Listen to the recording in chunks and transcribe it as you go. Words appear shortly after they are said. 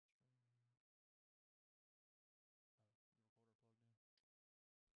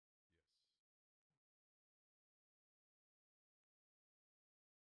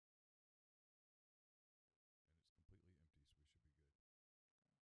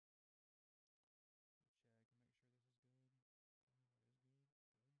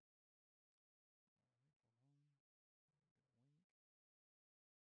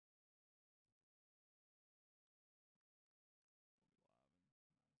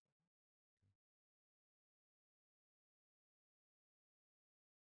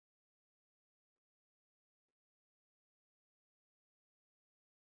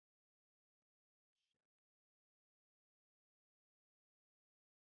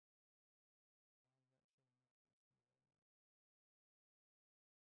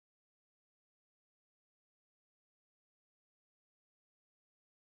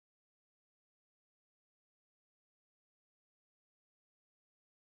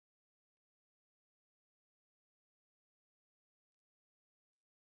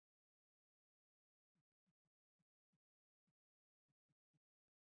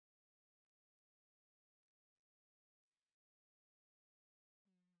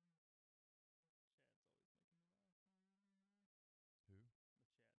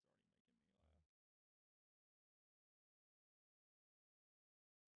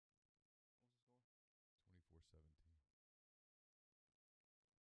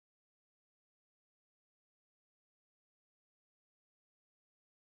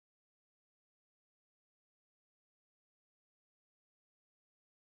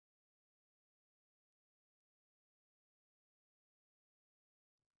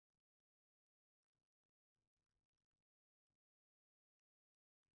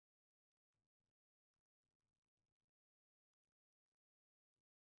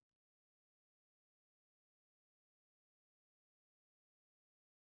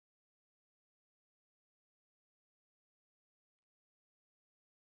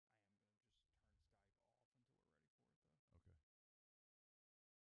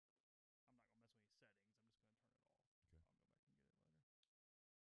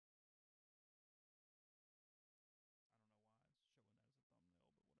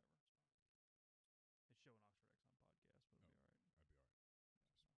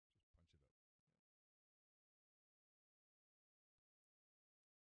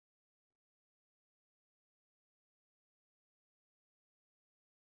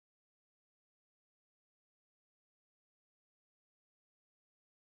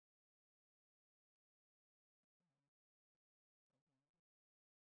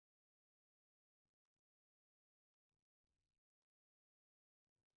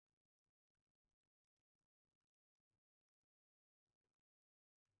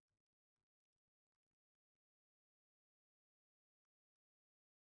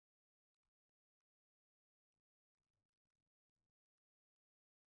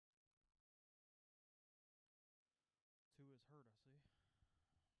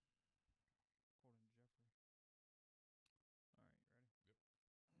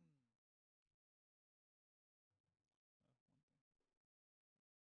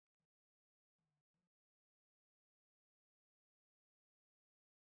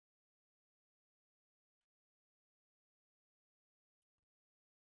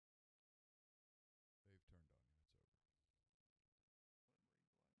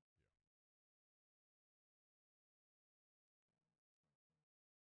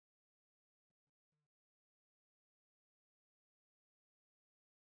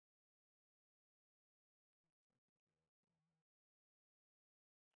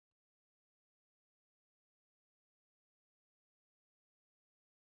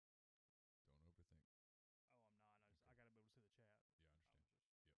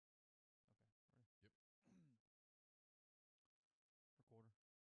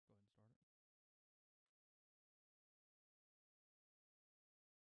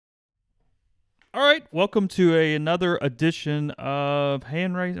All right, welcome to another edition of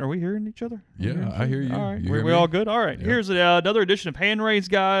Hand Raise. Are we hearing each other? Yeah, I hear you. All right, You hear we me? all good? All right, Yep. here's another edition of Hand Raise,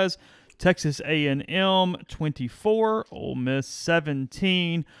 guys. Texas A&M 24, Ole Miss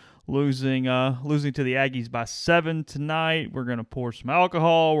 17, losing to the Aggies by 7 tonight. We're gonna pour some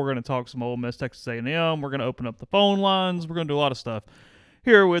alcohol. We're gonna talk some Ole Miss, Texas A&M. We're gonna open up the phone lines. We're gonna do a lot of stuff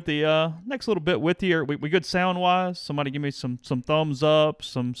here with the next little bit with you. We good sound wise? Somebody give me some thumbs up,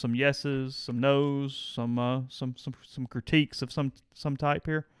 some yeses, some nos, some critiques of some type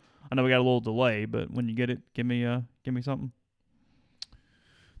here. I know we got a little delay, but when you get it, give me something.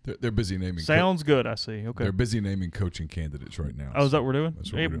 They're busy naming. Sounds good. I see. Okay. They're busy naming coaching candidates right now. Oh, is that what we're doing?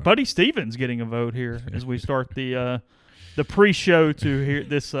 That's what Hey, we're doing. Buddy Stevens getting a vote here as we start the pre-show to hear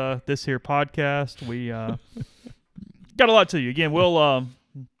this here podcast. We got a lot to you. Again, we'll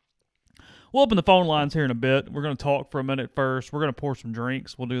open the phone lines here in a bit. We're going to talk for a minute first. We're going to pour some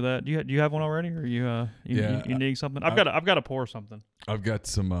drinks. We'll do that. Do you have one already, or you need something? I've got to pour something. I've got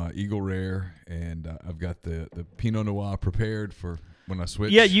some Eagle Rare, and I've got the Pinot Noir prepared for when I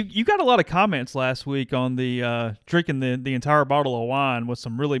switch. Yeah, you got a lot of comments last week on the drinking the entire bottle of wine with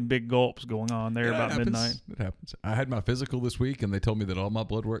some really big gulps going on there about midnight. It happens. I had my physical this week, and they told me that all my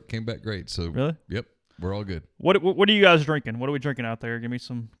blood work came back great. So Really? Yep, we're all good. What are you guys drinking? What are we drinking out there? Give me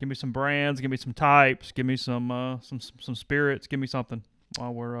some brands. Give me some types. Give me some spirits. Give me something.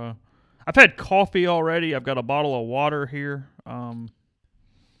 While we're I've had coffee already. I've got a bottle of water here.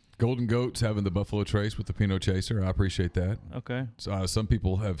 Golden Goat's having the Buffalo Trace with the Pinot Chaser. I appreciate that. Okay. So, some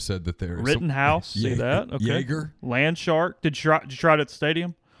people have said that they're Rittenhouse. See that? Okay. Jaeger. Land Shark. Did you try it at the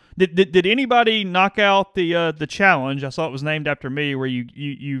stadium? Did anybody knock out the challenge? I saw it was named after me, where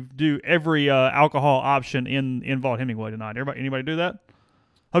you do every alcohol option in Vaught Hemingway tonight. Anybody do that?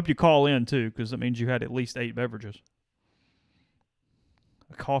 Hope you call in too, because that means you had at least 8 beverages.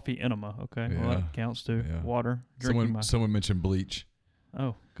 A coffee enema. Okay, well Yeah. that counts too. Yeah. Water. Someone mentioned bleach.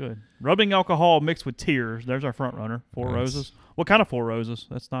 Oh, good. Rubbing alcohol mixed with tears. There's our front runner. Four Roses. What kind of Four Roses?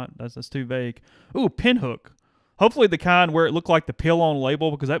 That's too vague. Ooh, Pinhook. Hopefully the kind where it looked like the pill on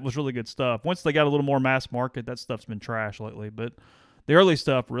label, because that was really good stuff. Once they got a little more mass market, that stuff's been trash lately. But the early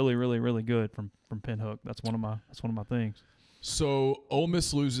stuff really, really, really good from Pinhook. That's one of my things. So Ole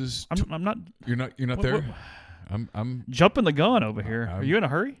Miss loses. I'm not. You're not What- there. what- I'm jumping the gun over here. Are you in a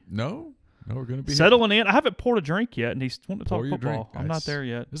hurry? no. We're gonna be Settling in. I haven't poured a drink yet, and he's wanting to talk Pour your football. drink. I'm not there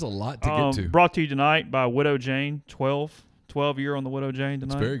yet. There's a lot to get to. Brought to you tonight by Widow Jane. 12 year on the Widow Jane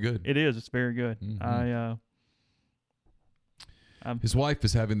tonight. It's very good. It is. It's very good. Mhm. I'm His wife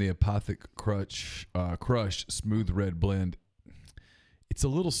is having the Apothic Crush Smooth Red Blend. It's a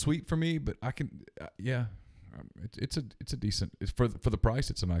little sweet for me, but I can. It's a decent. It's for the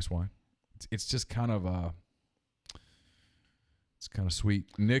price. It's a nice wine. It's just kind of it's kind of sweet.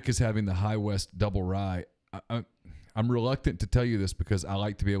 Nick is having the High West Double Rye. I'm reluctant to tell you this because I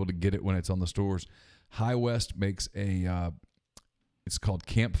like to be able to get it when it's on the stores. High West makes it's called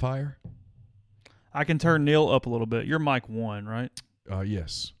Campfire. I can turn Neil up a little bit. You're mic 1, right?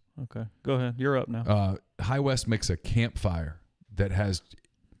 Yes. Okay. Go ahead. You're up now. High West makes a Campfire that has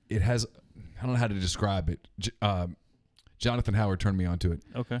I don't know how to describe it. Jonathan Howard turned me onto it.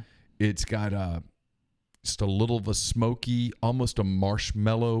 Okay. It's got just a little of a smoky, almost a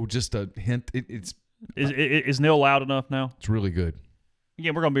marshmallow, just a hint. Is Neil loud enough now? It's really good.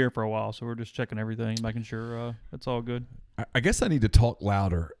 Again, we're going to be here for a while, so we're just checking everything, making sure it's all good. I guess I need to talk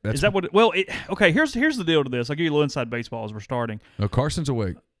louder. Is that what? Okay. Here's the deal to this. I'll give you a little inside baseball as we're starting. No, Carson's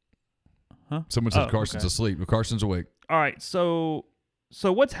awake. Huh? Someone said Oh, Carson's okay. asleep. But Carson's awake. All right. So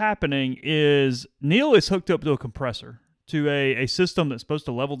what's happening is Neil is hooked up to a compressor, to a system that's supposed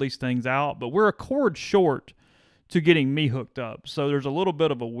to level these things out, but we're a cord short to getting me hooked up. So there's a little bit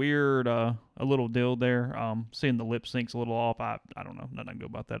of a weird, a little deal there. Seeing the lip sync's a little off. I don't know. Nothing I can do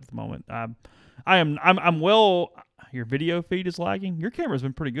about that at the moment. I'm well. Your video feed is lagging. Your camera's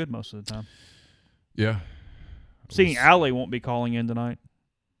been pretty good most of the time. Yeah. Seeing Allie won't be calling in tonight.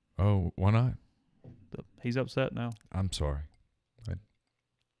 Oh, why not? He's upset now. I'm sorry.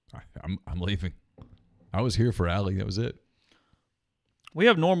 I'm leaving. I was here for Allie. That was it. We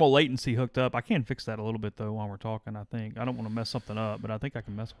have normal latency hooked up. I can fix that a little bit, though, while we're talking, I think. I don't want to mess something up, but I think I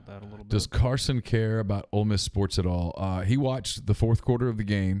can mess with that a little bit. Does Carson care about Ole Miss sports at all? He watched the fourth quarter of the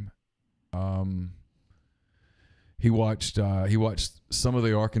game. He watched some of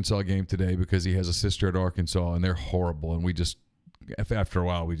the Arkansas game today because he has a sister at Arkansas, and they're horrible. And we just, after a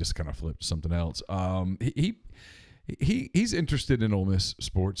while, we just kind of flipped to something else. He's interested in Ole Miss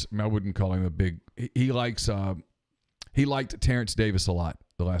sports. I mean, I wouldn't call him a big. He likes. He liked Terrence Davis a lot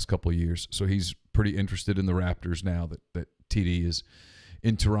the last couple of years, so he's pretty interested in the Raptors now that TD is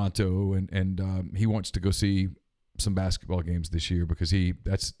in Toronto, and he wants to go see some basketball games this year because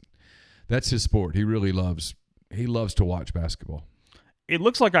that's his sport. He really loves to watch basketball. It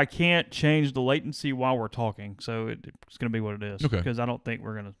looks like I can't change the latency while we're talking, so it's going to be what it is. Okay. Because I don't think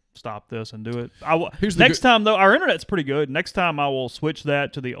we're going to stop this and do it. Next time, though, our internet's pretty good. Next time, I will switch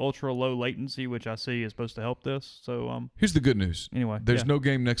that to the ultra low latency, which I see is supposed to help this. So here's the good news. Anyway, there's no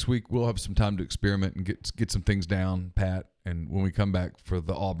game next week. We'll have some time to experiment and get some things down, Pat. And when we come back for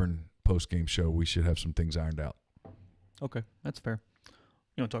the Auburn post game show, we should have some things ironed out. Okay, that's fair.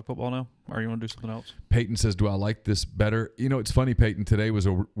 You want to talk football now, or you want to do something else? Peyton says, do I like this better? You know, it's funny, Peyton. Today was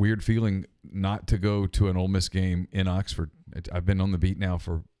a weird feeling not to go to an Ole Miss game in Oxford. I've been on the beat now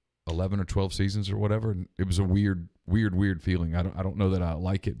for 11 or 12 seasons or whatever, and it was a weird feeling. I don't know that I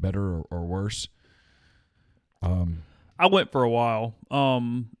like it better or worse. I went for a while.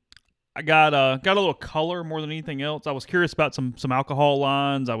 I got a little color more than anything else. I was curious about some alcohol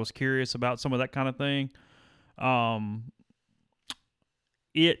lines. I was curious about some of that kind of thing.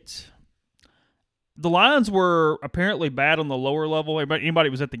 The lines were apparently bad on the lower level. Anybody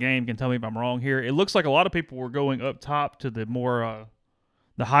who was at the game can tell me if I'm wrong here. It looks like a lot of people were going up top to the more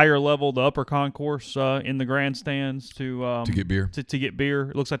the higher level, the upper concourse in the grandstands to get beer. To get beer.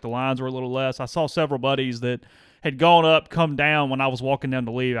 It looks like the lines were a little less. I saw several buddies that had gone up, come down when I was walking down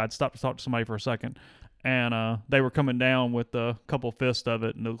to leave. I'd stopped to talk to somebody for a second, and they were coming down with a couple fists of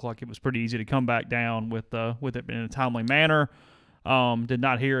it, and it looked like it was pretty easy to come back down with it in a timely manner. Did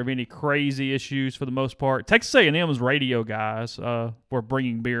not hear of any crazy issues for the most part. Texas A&M's radio guys were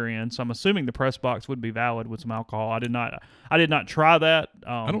bringing beer in, so I'm assuming the press box would be valid with some alcohol. I did not try that.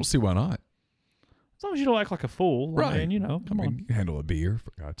 I don't see why not. As long as you don't act like a fool, right? I mean, come on. You can handle a beer,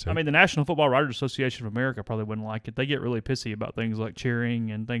 for God's sake. I mean, the National Football Writers Association of America probably wouldn't like it. They get really pissy about things like cheering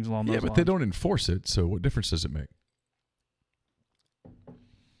and things along those lines. Yeah, but they don't enforce it, so what difference does it make?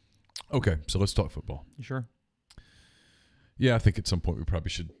 Okay, so let's talk football. You sure? Yeah, I think at some point we probably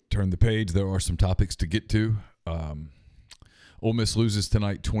should turn the page. There are some topics to get to. Ole Miss loses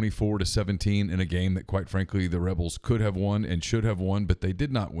tonight 24-17 in a game that, quite frankly, the Rebels could have won and should have won, but they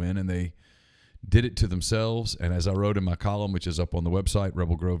did not win, and they did it to themselves. And as I wrote in my column, which is up on the website,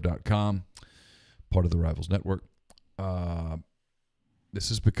 rebelgrove.com, part of the Rivals Network,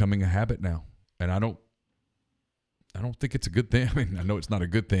 this is becoming a habit now. And I don't think it's a good thing. I mean, I know it's not a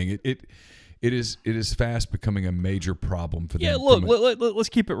good thing. It is fast becoming a major problem for them. Yeah, look, let's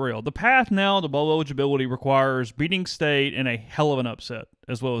keep it real. The path now to bowl eligibility requires beating State in a hell of an upset,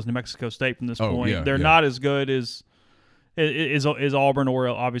 as well as New Mexico State from this point. Yeah, They're not as good as Auburn or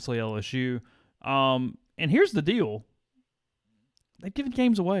obviously LSU. And here's the deal. They've given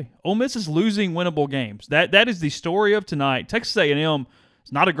games away. Ole Miss is losing winnable games. That is the story of tonight. Texas A&M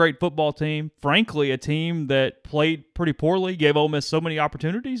is not a great football team. Frankly, a team that played pretty poorly, gave Ole Miss so many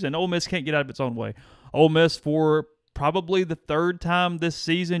opportunities, and Ole Miss can't get out of its own way. Ole Miss, for probably the third time this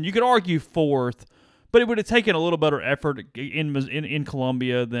season, you could argue fourth, but it would have taken a little better effort in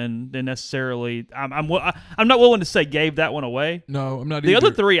Columbia than necessarily. I'm not willing to say gave that one away. No, I'm not. The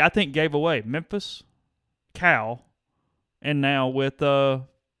other three I think gave away: Memphis, Cal, and now with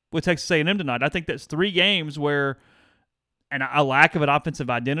Texas A&M tonight. I think that's three games where. And a lack of an offensive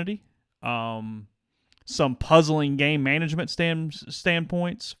identity, some puzzling game management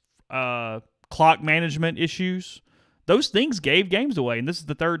standpoints, clock management issues. Those things gave games away, and this is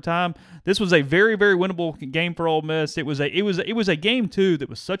the third time. This was a very, very winnable game for Ole Miss. It was a game too that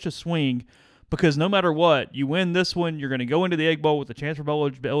was such a swing because no matter what, you win this one, you're going to go into the Egg Bowl with a chance for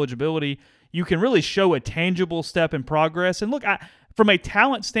bowl eligibility. You can really show a tangible step in progress. And look, from a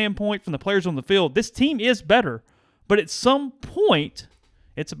talent standpoint, from the players on the field, this team is better. But at some point,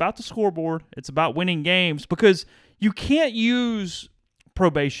 it's about the scoreboard. It's about winning games because you can't use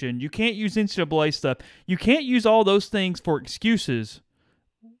probation. You can't use NCAA stuff. You can't use all those things for excuses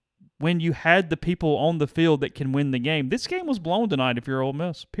when you had the people on the field that can win the game. This game was blown tonight if you're Ole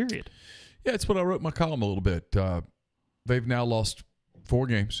Miss, period. Yeah, it's what I wrote in my column a little bit. They've now lost 4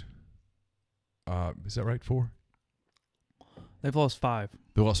 games. Is that right, 4? They've lost 5.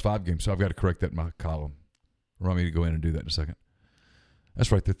 They lost 5 games, so I've got to correct that in my column. Want me to go in and do that in a second?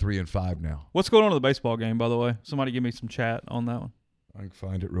 That's right. They're 3-5 now. What's going on in the baseball game, by the way? Somebody give me some chat on that one. I can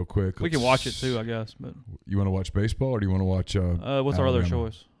find it real quick. We can watch it too, I guess. But you want to watch baseball or do you want to watch what's our other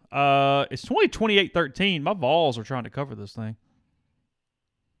choice? It's 28-13. My Vols are trying to cover this thing.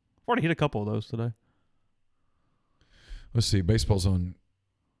 I've already hit a couple of those today. Let's see. Baseball's on.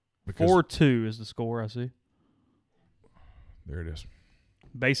 4-2 is the score I see. There it is.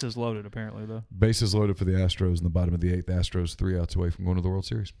 Bases loaded, apparently, though. Bases loaded for the Astros in the bottom of the 8th. Astros 3 outs away from going to the World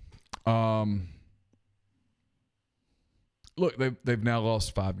Series. Look, they've now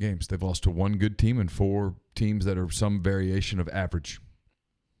lost 5 games. They've lost to one good team and 4 teams that are some variation of average.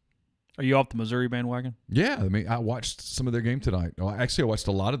 Are you off the Missouri bandwagon? Yeah, I mean, I watched some of their game tonight. Well, actually, I watched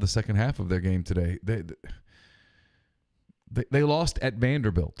a lot of the second half of their game today. They lost at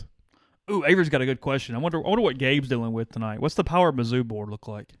Vanderbilt. Ooh, Avery's got a good question. I wonder what Gabe's dealing with tonight. What's the Power Mizzou board look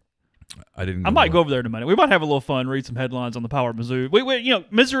like? I didn't. I might go over there in a minute. We might have a little fun, read some headlines on the Power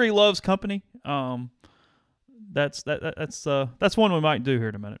Mizzou. Missouri loves company. That's one we might do here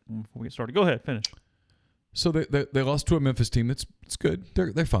in a minute before we get started. Go ahead, finish. So they lost to a Memphis team that's good.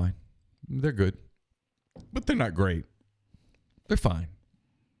 They're fine. They're good, but they're not great. They're fine.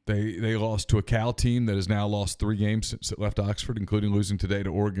 They lost to a Cal team that has now lost 3 games since it left Oxford, including losing today to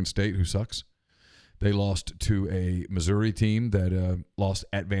Oregon State, who sucks. They lost to a Missouri team that lost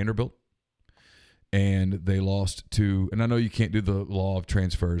at Vanderbilt, and they lost to. And I know you can't do the law of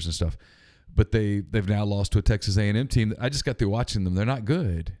transfers and stuff, but they've now lost to a Texas A&M team that I just got through watching them. They're not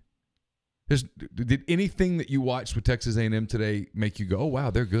good. Did anything that you watched with Texas A&M today make you go, oh,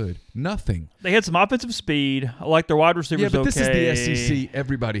 wow, they're good? Nothing. They had some offensive speed. I like their wide receivers. Yeah, but okay. This is the SEC.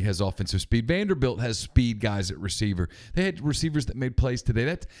 Everybody has offensive speed. Vanderbilt has speed guys at receiver. They had receivers that made plays today.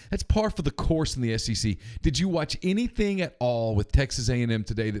 That's par for the course in the SEC. Did you watch anything at all with Texas A&M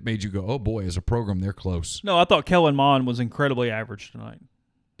today that made you go, oh, boy, as a program, they're close? No, I thought Kellen Mond was incredibly average tonight.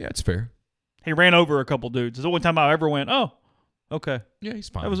 Yeah, it's fair. He ran over a couple dudes. It's the only time I ever went, oh, okay. Yeah, he's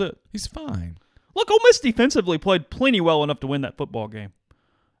fine. That was it. He's fine. Look, Ole Miss defensively played plenty well enough to win that football game.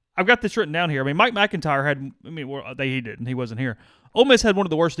 I've got this written down here. I mean, Mike McIntyre he didn't. He wasn't here. Ole Miss had one of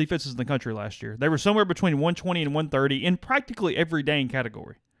the worst defenses in the country last year. They were somewhere between 120 and 130 in practically every dang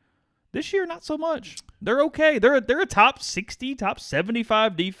category. This year, not so much. They're okay. They're a top 60, top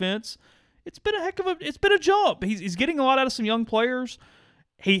 75 defense. It's been a jump. He's getting a lot out of some young players.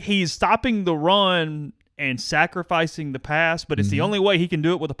 He's stopping the run and sacrificing the pass, but it's the only way he can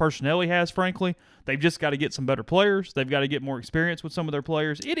do it with the personnel he has, frankly. They've just got to get some better players. They've got to get more experience with some of their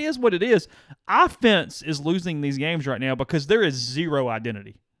players. It is what it is. Offense is losing these games right now because there is zero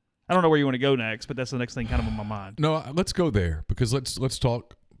identity. I don't know where you want to go next, but that's the next thing kind of on my mind. No, let's go there because let's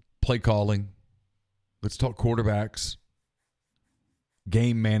talk play calling. Let's talk quarterbacks,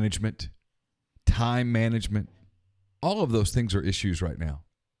 game management, time management. All of those things are issues right now.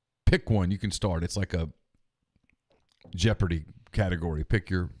 Pick one. You can start. It's like a Jeopardy category. Pick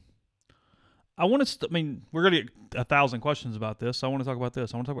your. We're going to get 1,000 questions about this. So I want to talk about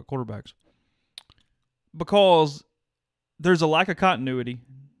this. I want to talk about quarterbacks. Because there's a lack of continuity.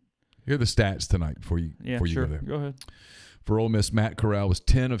 Here are the stats tonight before you sure. go there. Go ahead. For Ole Miss, Matt Corral was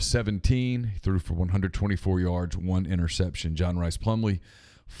 10 of 17. He threw for 124 yards, 1 interception. John Rice Plumlee,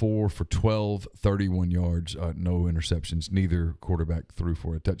 4 for 12, 31 yards, no interceptions. Neither quarterback threw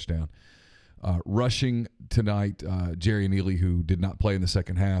for a touchdown. Rushing tonight, Jerry Neely, who did not play in the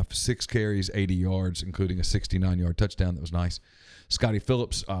second half, 6 carries, 80 yards, including a 69-yard touchdown. That was nice. Scotty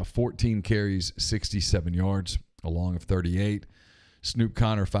Phillips, 14 carries, 67 yards, a long of 38. Snoop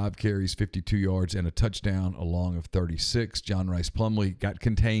Connor, 5 carries, 52 yards, and a touchdown, a long of 36. John Rice Plumlee got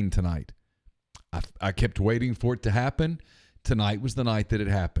contained tonight. I kept waiting for it to happen. Tonight was the night that it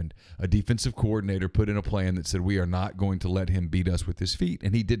happened. A defensive coordinator put in a plan that said we are not going to let him beat us with his feet,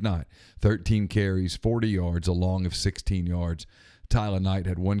 and he did not. 13 carries, 40 yards, a long of 16 yards. Tyler Knight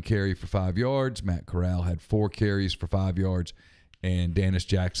had 1 carry for 5 yards. Matt Corral had 4 carries for 5 yards, and Dennis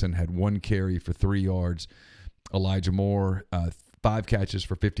Jackson had 1 carry for 3 yards. Elijah Moore, 5 catches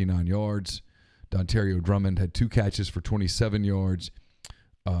for 59 yards. Dontario Drummond had 2 catches for 27 yards.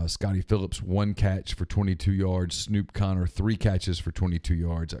 Scotty Phillips, 1 catch for 22 yards. Snoop Connor, 3 catches for 22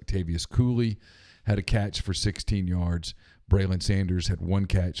 yards. Octavius Cooley had a catch for 16 yards. Braylon Sanders had 1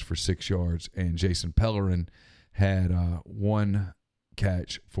 catch for 6 yards. And Jason Pellerin had 1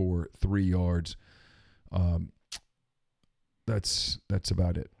 catch for 3 yards. That's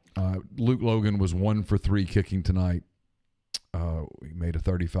about it. Luke Logan was 1 for 3 kicking tonight. He made a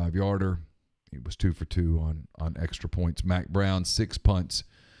 35-yarder. He was 2 for 2 on extra points. Mac Brown, 6 punts.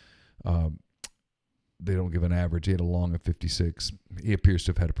 They don't give an average. He had a long of 56. He appears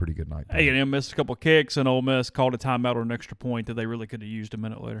to have had a pretty good night. A&M missed a couple of kicks, and Ole Miss called a timeout or an extra point that they really could have used a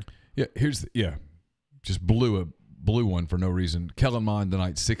minute later. Yeah, just blew one for no reason. Kellen Mond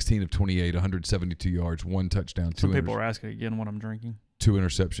tonight, 16 of 28, 172 yards, 1 touchdown. Some people are asking again what I'm drinking. 2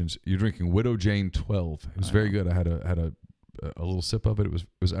 interceptions. You're drinking Widow Jane 12. It was very good. I had a little sip of it. It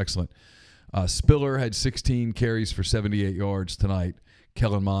was excellent. Spiller had 16 carries for 78 yards tonight.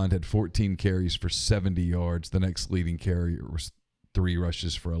 Kellen Mond had 14 carries for 70 yards. The next leading carrier was 3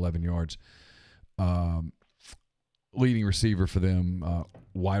 rushes for 11 yards. Leading receiver for them,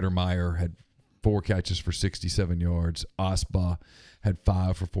 Weidermeyer, had 4 catches for 67 yards. Osba had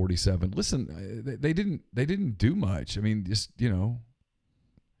 5 for 47. Listen, they didn't do much. I mean, just, team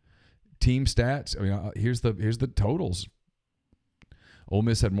stats. I mean, here's the totals. Ole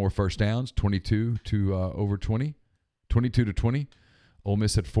Miss had more first downs, 22 to over 20, 22 to 20. Ole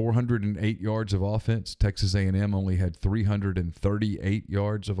Miss had 408 yards of offense. Texas A&M only had 338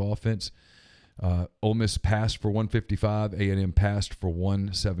 yards of offense. Ole Miss passed for 155. A&M passed for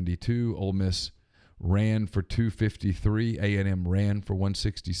 172. Ole Miss ran for 253. A&M ran for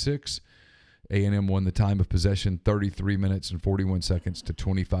 166. A&M won the time of possession 33 minutes and 41 seconds to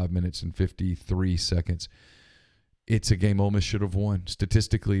 25 minutes and 53 seconds. It's a game Ole Miss should have won.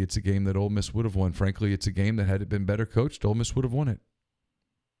 Statistically, it's a game that Ole Miss would have won. Frankly, it's a game that had it been better coached, Ole Miss would have won it.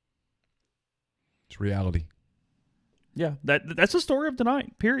 It's reality. Yeah, that's the story of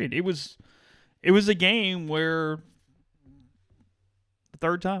tonight. Period. It was a game where the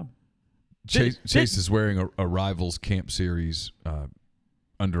third time Chase is wearing a Rivals Camp Series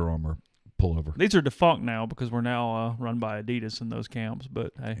Under Armour pullover. These are defunct now because we're now run by Adidas in those camps.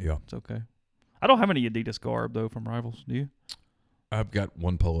 But hey, yeah, it's okay. I don't have any Adidas garb though from Rivals. Do you? I've got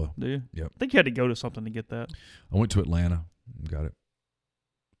one polo. Do you? Yep. I think you had to go to something to get that. I went to Atlanta and got it.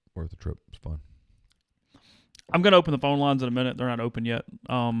 Worth the trip. It's fun. I'm going to open the phone lines in a minute. They're not open yet.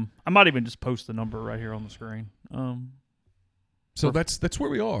 I might even just post the number right here on the screen. So that's where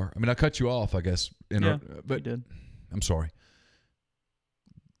we are. I mean, I cut you off, I guess. But you did. I'm sorry.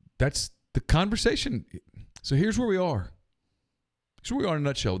 That's the conversation. So here's where we are. Here's where we are in a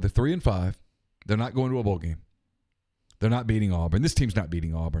nutshell. They're 3-5. They're not going to a bowl game. They're not beating Auburn. This team's not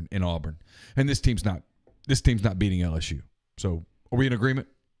beating Auburn in Auburn, and this team's not beating LSU. So are we in agreement?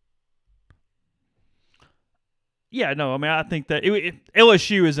 Yeah, no, I mean, I think that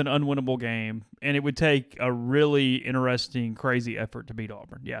LSU is an unwinnable game, and it would take a really interesting, crazy effort to beat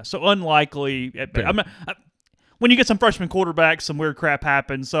Auburn. Yeah, so unlikely. When you get some freshman quarterbacks, some weird crap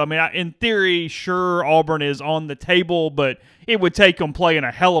happens. So, I mean, in theory, sure, Auburn is on the table, but it would take them playing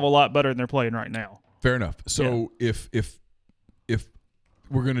a hell of a lot better than they're playing right now. Fair enough. So if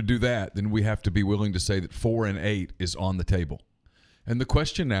we're going to do that, then we have to be willing to say that 4-8 is on the table. And the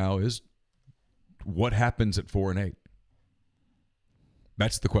question now is, what happens at 4-8?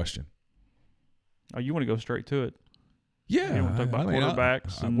 That's the question. Oh, you want to go straight to it? Yeah, you want to talk about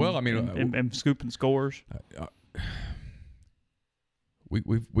quarterbacks and scooping scores.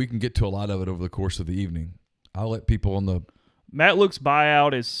 We can get to a lot of it over the course of the evening. I'll let people on the Matt Luke's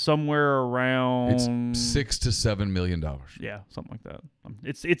buyout is somewhere around it's $6 to $7 million. Yeah, something like that.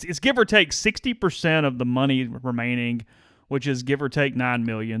 It's give or take 60% of the money remaining, which is give or take $9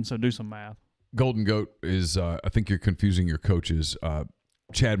 million. So do some math. Golden Goat is, I think you're confusing your coaches.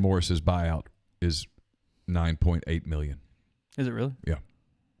 Chad Morris's buyout is $9.8 million. Is it really? Yeah.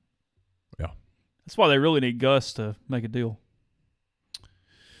 That's why they really need Gus to make a deal.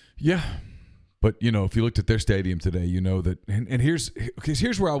 Yeah. But, if you looked at their stadium today, you know that – and here's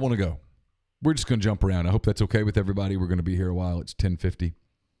where I want to go. We're just going to jump around. I hope that's okay with everybody. We're going to be here a while. It's 10:50.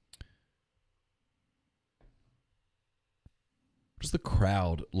 What does the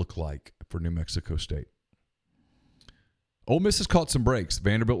crowd look like for New Mexico State? Ole Miss has caught some breaks.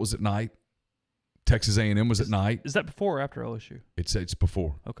 Vanderbilt was at night. Texas A&M was at night. Is that before or after LSU? It's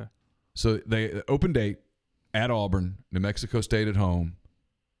before. Okay. So they open date at Auburn, New Mexico State at home,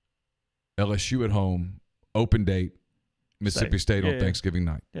 LSU at home, open date, Mississippi State on Thanksgiving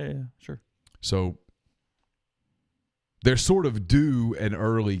night. Yeah, sure. So they're sort of due an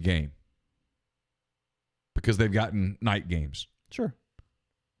early game because they've gotten night games. Sure.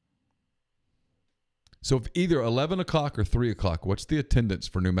 So if either 11 o'clock or 3 o'clock, what's the attendance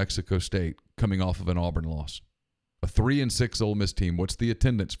for New Mexico State coming off of an Auburn loss? A 3-6 Ole Miss team, what's the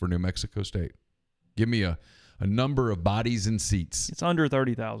attendance for New Mexico State? Give me a number of bodies and seats. It's under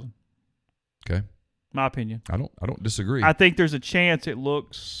 30,000. Okay. My opinion. I don't disagree. I think there's a chance it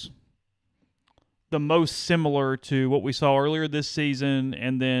looks the most similar to what we saw earlier this season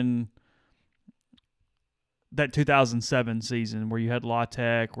and then that 2007 season where you had La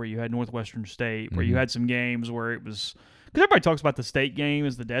Tech, where you had Northwestern State, where you had some games where it was – because everybody talks about the state game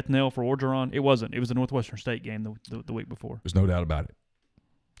as the death knell for Orgeron. It wasn't. It was the Northwestern State game the week before. There's no doubt about it.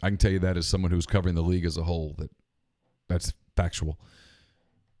 I can tell you that as someone who's covering the league as a whole, that's factual.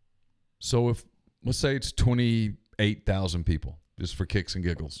 So if let's say it's 28,000 people, just for kicks and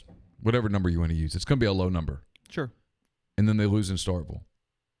giggles, whatever number you want to use, it's going to be a low number. Sure. And then they lose in Starkville.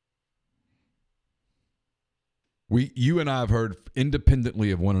 You and I have heard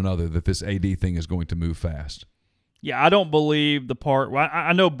independently of one another that this AD thing is going to move fast. Yeah, I don't believe the part. Well,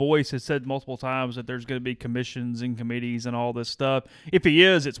 I know Boyce has said multiple times that there's going to be commissions and committees and all this stuff. If he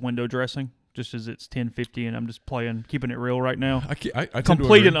is, it's window dressing just as it's 10:50 and I'm just keeping it real right now. I tend to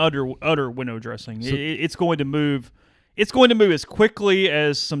Complete agree. and utter window dressing. So- It's going to move. It's going to move as quickly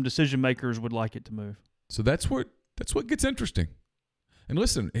as some decision makers would like it to move. So that's what gets interesting. And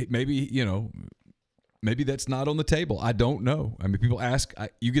listen, maybe maybe that's not on the table. I don't know. I mean, people ask.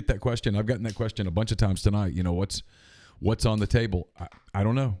 You get that question. I've gotten that question a bunch of times tonight. What's on the table? I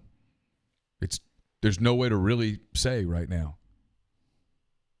don't know. There's no way to really say right now.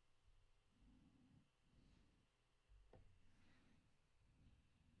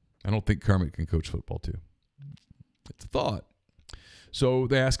 I don't think Kermit can coach football too. It's a thought. So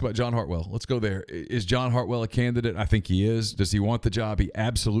they ask about John Hartwell. Let's go there. Is John Hartwell a candidate? I think he is. Does he want the job? He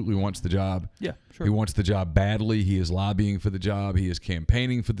absolutely wants the job. Yeah, sure. He wants the job badly. He is lobbying for the job. He is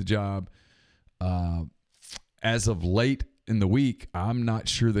campaigning for the job. As of late in the week, I'm not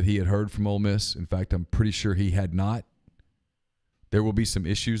sure that he had heard from Ole Miss. In fact, I'm pretty sure he had not. There will be some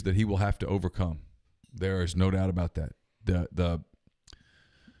issues that he will have to overcome. There is no doubt about that.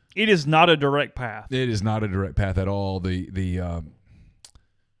 It is not a direct path. It is not a direct path at all. The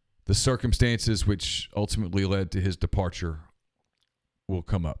circumstances which ultimately led to his departure will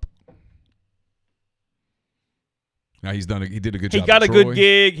come up. Now he did a good job. He got at a Troy. good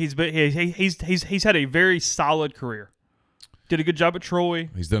gig. He's had a very solid career. Did a good job at Troy.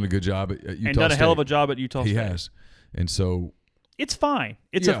 He's done a good job at Utah and done a hell of a State. job at Utah State. He has, and so It's fine.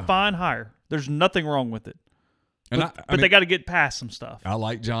 It's Yeah. a fine hire. There's nothing wrong with it. and But, I mean, they got to get past some stuff. I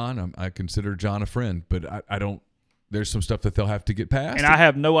like John. I consider John a friend, but I don't. There's some stuff that they'll have to get past. And I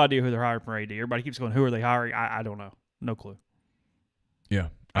have no idea who they're hiring for AD. Everybody keeps going, who are they hiring? I don't know. No clue. Yeah.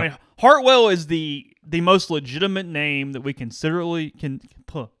 I mean, Hartwell is the most legitimate name that we consistently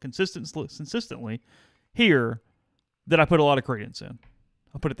hear that I put a lot of credence in.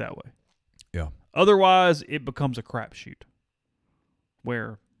 I'll put it that way. Yeah. Otherwise, it becomes a crapshoot.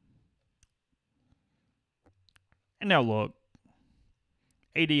 Where, and now look,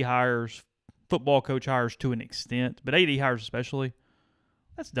 AD hires, football coach hires to an extent, but AD hires especially,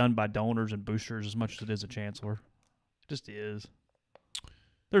 that's done by donors and boosters as much as it is a chancellor. It just is.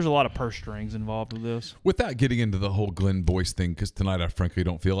 There's a lot of purse strings involved with this. Without getting into the whole Glenn Boyce thing, because tonight I frankly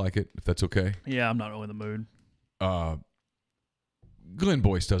don't feel like it, if that's okay. Yeah, I'm not really in the mood. Glenn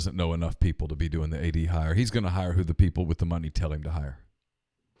Boyce doesn't know enough people to be doing the AD hire. He's going to hire who the people with the money tell him to hire.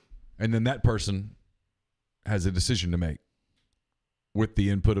 And then that person has a decision to make with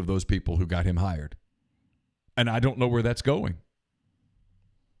the input of those people who got him hired. And I don't know where that's going.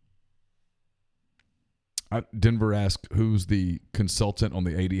 Denver asked, who's the consultant on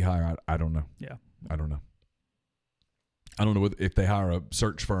the AD hire? I don't know. Yeah. I don't know. I don't know if they hire a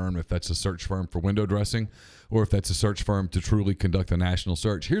search firm, if that's a search firm for window dressing, or if that's a search firm to truly conduct a national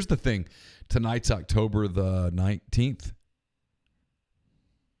search. Here's the thing. Tonight's October the 19th.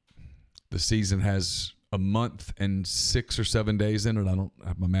 The season has a month and 6 or 7 days in it. I don't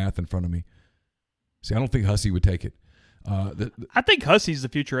have my math in front of me. See, I don't think Hussey would take it. I think Hussey's the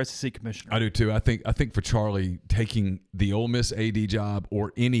future SEC commissioner. I do too. I think for Charlie, taking the Ole Miss AD job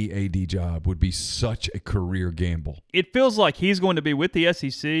or any AD job would be such a career gamble. It feels like he's going to be with the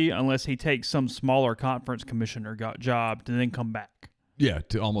SEC unless he takes some smaller conference commissioner job to then come back. Yeah,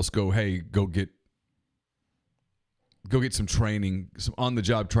 to almost go, hey, go get some training, some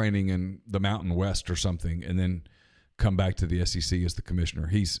on-the-job training in the Mountain West or something, and then come back to the SEC as the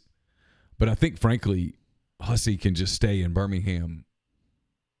commissioner. But I think, frankly, Hussey can just stay in Birmingham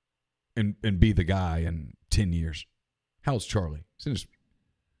and be the guy in 10 years. How's Charlie? He's in his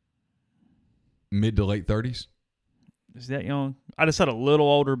mid to late 30s. Is that young? I just said a little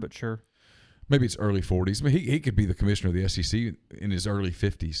older, but sure. Maybe it's early 40s. I mean, he could be the commissioner of the SEC in his early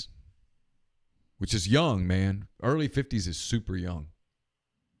 50s, which is young, man. Early 50s is super young.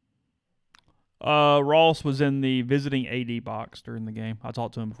 Ross was in the visiting AD box during the game. I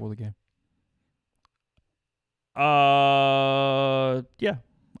talked to him before the game. Yeah.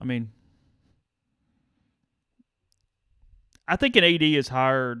 I mean, I think an AD is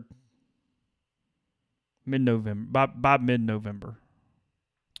hired mid-November, by mid-November.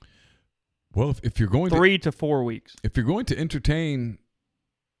 Well, if you're going 3 to 4 weeks. If you're going to entertain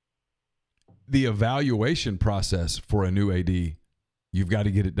the evaluation process for a new AD, you've got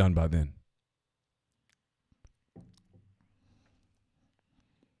to get it done by then.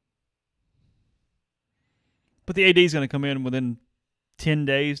 But the AD is going to come in within 10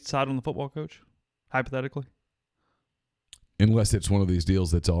 days, decide on the football coach, hypothetically. Unless it's one of these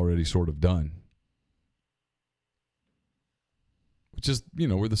deals that's already sort of done. Which is,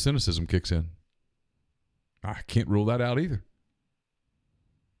 where the cynicism kicks in. I can't rule that out either.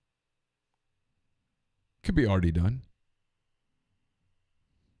 Could be already done.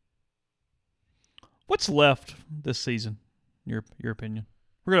 What's left this season? Your opinion.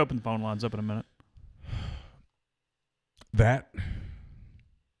 We're gonna open the phone lines up in a minute. That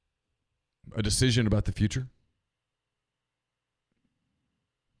a decision about the future.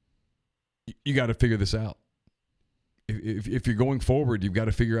 You got to figure this out. If you're going forward, you've got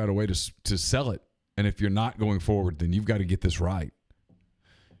to figure out a way to sell it. And if you're not going forward, then you've got to get this right.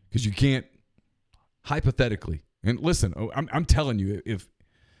 Because you can't, hypothetically, and listen, I'm telling you,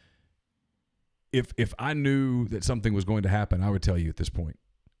 if I knew that something was going to happen, I would tell you at this point.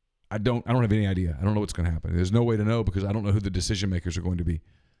 I don't have any idea. I don't know what's going to happen. There's no way to know because I don't know who the decision makers are going to be.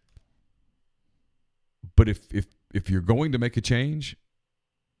 But if you're going to make a change,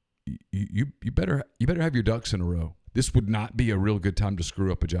 you better have your ducks in a row. This would not be a real good time to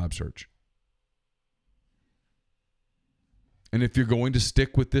screw up a job search. And if you're going to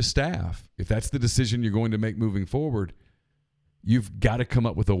stick with this staff, if that's the decision you're going to make moving forward, you've got to come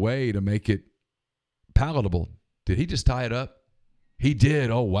up with a way to make it palatable. Did he just tie it up? He did.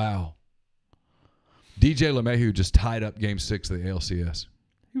 Oh, wow. DJ LeMahieu just tied up Game 6 of the ALCS.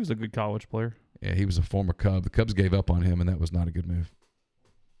 He was a good college player. Yeah, he was a former Cub. The Cubs gave up on him, and that was not a good move.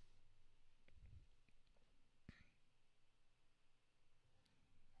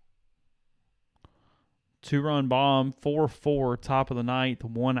 Two-run bomb, 4-4, top of the ninth,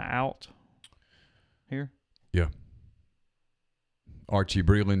 1 out. Here? Yeah. Archie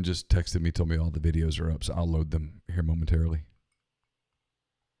Breland just texted me, told me all the videos are up, so I'll load them here momentarily.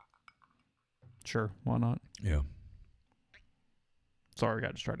 Sure, why not? Yeah. Sorry, I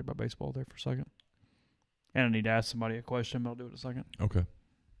got distracted by baseball there for a second. And I need to ask somebody a question, but I'll do it in a second. Okay.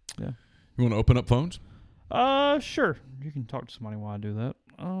 Yeah. You want to open up phones? Sure. You can talk to somebody while I do that.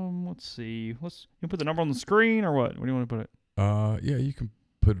 Let's see. You put the number on the screen or what? Where do you want to put it? Yeah, you can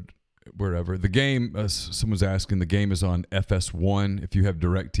put it wherever. The game, someone's asking, the game is on FS1. If you have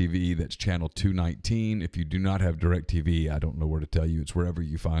DirecTV, that's channel 219. If you do not have DirecTV, I don't know where to tell you. It's wherever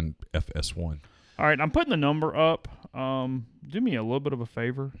you find FS1. All right, I'm putting the number up. Do me a little bit of a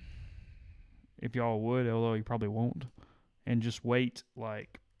favor, if y'all would, although you probably won't, and just wait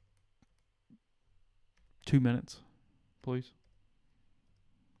like 2 minutes, please.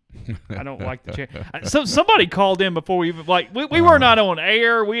 I don't like the chat. So somebody called in before we even we were not on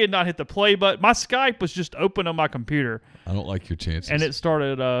air. We had not hit the play button. My Skype was just open on my computer. I don't like your chances. And it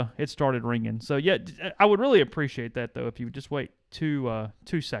started ringing. So yeah, I would really appreciate that though if you would just wait 2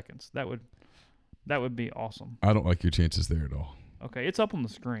 seconds. That would be awesome. I don't like your chances there at all. Okay, it's up on the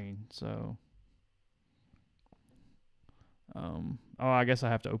screen. So I guess I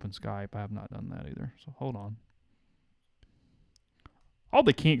have to open Skype. I have not done that either. So hold on. All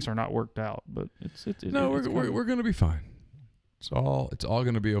the kinks are not worked out, but we're going to be fine. It's all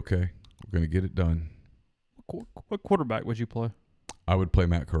going to be okay. We're going to get it done. What quarterback would you play? I would play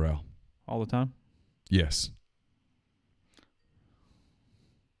Matt Corral. All the time? Yes.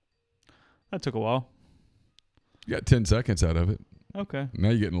 That took a while. You got 10 seconds out of it. Okay. Now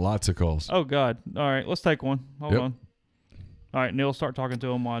you're getting lots of calls. Oh, God. All right, let's take one. Hold on. All right, Neil, start talking to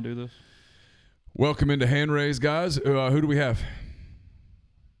him while I do this. Welcome into Hand Raise, guys. Who do we have?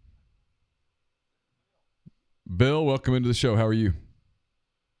 Bill, welcome into the show. How are you?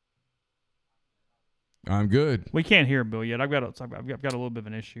 I'm good. We can't hear Bill yet. I've got a little bit of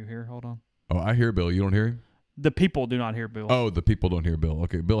an issue here. Hold on. Oh, I hear Bill. You don't hear him? The people do not hear Bill. Oh, the people don't hear Bill.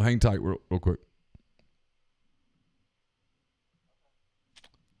 Okay, Bill, hang tight real quick.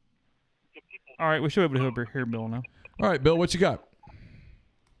 All right, we should be able to hear Bill now. All right, Bill, what you got?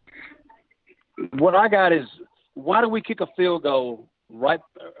 What I got is, why do we kick a field goal right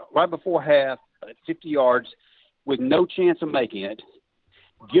before half at 50 yards with no chance of making it,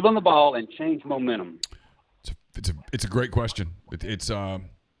 give them the ball, and change momentum? It's a great question.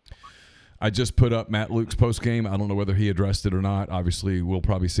 I just put up Matt Luke's post game. I don't know whether he addressed it or not. Obviously, we'll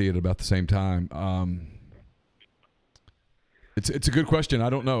probably see it about the same time. It's a good question.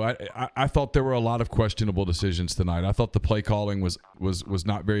 I don't know. I thought there were a lot of questionable decisions tonight. I thought the play calling was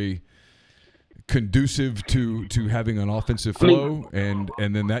not very conducive to having an offensive flow, and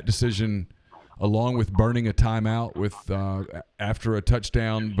then that decision, along with burning a timeout with after a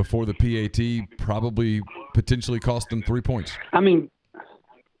touchdown before the PAT, probably potentially cost them 3 points. I mean,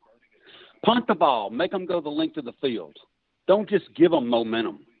 punt the ball, make them go the length of the field. Don't just give them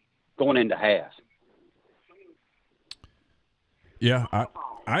momentum going into half. Yeah,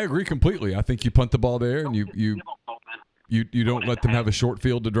 I agree completely. I think you punt the ball there, and you don't let them have a short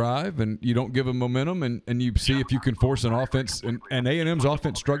field to drive, and you don't give them momentum, and you see if you can force an offense. And A&M's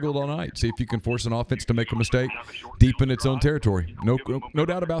offense struggled all night. See if you can force an offense to make a mistake deep in its own territory. No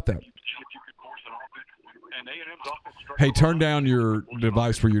doubt about that. Hey, turn down your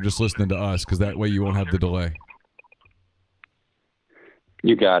device where you're just listening to us, because that way you won't have the delay.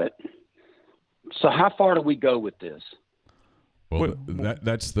 You got it. So how far do we go with this? Well,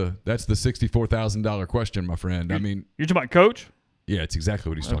 that's the $64,000 question, my friend. I mean, You're talking about coach? yeah, it's exactly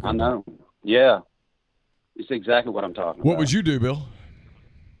what he's talking I about. know. Yeah. It's exactly what I'm talking about. What would you do, Bill?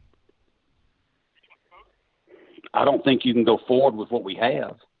 I don't think you can go forward with what we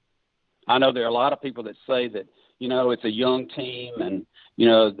have. I know there are a lot of people that say that, it's a young team and,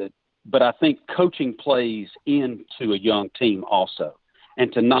 but I think coaching plays into a young team also.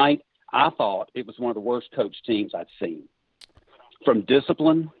 And tonight, I thought it was one of the worst coached teams I'd seen. From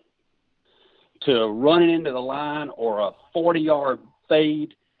discipline to running into the line or a 40-yard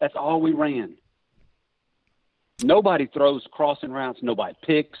fade, that's all we ran. Nobody throws crossing routes. Nobody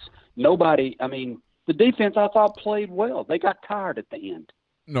picks. The defense, I thought, played well. They got tired at the end.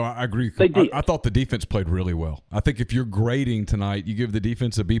 No, I agree. They did. I thought the defense played really well. I think if you're grading tonight, you give the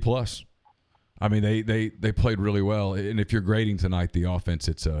defense a B+. I mean, they played really well. And if you're grading tonight, the offense,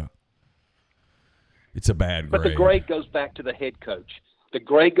 it's a bad grade. But the grade goes back to the head coach.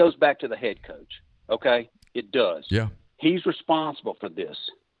 Okay? It does. Yeah. He's responsible for this.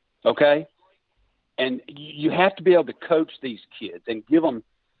 Okay? And you have to be able to coach these kids and give them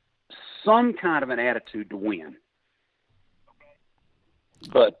some kind of an attitude to win.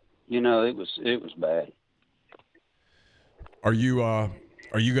 But, it was bad. Are you going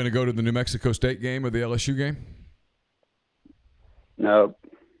to go to the New Mexico State game or the LSU game? No.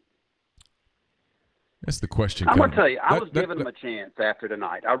 That's the question. I'm going to tell you, I was giving them a chance after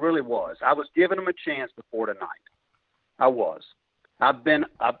tonight. I really was. I was giving them a chance before tonight. I was. I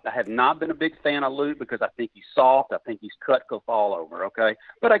have not been a big fan of Lute because I think he's soft. I think he's cut go fall over, okay?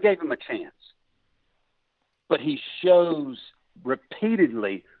 But I gave him a chance. But he shows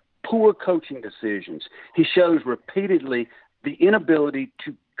repeatedly poor coaching decisions. He shows repeatedly the inability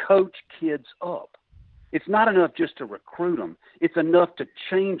to coach kids up. It's not enough just to recruit them. It's enough to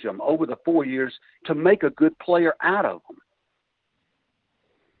change them over the 4 years to make a good player out of them.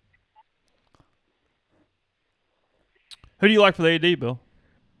 Who do you like for the AD, Bill?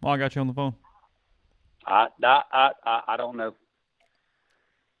 Well, I got you on the phone. I don't know.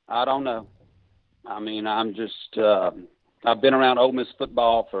 I don't know. I mean, I'm just I've been around Ole Miss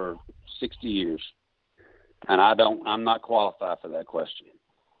football for 60 years, and I'm not qualified for that question.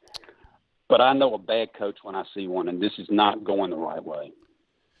 But I know a bad coach when I see one, and this is not going the right way.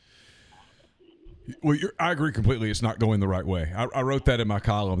 Well, I agree completely. It's not going the right way. I wrote that in my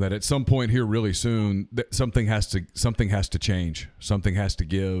column that at some point here, really soon, that something has to change. Something has to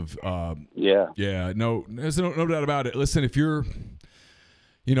give. Yeah. No, there's no doubt about it. Listen, if you're,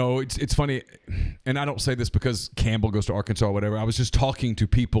 it's funny, and I don't say this because Campbell goes to Arkansas or whatever. I was just talking to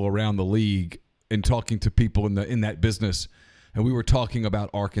people around the league and talking to people in that business, and we were talking about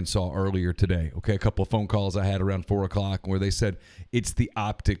Arkansas earlier today. Okay, a couple of phone calls I had around 4:00 where they said it's the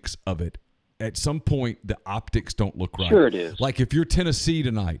optics of it. At some point, the optics don't look right. Sure it is. Like if you're Tennessee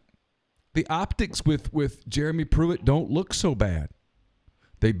tonight, the optics with Jeremy Pruitt don't look so bad.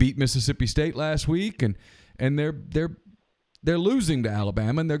 They beat Mississippi State last week, and they're losing to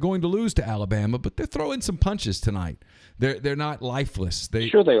Alabama, and they're going to lose to Alabama, but they're throwing some punches tonight. They're not lifeless.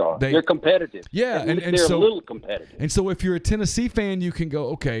 Sure they are. They're competitive. Yeah, and they're so, a little competitive. And so if you're a Tennessee fan, you can go,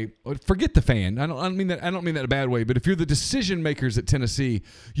 okay, forget the fan. I don't mean that in a bad way, but if you're the decision makers at Tennessee,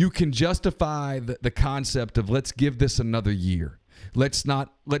 you can justify the concept of let's give this another year. Let's not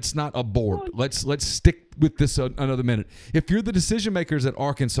abort. Let's stick with this another minute. If you're the decision makers at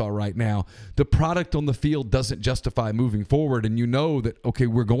Arkansas right now, the product on the field doesn't justify moving forward, and you know that, okay,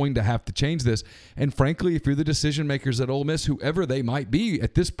 we're going to have to change this. And frankly, if you're the decision makers at Ole Miss, whoever they might be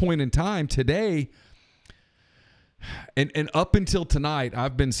at this point in time today, and up until tonight,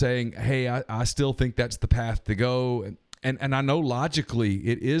 I've been saying, hey, I still think that's the path to go, and I know logically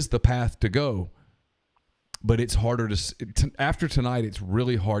it is the path to go. But it's harder after tonight, it's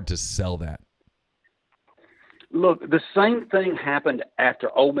really hard to sell that. Look, the same thing happened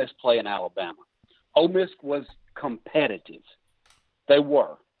after Ole Miss playing Alabama. Ole Miss was competitive. They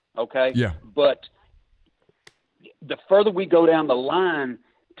were, okay? Yeah. But the further we go down the line,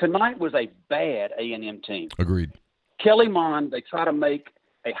 tonight was a bad A&M team. Agreed. Kelly Mond, they try to make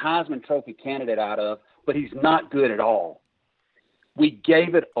a Heisman Trophy candidate out of, but he's not good at all. We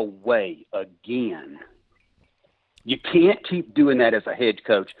gave it away again. You can't keep doing that as a head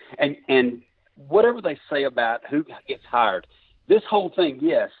coach. And whatever they say about who gets hired, this whole thing,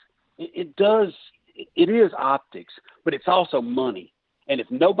 yes, it is optics, but it's also money. And if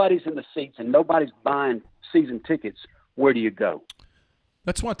nobody's in the seats and nobody's buying season tickets, where do you go?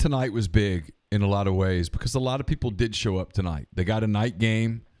 That's why tonight was big. in a lot of ways because a lot of people did show up tonight. They got a night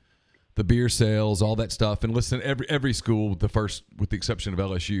game, the beer sales, all that stuff. And listen, every school, with the exception of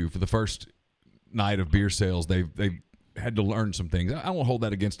LSU, for the first night of beer sales, they had to learn some things. I won't hold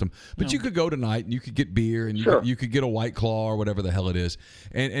that against them, but you could go tonight and you could get beer and you could get a White Claw or whatever the hell it is,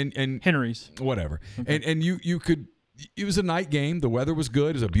 and Henry's, whatever, and you could. It was a night game. The weather was good.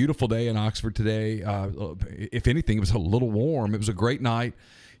 It was a beautiful day in Oxford today. If anything, it was a little warm. It was a great night.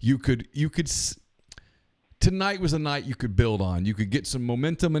 Tonight was a night you could build on. You could get some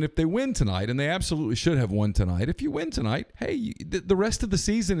momentum, and if they win tonight, and they absolutely should have won tonight, if you win tonight, hey, the rest of the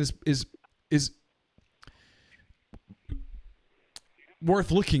season is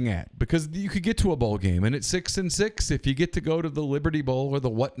worth looking at because you could get to a bowl game, and at 6-6, if you get to go to the Liberty Bowl or the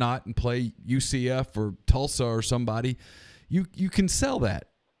whatnot and play UCF or Tulsa or somebody, you can sell that.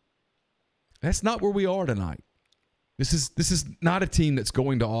 That's not where we are tonight. This is not a team that's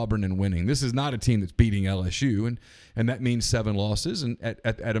going to Auburn and winning. This is not a team that's beating LSU, and that means 7 losses and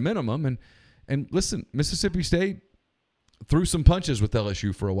at a minimum. And listen, Mississippi State threw some punches with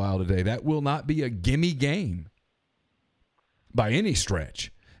LSU for a while today. That will not be a gimme game by any stretch.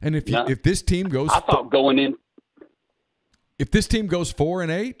 And if this team goes, I thought going in, if this team goes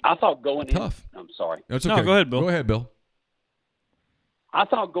 4-8, I thought going tough. I'm sorry. That's okay. No, go ahead, Bill. Go ahead, Bill. I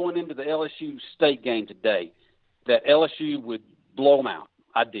thought going into the LSU State game today that LSU would blow them out.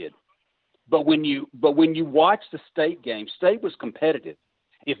 I did. But when you watch the State game, State was competitive.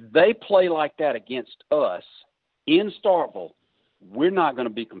 If they play like that against us in Starkville, we're not going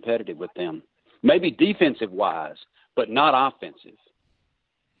to be competitive with them. Maybe defensive wise, but not offensive.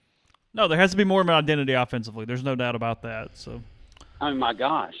 No, there has to be more of an identity offensively. There's no doubt about that. So, I mean, my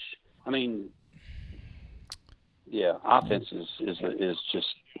gosh. I mean, yeah, offense is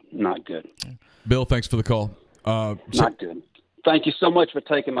just not good. Bill, thanks for the call. Not good. Thank you so much for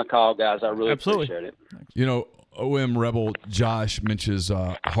taking my call, guys. I really Absolutely. appreciate it. You know, OM Rebel Josh mentions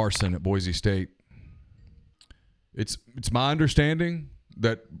Harsin at Boise State. It's my understanding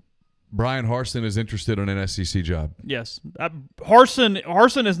that Brian Harsin is interested in an SEC job. yes,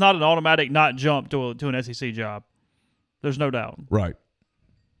 Harsin is not an automatic not jump to an SEC job. There's no doubt. Right.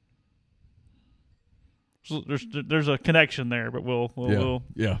 So there's a connection there, but we'll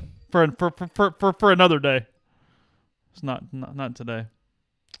Yeah. for another day. It's not today.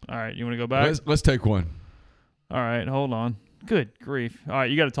 All right, you want to go back? Let's take one. All right, hold on. Good grief! All right,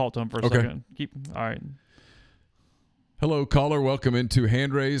 you got to talk to him for a second. All right. Hello, caller. Welcome into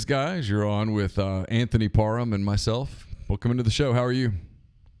Hand Raise, guys. You're on with Anthony Parham and myself. Welcome into the show. How are you?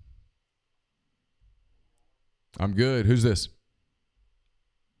 I'm good. Who's this?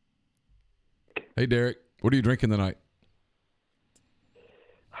 Hey, Derek. What are you drinking tonight?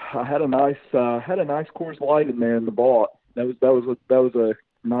 I had a nice Coors Light in there in the vault. That was a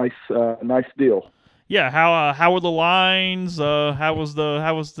nice deal. Yeah, how were the lines? How was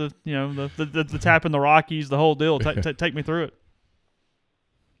the the tap in the Rockies? The whole deal. Take me through it.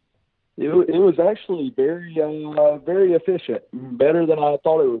 It was actually very efficient, better than I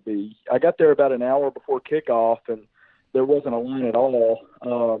thought it would be. I got there about an hour before kickoff, and there wasn't a line at all.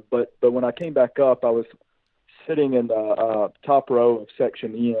 But when I came back up, I was sitting in the top row of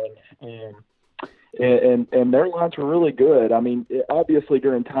section N, and their lines were really good. I mean, obviously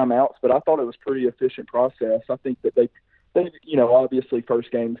during timeouts, but I thought it was a pretty efficient process. I think that they obviously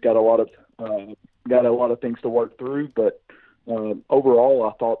first game's got a lot of things to work through, but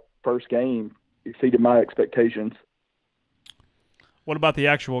overall, I thought first game exceeded my expectations. What about the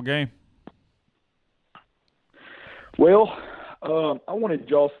actual game? Well, I wanted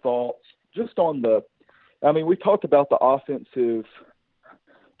y'all's thoughts just on we talked about the offensive,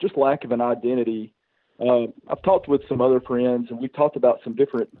 just lack of an identity. I've talked with some other friends, and we talked about some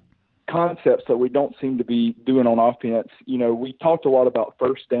different concepts that we don't seem to be doing on offense. We talked a lot about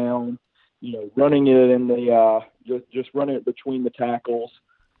first down, running it in the just running it between the tackles.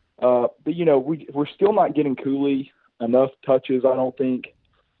 But we're still not getting Cooley enough touches, I don't think.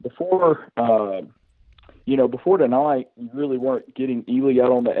 Before tonight, we really weren't getting Ely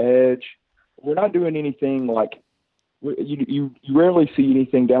out on the edge. We're not doing anything like you rarely see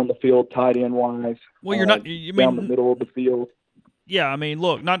anything down the field tight end wise. Well, you're not. You down mean the middle of the field. Yeah, I mean,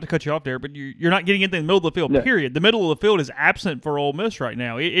 look, not to cut you off there, but you're not getting anything in the middle of the field. No. Period. The middle of the field is absent for Ole Miss right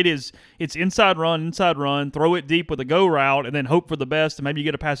now. It's inside run, throw it deep with a go route, and then hope for the best, and maybe you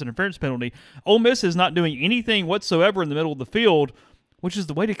get a pass interference penalty. Ole Miss is not doing anything whatsoever in the middle of the field which is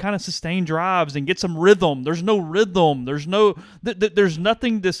the way to kind of sustain drives and get some rhythm. There's no rhythm. There's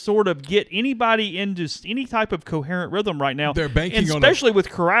nothing to sort of get anybody into any type of coherent rhythm right now. They're banking and especially with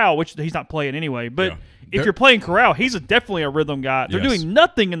Corral, which he's not playing anyway. But if you're playing Corral, he's definitely a rhythm guy. They're doing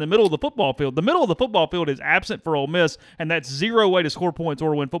nothing in the middle of the football field. The middle of the football field is absent for Ole Miss, and that's zero way to score points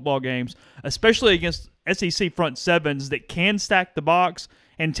or win football games, especially against SEC front sevens that can stack the box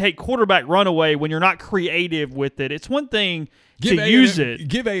and take quarterback run away when you're not creative with it. It's one thing to use it.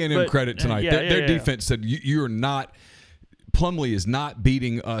 Give A&M credit tonight. Their defense said you're not. Plumlee is not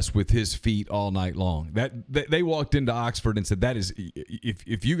beating us with his feet all night long. They walked into Oxford and said that is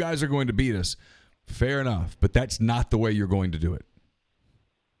if you guys are going to beat us, fair enough, but that's not the way you're going to do it.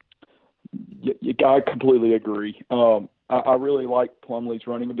 I completely agree. I really like Plumlee's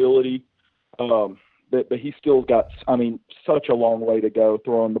running ability, but he's still got, such a long way to go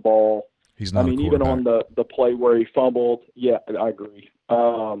throwing the ball. He's not. Even on the play where he fumbled, I agree.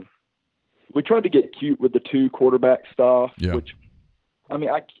 We tried to get cute with the 2 quarterback stuff, which,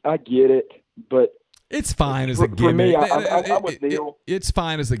 I get it, but it's fine as a gimmick. For me, I'm with Neil. It's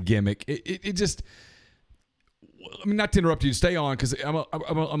fine as a gimmick. It just. Not to interrupt you, stay on because I'm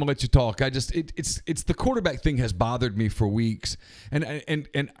gonna let you talk. It's the quarterback thing has bothered me for weeks,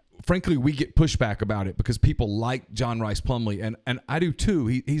 and frankly, we get pushback about it because people like John Rice Plumlee, and I do too.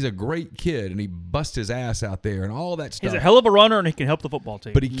 He's a great kid, and he busts his ass out there and all that stuff. He's a hell of a runner, and he can help the football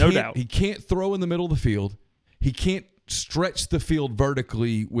team. But no doubt. He can't throw in the middle of the field. He can't stretch the field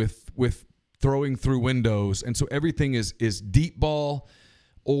vertically with throwing through windows, and so everything is deep ball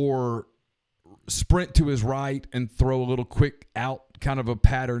or sprint to his right and throw a little quick out kind of a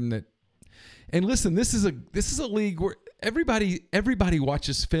pattern that. And listen, this is a league where everybody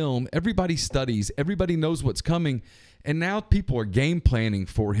watches film, everybody studies, everybody knows what's coming, and now people are game planning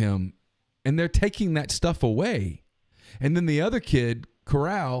for him, and they're taking that stuff away. And then the other kid,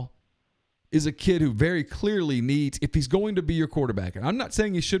 Corral, is a kid who very clearly needs, if he's going to be your quarterback, and I'm not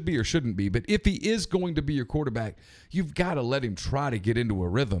saying he should be or shouldn't be, but if he is going to be your quarterback, you've got to let him try to get into a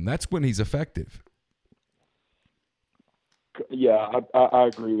rhythm. That's when he's effective. Yeah, I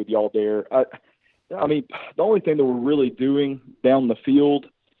agree with y'all there. The only thing that we're really doing down the field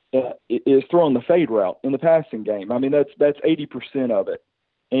is throwing the fade route in the passing game. That's 80% of it.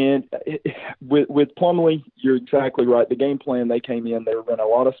 And with Plumlee, you're exactly right. The game plan, they came in, they were running a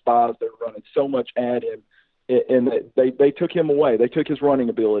lot of spies, they were running so much at him, and they took him away. They took his running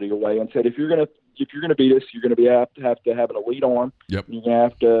ability away and said, if you're gonna beat us, you're gonna have to have an elite arm. Yep. You're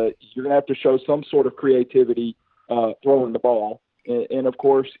gonna have to show some sort of creativity throwing the ball. And of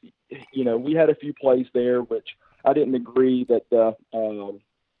course, we had a few plays there, which I didn't agree that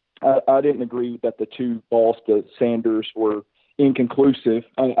I didn't agree that the 2 balls to Sanders were inconclusive.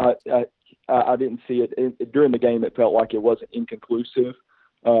 I didn't see it during the game. It felt like it wasn't inconclusive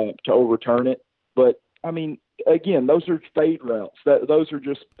to overturn it. But again, those are fade routes. Those are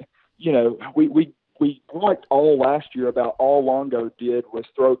just, we liked all last year about all Longo did was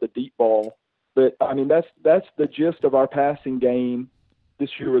throw the deep ball. But that's the gist of our passing game this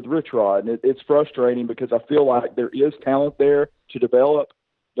year with Rich Rod. And it's frustrating because I feel like there is talent there to develop,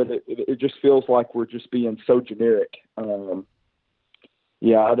 but it just feels like we're just being so generic. I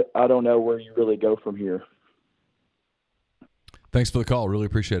don't know where you really go from here. Thanks for the call. Really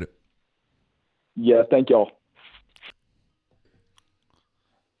appreciate it. Yeah, thank y'all.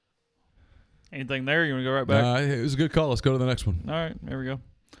 Anything there? You want to go right back? It was a good call. Let's go to the next one. All right, there we go.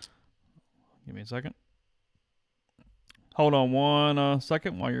 Give me a second. Hold on one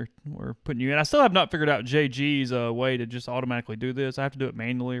second while we're putting you in. I still have not figured out JG's way to just automatically do this. I have to do it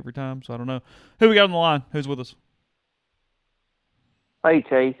manually every time, so I don't know. Who we got on the line? Who's with us? Hey,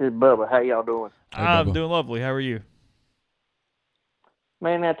 Chase, it's Bubba. How y'all doing? Hey, I'm Bubba. doing lovely. How are you?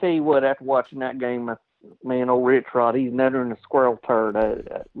 Man, I tell you what, after watching that game, old Rich Rod, he's nuttering a squirrel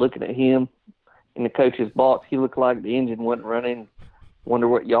turd. Looking at him in the coach's box, he looked like the engine wasn't running. Wonder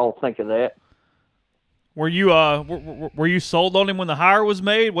what y'all think of that. Were you sold on him when the hire was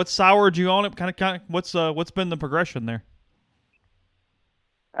made? What soured you on him? Kind of. What's been the progression there?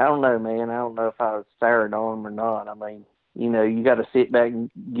 I don't know, man. I don't know if I was soured on him or not. You got to sit back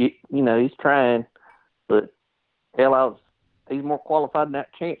and get. He's trying, but hell, he's more qualified than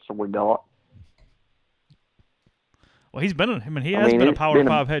that chancellor we got. Well, he's been. He has been a Power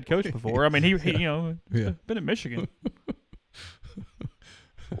 5 head coach before. He been at Michigan.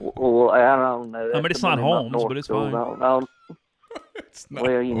 Well, I don't know. It's not Holmes, but it's fine. It's not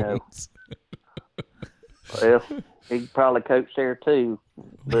Holmes. Well, he could probably coach there too.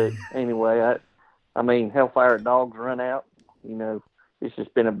 But anyway, Hellfire Dogs run out. It's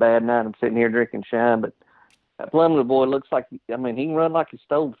just been a bad night. I'm sitting here drinking shine, but that Plumlee boy looks like, I mean, he can run like he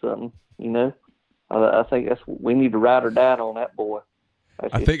stole something, you know. I think we need to ride or die on that boy.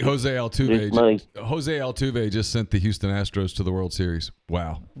 I think Jose Altuve just sent the Houston Astros to the World Series.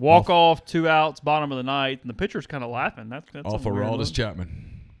 Wow. Walk off, 2 outs, bottom of the ninth, and the pitcher's kind of laughing. That's off of Aroldis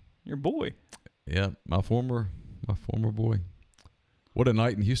Chapman. Your boy. Yeah, my former boy. What a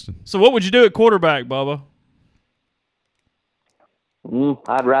night in Houston. So what would you do at quarterback, Bubba?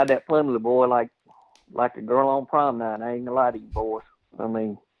 I'd ride that Plumlee boy like a girl on prom night. I ain't gonna lie to you boys. I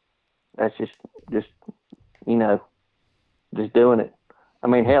mean, that's just you know, just doing it. I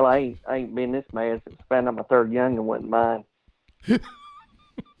mean, hell, I ain't been this mad since found out my third youngin' wasn't mine.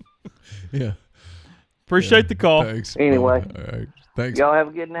 Yeah. Appreciate the call. Thanks. Anyway. All right. Thanks. Y'all have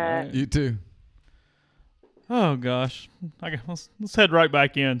a good night. You too. Oh gosh, let's head right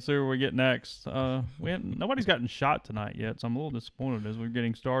back in. See where we get next. Nobody's gotten shot tonight yet, so I'm a little disappointed as we're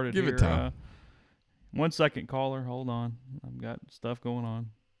getting started. Give here. it time. 1 second, caller. Hold on, I've got stuff going on.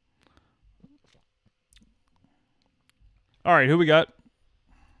 All right, who we got?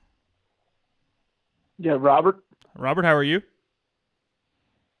 Yeah, Robert. Robert, how are you?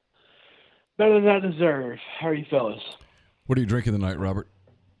 Better than I deserve. How are you fellas? What are you drinking tonight, Robert?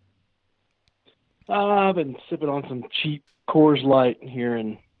 I've been sipping on some cheap Coors Light here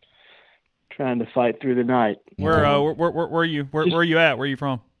and trying to fight through the night. Where are you? Where are you at? Where are you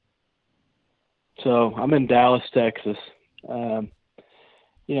from? So I'm in Dallas, Texas.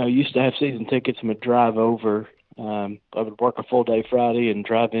 Used to have season tickets and would drive over. I would work a full day Friday and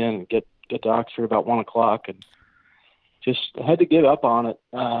drive in and get to Oxford about 1 o'clock, and just had to give up on it.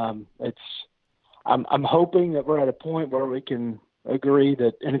 I'm hoping that we're at a point where we can agree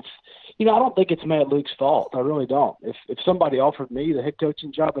that, and it's, I don't think it's Matt Luke's fault. I really don't. If somebody offered me the head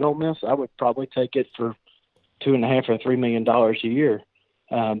coaching job at Ole Miss, I would probably take it for $2.5 or $3 million a year.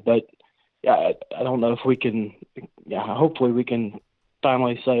 But yeah, I don't know if we can. Yeah, hopefully we can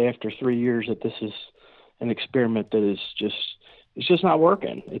finally say after 3 years that this is an experiment that is just not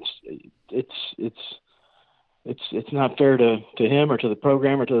working. It's not fair to him or to the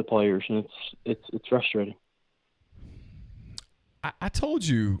program or to the players, and it's frustrating. I told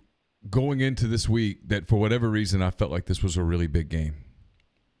you going into this week that for whatever reason I felt like this was a really big game,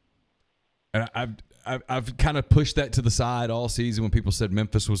 and I've kind of pushed that to the side all season when people said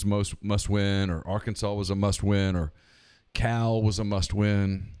Memphis was must win, or Arkansas was a must win, or Cal was a must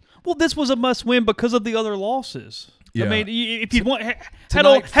win. Well, this was a must win because of the other losses. Yeah. I mean, if you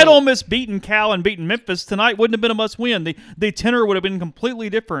had Ole Miss beaten Cal and beaten Memphis tonight, wouldn't have been a must win. The tenor would have been completely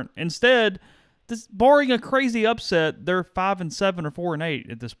different. Instead, barring a crazy upset, they're 5-7 or 4-8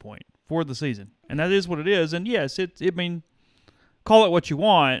 at this point for the season, and that is what it is. And yes, call it what you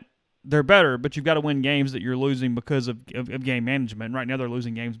want. They're better, but you've got to win games that you're losing because of game management. And right now, they're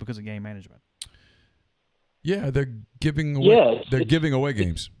losing games because of game management. Yeah, they're giving away. Yes, giving away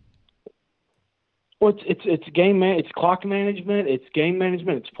games. Well, it's it's clock management, it's game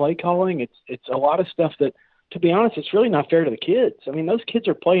management, it's play calling, it's a lot of stuff that, to be honest, it's really not fair to the kids. I mean, those kids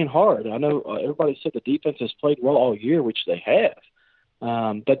are playing hard. I know everybody said the defense has played well all year, which they have.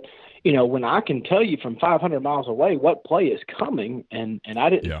 But when I can tell you from 500 miles away what play is coming, and I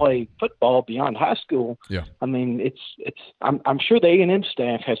didn't play football beyond high school. Yeah. I mean, I'm sure the A&M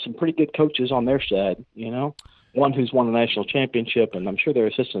staff has some pretty good coaches on their side. One who's won a national championship, and I'm sure their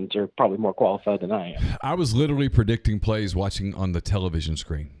assistants are probably more qualified than I am. I was literally predicting plays watching on the television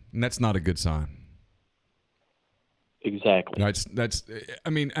screen, and that's not a good sign. Exactly. I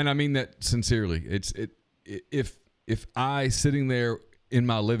mean that sincerely. If I sitting there in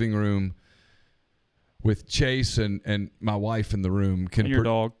my living room with Chase and my wife in the room and your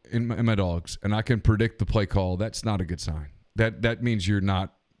dog and my dogs, and I can predict the play call, that's not a good sign. That means you're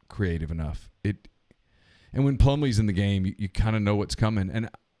not creative enough. And when Plumlee's in the game, you kind of know what's coming. And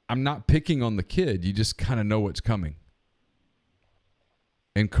I'm not picking on the kid. You just kind of know what's coming.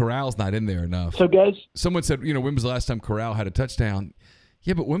 And Corral's not in there enough. So, guys. Someone said, when was the last time Corral had a touchdown?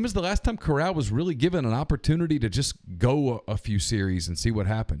 Yeah, but when was the last time Corral was really given an opportunity to just go a few series and see what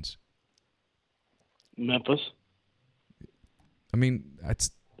happens? Memphis. I mean,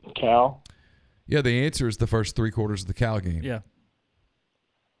 that's Cal. Yeah, the answer is the first 3 quarters of the Cal game. Yeah.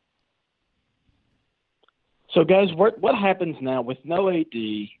 So, guys, what happens now with no AD?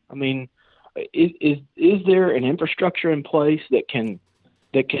 I mean, is there an infrastructure in place that can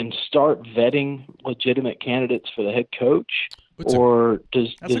start vetting legitimate candidates for the head coach, or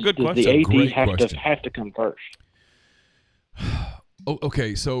does the AD have to come first? Oh,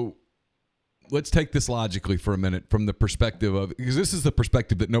 okay, so let's take this logically for a minute from the perspective of, because this is the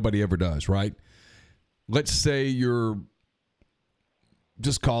perspective that nobody ever does, right? Let's say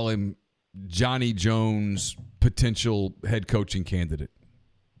just call him Johnny Jones potential head coaching candidate,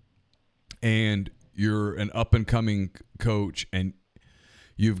 and you're an up-and-coming coach, and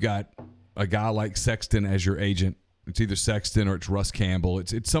you've got a guy like Sexton as your agent. It's either Sexton or it's Russ Campbell.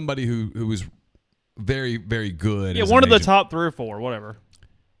 It's somebody who is very, very good. Yeah, as one an of the agent. top 3 or 4, whatever.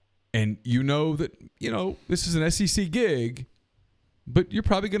 And you know that, this is an SEC gig, but you're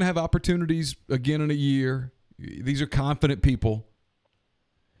probably going to have opportunities again in a year. These are confident people.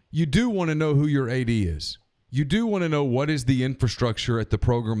 You do want to know who your AD is. You do want to know what is the infrastructure at the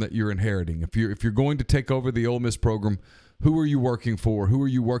program that you're inheriting. If you're going to take over the Ole Miss program, who are you working for? Who are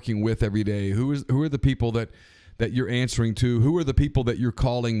you working with every day? Who are the people that you're answering to? Who are the people that you're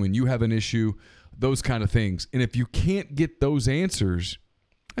calling when you have an issue? Those kind of things. And if you can't get those answers,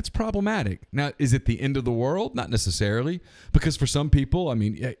 that's problematic. Now, is it the end of the world? Not necessarily, because for some people, I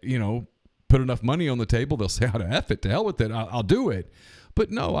mean, put enough money on the table, they'll say, "Oh, to F it, to hell with it, I'll do it." But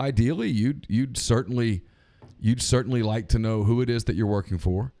no, ideally, you'd certainly like to know who it is that you're working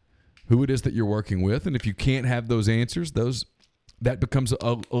for, who it is that you're working with, and if you can't have those answers, that becomes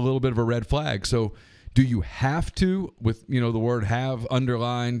a little bit of a red flag. So, do you have to, with the word "have"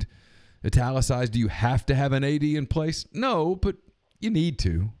 underlined, italicized? Do you have to have an AD in place? No, but you need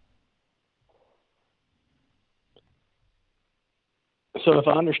to. So if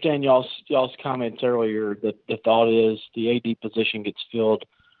I understand y'all's comments earlier, that the thought is the AD position gets filled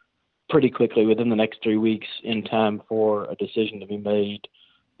pretty quickly within the next 3 weeks in time for a decision to be made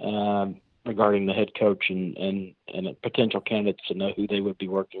regarding the head coach and potential candidates to know who they would be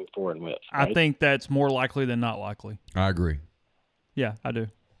working for and with. Right? I think that's more likely than not likely. I agree. Yeah, I do.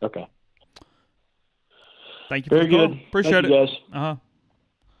 Okay. Thank you Very for the call. good. Appreciate Thank it. you, guys. Uh-huh.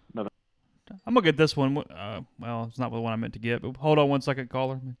 Bye-bye. I'm going to get this one. Well, it's not the one I meant to get, but hold on one second,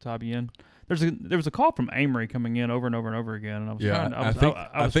 caller. Let me type you in. There was a call from Amory coming in over and over and over again, and I was trying.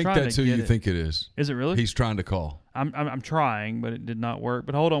 I think that's who you think it is. Is it really? He's trying to call. I'm trying, but it did not work.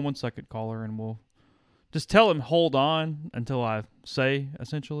 But hold on one second, caller, and we'll just tell him hold on until I say,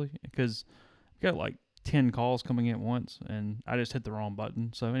 essentially, because I've got like 10 calls coming in at once, and I just hit the wrong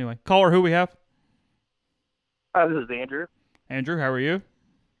button. So anyway, caller, who we have? Hi, this is Andrew. Andrew, how are you?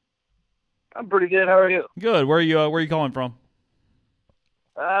 I'm pretty good. How are you? Good. Where are you calling from?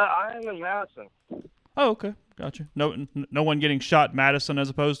 I am in Madison. Oh, okay. Gotcha. No one getting shot in Madison as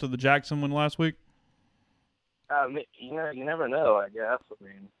opposed to the Jackson one last week? You never know, I guess. I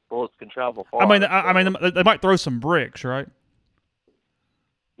mean, bullets can travel far. I mean, they might throw some bricks, right?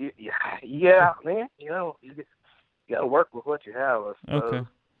 Yeah, man. You got to work with what you have, I suppose.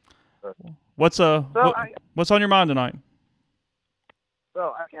 Okay. What's on your mind tonight?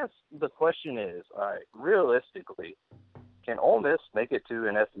 So I guess the question is, all right, realistically, can Ole Miss make it to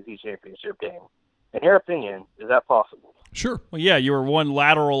an SEC championship game? In your opinion, is that possible? Sure. Well, yeah, you were one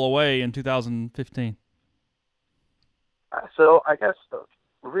lateral away in 2015. So I guess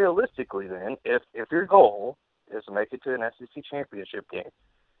realistically then, if your goal is to make it to an SEC championship game,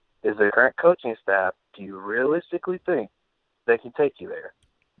 is the current coaching staff, do you realistically think they can take you there?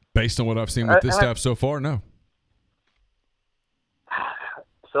 Based on what I've seen with this staff so far, no.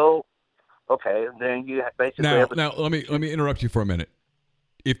 So, okay, then you basically now let me interrupt you for a minute.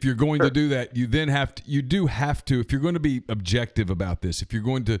 If you're going to do that, you do have to, if you're going to be objective about this, if you're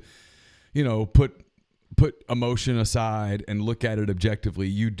going to, put emotion aside and look at it objectively,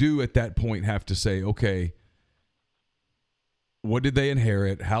 you do at that point have to say, okay, what did they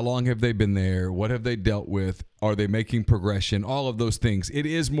inherit? How long have they been there? What have they dealt with? Are they making progression? All of those things. It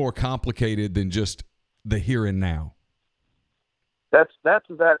is more complicated than just the here and now. That's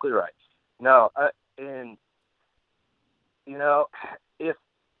exactly right. No, and if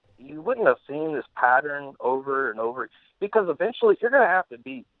you wouldn't have seen this pattern over and over, because eventually you're going to have to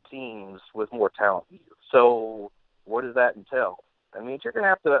beat teams with more talent than you. So what does that entail? I mean, you're going to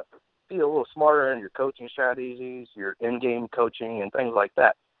have to be a little smarter in your coaching strategies, your in-game coaching, and things like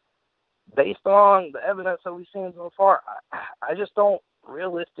that. Based on the evidence that we've seen so far, I just don't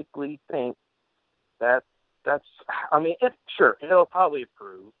realistically think that's. I mean, it'll probably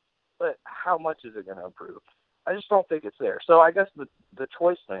improve, but how much is it going to improve? I just don't think it's there. So I guess the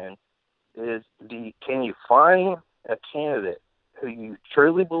choice then is, can you find a candidate who you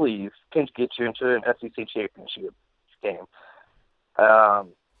truly believe can get you into an SEC championship game? I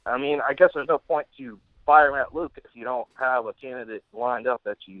mean, I guess there's no point to fire Matt Luke if you don't have a candidate lined up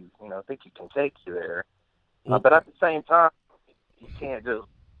that you think you can take you there. But at the same time, you can't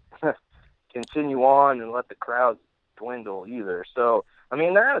just continue on and let the crowd dwindle either. So, I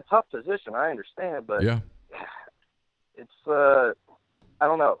mean, they're in a tough position. I understand, but yeah, it's I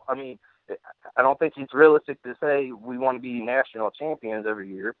don't know. I mean, I don't think it's realistic to say we want to be national champions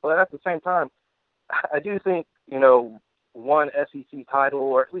every year. But at the same time, I do think, one SEC title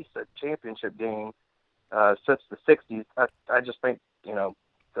or at least a championship game since the 60s, I just think,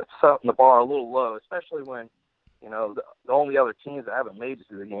 that's setting the bar a little low, especially when, the only other teams that haven't made it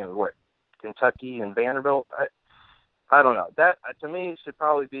to the game are what, Kentucky and Vanderbilt. I don't know. That, to me, should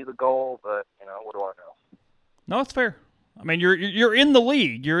probably be the goal, but, what do I know? No, it's fair. I mean, you're in the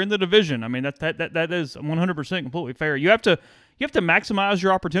league, you're in the division. I mean, that is 100% completely fair. You have to maximize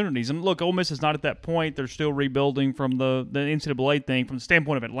your opportunities. And look, Ole Miss is not at that point. They're still rebuilding from the NCAA thing from the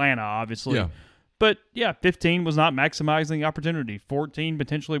standpoint of Atlanta, obviously. Yeah. But yeah, 15 was not maximizing the opportunity. 14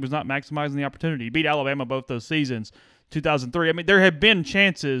 potentially was not maximizing the opportunity. Beat Alabama both those seasons. 2003. I mean, there have been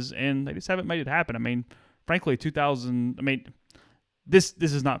chances, and they just haven't made it happen. I mean, frankly, 2000. I mean, this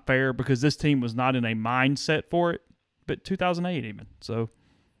is not fair because this team was not in a mindset for it. But 2008 even. So,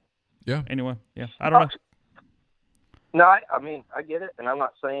 yeah. Anyway, yeah, I don't know. No, I mean, I get it, and I'm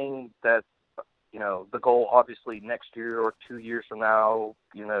not saying that, the goal obviously next year or 2 years from now,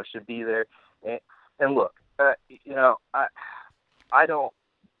 should be there. And look, I don't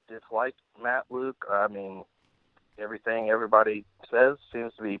dislike Matt Luke. I mean, everything everybody says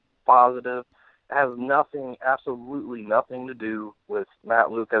seems to be positive. It has absolutely nothing to do with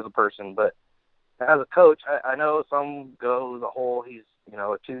Matt Luke as a person, but as a coach, I know some go the whole he's, a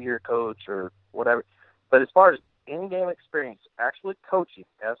 2-year coach or whatever. But as far as in-game experience, actually coaching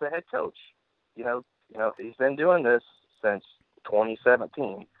as a head coach, he's been doing this since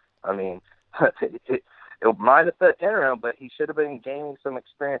 2017. I mean, it might have been interim, but he should have been gaining some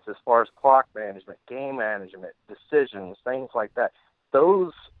experience as far as clock management, game management, decisions, things like that.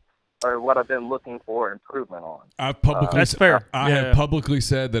 Those are what I've been looking for improvement on. I've publicly that's fair. I have publicly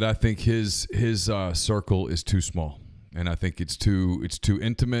said that I think his circle is too small, and I think it's too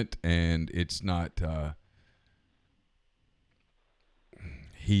intimate, and it's not.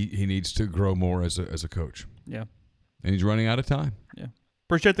 He needs to grow more as a coach. Yeah, and he's running out of time. Yeah,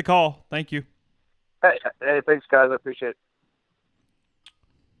 appreciate the call. Thank you. Hey, thanks, guys. I appreciate it.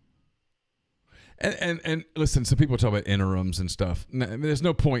 And listen, some people talk about interims and stuff. I mean, there's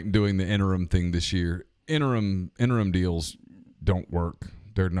no point in doing the interim thing this year. Interim deals don't work.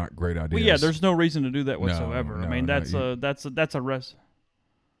 They're not great ideas. Well, yeah, there's no reason to do that whatsoever. No, I mean, that's a rest.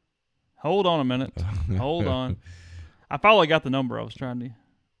 Hold on a minute. Hold on. I finally got the number I was trying to.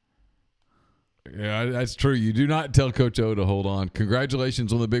 Yeah, that's true. You do not tell Coach O to hold on.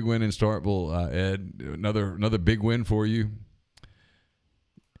 Congratulations on the big win in Starkville, Ed. Another big win for you.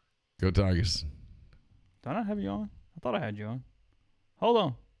 Go Tigers. Did I not have you on? I thought I had you on. Hold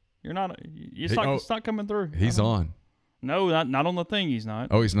on. You're not. It's not coming through. He's on. No, not on the thing. He's not.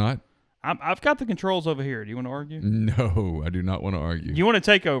 Oh, he's not? I've got the controls over here. Do you want to argue? No, I do not want to argue. You want to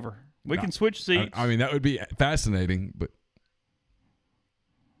take over? We can switch seats. I mean, that would be fascinating, but.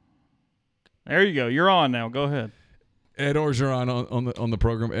 There you go. You're on now. Go ahead. Ed Orgeron on the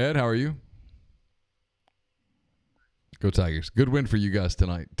program. Ed, how are you? Go Tigers. Good win for you guys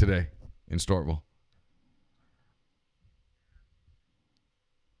today in Starkville.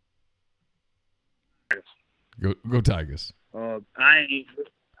 Go Tigers. I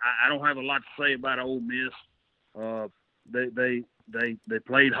don't have a lot to say about Ole Miss. They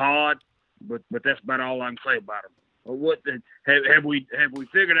played hard, but that's about all I can say about them. Have we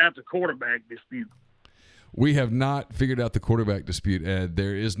figured out the quarterback dispute? We have not figured out the quarterback dispute, Ed.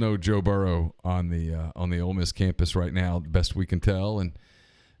 There is no Joe Burrow on the Ole Miss campus right now, the best we can tell. And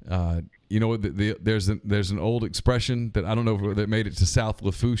there's an old expression that I don't know if that made it to South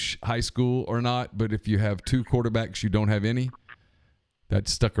Lafourche High School or not, but if you have two quarterbacks, you don't have any.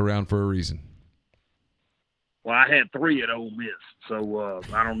 That's stuck around for a reason. Well, I had 3 at Ole Miss, so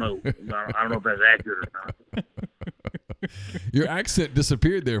I don't know. I don't know if that's accurate or not. Your accent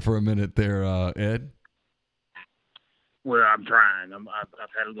disappeared there for a minute there, Ed. Well, I'm trying. I've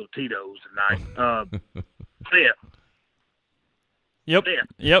had a little Tito's tonight. Yep. Steph.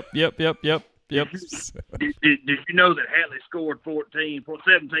 Yep. Did you know that Hatley scored 17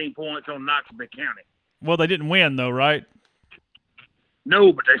 points on Knoxville County? Well, they didn't win though, right?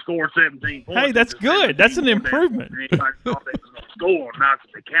 No, but they scored 17 points. Hey, that's good. That's an improvement. Anybody thought they was going to score on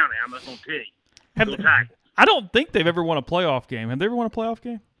Knoxville County, I'm not going to tell you. I don't think they've ever won a playoff game. Have they ever won a playoff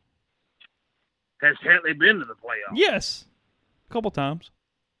game? Has Hatley been to the playoffs? Yes. A couple times.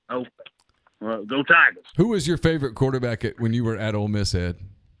 Oh, well, go Tigers. Who was your favorite quarterback when you were at Ole Miss, Ed?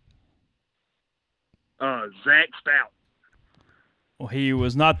 Zach Stout. Well, he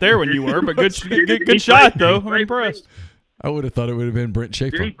was not there when you were, but good shot, though. I'm impressed. I would have thought it would have been Brent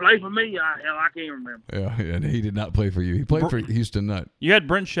Schaefer. Did he play for me? Hell, I can't remember. Yeah, and he did not play for you. He played for Houston Nutt. You had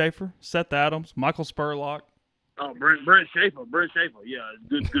Brent Schaefer, Seth Adams, Michael Spurlock. Oh, Brent Schaefer. Yeah,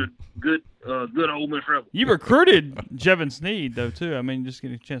 good Ole Miss Rebel. You recruited Jevon Sneed though too. I mean, just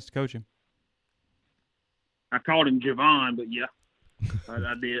getting a chance to coach him. I called him Javon, but yeah,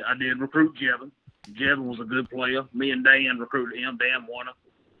 I did recruit Jevon. Jevon was a good player. Me and Dan recruited him. Dan won it.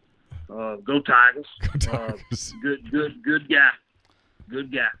 Go Tigers. Go Tigers. Good guy.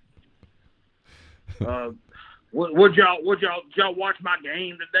 Good guy. Did y'all watch my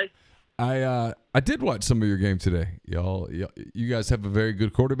game today? I did watch some of your game today. You guys have a very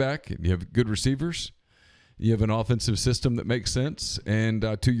good quarterback, and you have good receivers. You have an offensive system that makes sense, and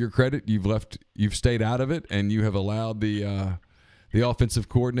to your credit, you've stayed out of it, and you have allowed the offensive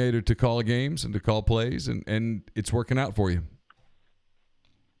coordinator to call games and to call plays, and it's working out for you.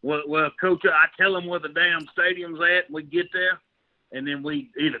 Well, Coach, I tell them where the damn stadium's at, and we get there, and then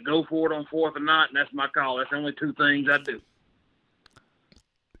we either go for it on fourth or not, and that's my call. That's the only two things I do.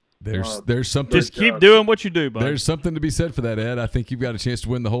 There's something. Just keep doing what you do, bud. There's something to be said for that, Ed. I think you've got a chance to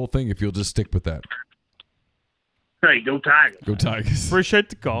win the whole thing if you'll just stick with that. Hey, go Tigers. Go Tigers. Appreciate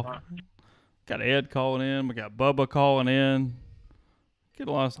the call. Got Ed calling in. We got Bubba calling in.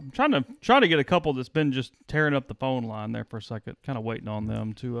 I'm trying to get a couple that's been just tearing up the phone line there for a second. Kind of waiting on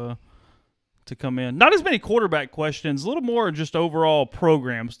them to come in. Not as many quarterback questions. A little more just overall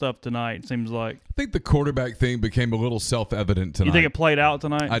program stuff tonight. It seems like. I think the quarterback thing became a little self-evident tonight. You think it played out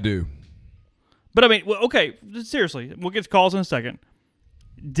tonight? I do. But I mean, okay. Seriously, we'll get to calls in a second.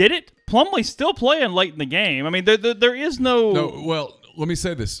 Did it? Plumlee's still playing late in the game. I mean, there is no. No. Well, let me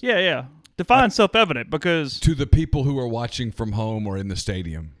say this. Yeah. Define self-evident because to the people who are watching from home or in the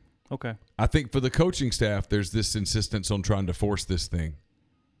stadium. Okay. I think for the coaching staff, there's this insistence on trying to force this thing.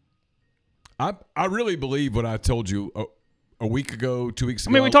 I really believe what I told you a week ago, 2 weeks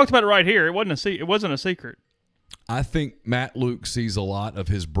ago. I mean, we talked about it right here. It wasn't a secret. I think Matt Luke sees a lot of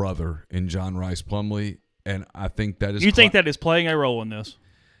his brother in John Rice Plumlee, and I think that is. You think that is playing a role in this?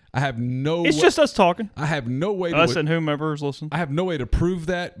 I have no. It's just us talking. I have no way. Us and whomever is listening. I have no way to prove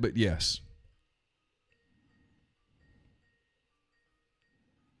that, but yes.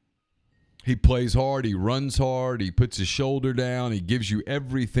 He plays hard. He runs hard. He puts his shoulder down. He gives you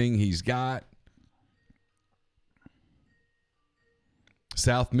everything he's got.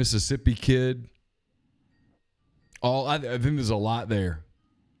 South Mississippi kid. I think there's a lot there.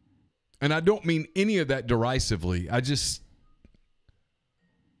 And I don't mean any of that derisively. I just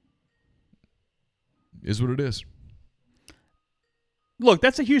is what it is. Look,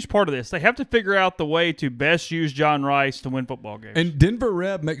 that's a huge part of this. They have to figure out the way to best use John Rice to win football games. And Denver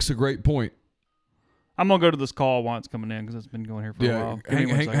Reb makes a great point. I'm going to go to this call while it's coming in because it's been going here for a while.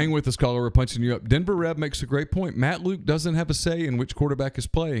 Hang with us, caller. We're punching you up. Denver Reb makes a great point. Matt Luke doesn't have a say in which quarterback is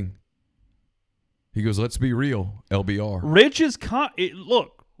playing. He goes, let's be real, LBR. Rich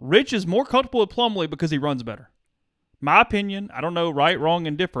is more comfortable with Plumlee because he runs better. My opinion, I don't know, right, wrong,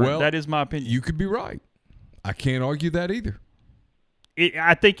 and different. Well, that is my opinion. You could be right. I can't argue that either.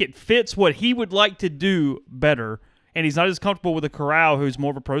 I think it fits what he would like to do better, and he's not as comfortable with a Corral, who's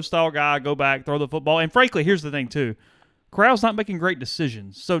more of a pro-style guy, go back, throw the football. And frankly, here's the thing, too. Corral's not making great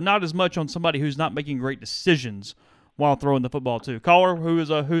decisions, so not as much on somebody who's not making great decisions while throwing the football, too. Caller, who's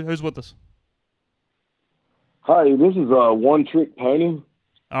with us? Hi, this is One Trick Pony.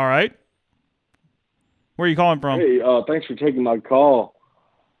 All right. Where are you calling from? Hey, thanks for taking my call.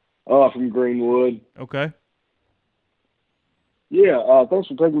 From Greenwood. Okay. Yeah, thanks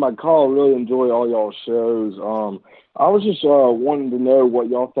for taking my call. Really enjoy all y'all's shows. I was just wanting to know what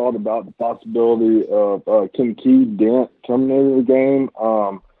y'all thought about the possibility of Kincaid Dent coming into the game,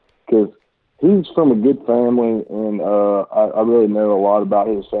 because he's from a good family, and I really know a lot about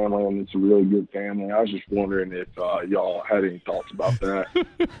his family, and it's a really good family. I was just wondering if y'all had any thoughts about that.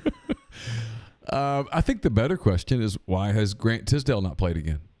 I think the better question is, why has Grant Tisdale not played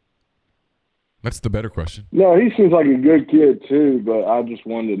again? That's the better question. No, he seems like a good kid too, but I just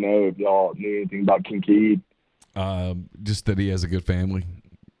wanted to know if y'all knew anything about Kincaid. Just that he has a good family.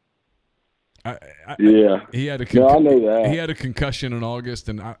 Yeah, he had I know that. He had a concussion in August,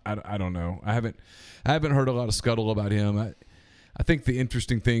 and I don't know. I haven't heard a lot of scuttle about him. I think the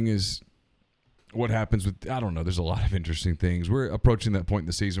interesting thing is what happens with. I don't know. There's a lot of interesting things. We're approaching that point in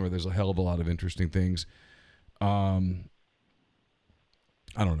the season where there's a hell of a lot of interesting things. I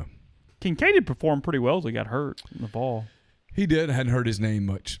don't know. Kincaid had performed pretty well as he got hurt in the fall. He did. I hadn't heard his name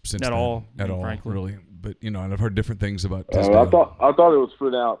much since at then. all, Frankly. Really. But and I've heard different things about. I thought it was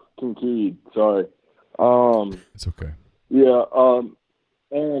pronounced Kincaid. Sorry. It's okay. Yeah.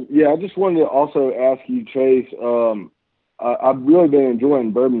 And I just wanted to also ask you, Chase. I've really been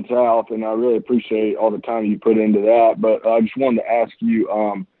enjoying Bourbon South, and I really appreciate all the time you put into that. But I just wanted to ask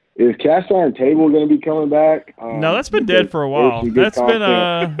you, is Cast Iron Table going to be coming back? No, that's been dead for a while. That's been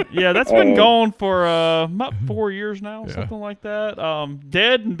that's been gone for about 4 years now, something like that.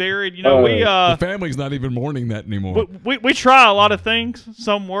 Dead and buried. You know, the family's not even mourning that anymore. We try a lot of things.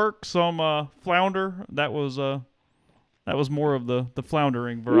 Some work, some flounder. That was more of the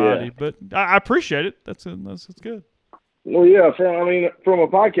floundering variety. Yeah. But I appreciate it. That's good. Well, yeah. From a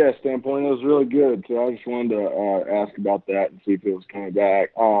podcast standpoint, it was really good. So I just wanted to ask about that and see if it was coming back.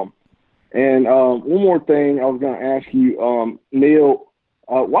 And one more thing, I was going to ask you, Neil,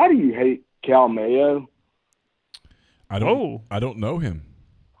 why do you hate Cal Mayo? I don't know him.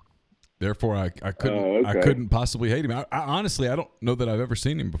 Therefore, I couldn't possibly hate him. I honestly, I don't know that I've ever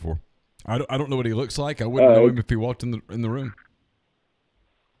seen him before. I don't know what he looks like. I wouldn't know him if he walked in the room.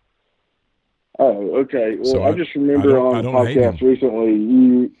 Oh, okay. Well, So I just remember on the podcast recently,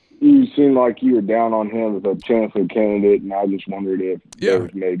 you seemed like you were down on him as a chancellor candidate, and I just wondered if there was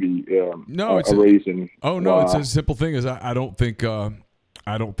maybe a reason. Oh no, it's a simple thing. Is I don't think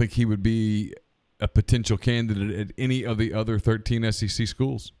he would be a potential candidate at any of the other 13 SEC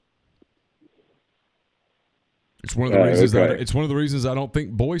schools. It's one of the reasons. It's one of the reasons I don't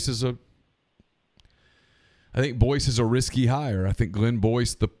think Boyce is a. I think Boyce is a risky hire. I think Glenn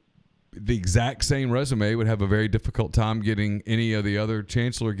Boyce, the exact same resume, would have a very difficult time getting any of the other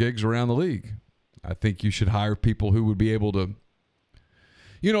chancellor gigs around the league. I think you should hire people who would be able to.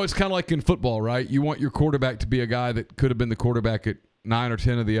 You know, it's kind of like in football, right? You want your quarterback to be a guy that could have been the quarterback at 9 or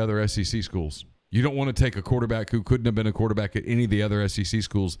 10 of the other SEC schools. You don't want to take a quarterback who couldn't have been a quarterback at any of the other SEC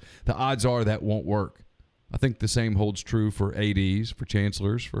schools. The odds are that won't work. I think the same holds true for ADs, for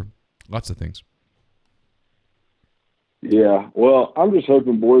chancellors, for lots of things. Yeah, well, I'm just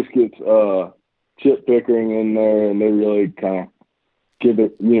hoping Boyce gets Chip Pickering in there, and they really kind of get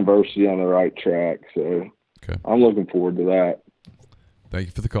the university on the right track. So I'm looking forward to that. Thank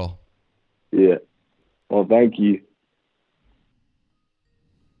you for the call. Yeah. Well, thank you.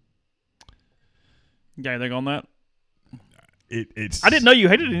 You got anything on that? It's. I didn't know you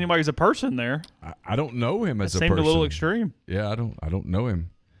hated anybody as a person there. I don't know him as a person. Seemed a little extreme. Yeah, I don't know him.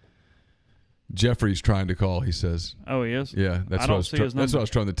 Jeffrey's trying to call, he says. Oh, he is? Yeah, that's what I was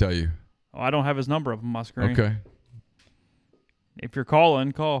trying to tell you. Oh, I don't have his number up on my screen. Okay. If you're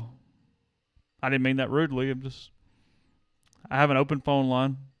calling, call. I didn't mean that rudely. I have an open phone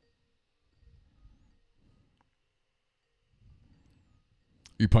line.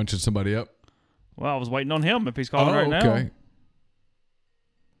 You punching somebody up? Well, I was waiting on him if he's calling right now. Okay.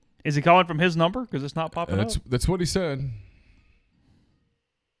 Is he calling from his number? Because it's not popping up. That's what he said.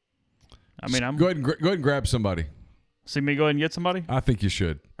 I mean, go ahead and grab somebody. See me go ahead and get somebody? I think you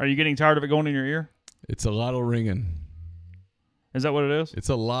should. Are you getting tired of it going in your ear? It's a lot of ringing. Is that what it is? It's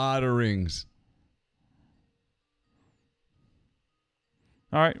a lot of rings.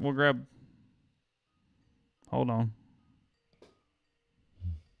 All right, we'll grab. Hold on.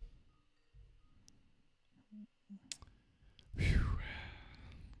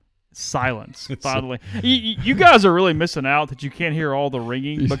 Silence. Finally, you guys are really missing out that you can't hear all the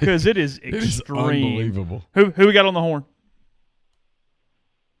ringing because it is extreme. It is unbelievable. Who we got on the horn?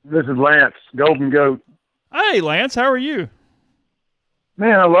 This is Lance, Golden Goat. Hey, Lance, how are you?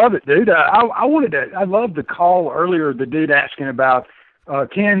 Man, I love it, dude. I loved the call earlier. The dude asking about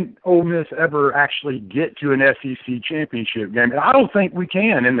can Ole Miss ever actually get to an SEC championship game? And I don't think we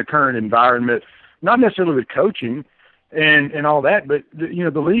can in the current environment. Not necessarily with coaching and all that, but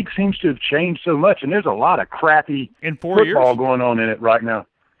the league seems to have changed so much, and there's a lot of crappy football going on in it right now.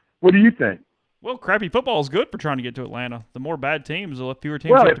 What do you think? Well, crappy football is good for trying to get to Atlanta. The more bad teams, the fewer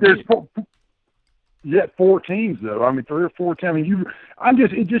teams. Well, you have if there's 4 teams though, I mean 3 or 4 teams. I mean,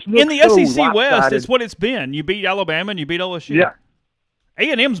 it just looks in the so SEC West. lopsided. It's what it's been. You beat Alabama and you beat LSU. Yeah,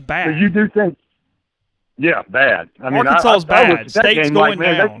 A&M's bad. So you do think? Yeah, bad. I mean, Arkansas's bad. State's going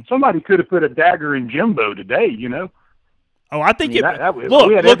down. Somebody could have put a dagger in Jimbo today. Oh, I think we had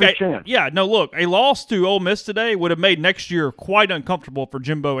every chance. Yeah, no, look, a loss to Ole Miss today would have made next year quite uncomfortable for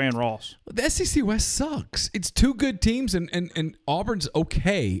Jimbo and Ross. The SEC West sucks. It's 2 good teams, and Auburn's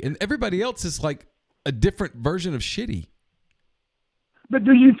okay, and everybody else is like a different version of shitty. But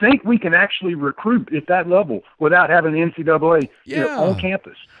do you think we can actually recruit at that level without having the NCAA on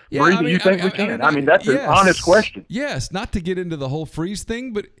campus? Yeah, do you think we can? I mean, that's an honest question. Yes, not to get into the whole Freeze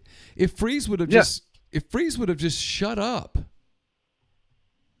thing, but if Freeze would have just shut up,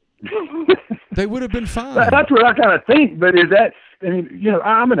 they would have been fine. That's what I kind of think. But is that? I mean,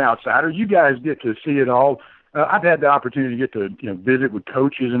 I'm an outsider. You guys get to see it all. I've had the opportunity to get to visit with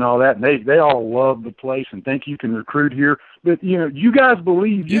coaches and all that, and they all love the place and think you can recruit here. But you guys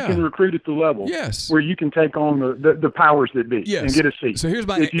believe you can recruit at the level where you can take on the powers that be and get a seat. So here's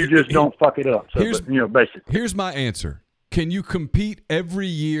my if you just don't fuck it up. So, basically, here's my answer. Can you compete every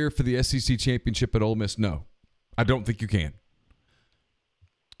year for the SEC championship at Ole Miss? No, I don't think you can.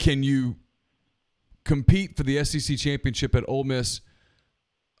 Can you compete for the SEC championship at Ole Miss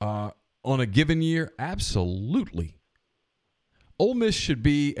on a given year? Absolutely. Ole Miss should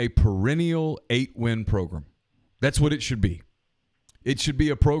be a perennial 8-win program. That's what it should be. It should be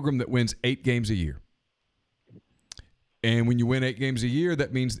a program that wins 8 games a year. And when you win 8 games a year,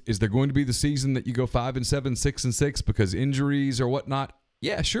 that means, is there going to be the season that you go 5-7, 6-6 because injuries or whatnot?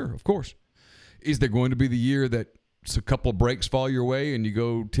 Yeah, sure, of course. Is there going to be the year that a couple breaks fall your way and you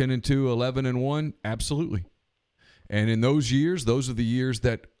go 10-2, 11-1? Absolutely. And in those years, those are the years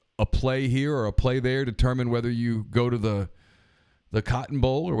that a play here or a play there determine whether you go to the Cotton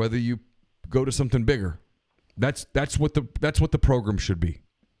Bowl or whether you go to something bigger. That's what the program should be.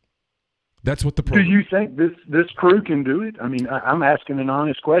 That's what the program. Do you think this crew can do it? I mean, I'm asking an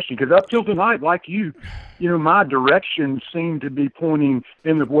honest question because up till tonight, like my direction seemed to be pointing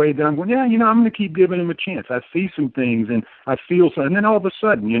in the way that I'm going. Yeah, I'm going to keep giving them a chance. I see some things and I feel something, and then all of a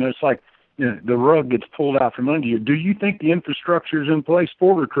sudden, it's like the rug gets pulled out from under you. Do you think the infrastructure is in place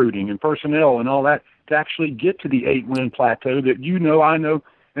for recruiting and personnel and all that to actually get to the 8-win plateau that I know,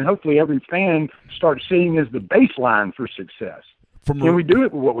 and hopefully every fan starts seeing as the baseline for success? Can we do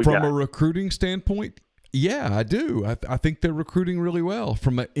it with what we got? From a recruiting standpoint, yeah, I do. I think they're recruiting really well.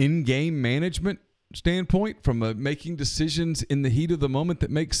 From an in-game management standpoint, from a making decisions in the heat of the moment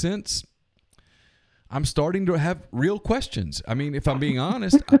that make sense, I'm starting to have real questions. I mean, if I'm being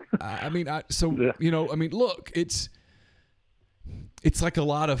honest, look, it's like a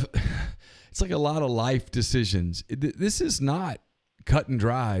lot of life decisions. This is not cut and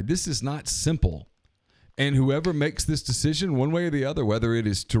dry. This is not simple. And whoever makes this decision one way or the other, whether it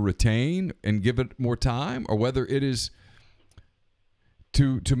is to retain and give it more time or whether it is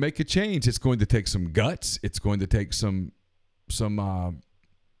to make a change, it's going to take some guts. It's going to take some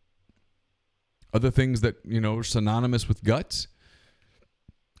other things that, are synonymous with guts.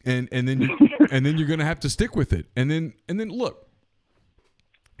 And then you're going to have to stick with it. And then look,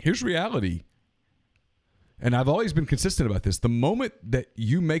 here's reality. And I've always been consistent about this. The moment that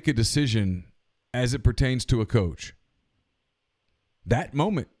you make a decision as it pertains to a coach, that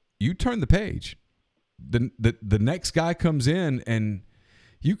moment you turn the page. The next guy comes in, and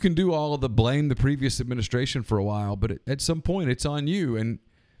you can do all of the blame the previous administration for a while, but at some point it's on you. And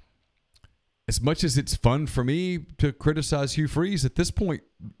as much as it's fun for me to criticize Hugh Freeze, at this point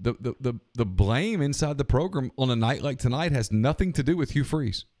the blame inside the program on a night like tonight has nothing to do with Hugh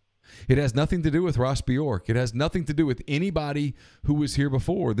Freeze. It has nothing to do with Ross Bjork. It has nothing to do with anybody who was here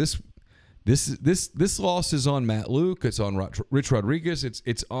before. This loss is on Matt Luke. It's on Rich Rodriguez.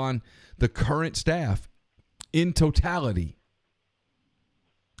 It's on the current staff in totality.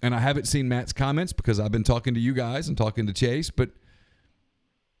 And I haven't seen Matt's comments because I've been talking to you guys and talking to Chase. But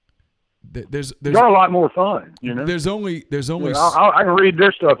there's got a lot more fun. There's only. I can read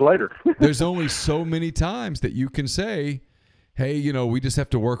their stuff later. There's only so many times that you can say, "Hey, we just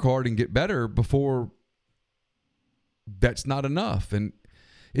have to work hard and get better." Before that's not enough. And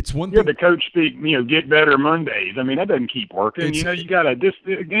it's one thing. Yeah, the coach speak, get better Mondays. I mean, that doesn't keep working. You got to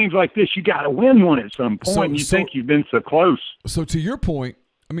games like this. You got to win one at some point. You think you've been so close. So to your point,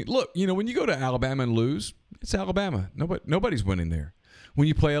 I mean, look, when you go to Alabama and lose, it's Alabama. Nobody's winning there. When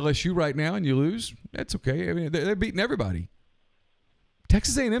you play LSU right now and you lose, that's okay. I mean, they're beating everybody.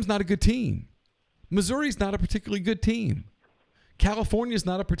 Texas A&M's not a good team. Missouri's not a particularly good team. California's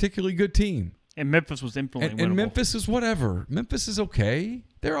not a particularly good team. And Memphis was infinitely winnable. And Memphis is whatever. Memphis is okay.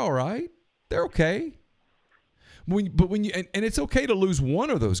 They're all right. They're okay. And it's okay to lose one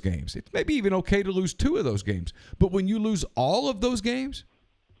of those games. It's maybe even okay to lose 2 of those games. But when you lose all of those games,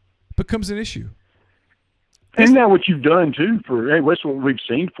 it becomes an issue. Isn't that what you've done too? That's what we've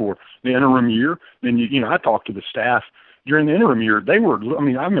seen for the interim year. And I talked to the staff during the interim year. I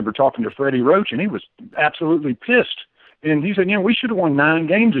remember talking to Freddie Roach, and he was absolutely pissed. And he said, we should have won 9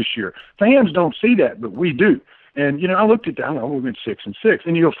 games this year. Fans don't see that, but we do. And I looked at that. We went 6-6,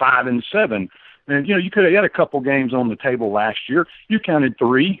 and you go 5-7. And you could have had a couple games on the table last year. You counted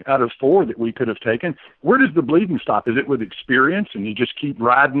 3 out of 4 that we could have taken. Where does the bleeding stop? Is it with experience, and you just keep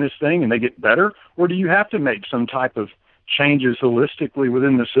riding this thing, and they get better, or do you have to make some type of changes holistically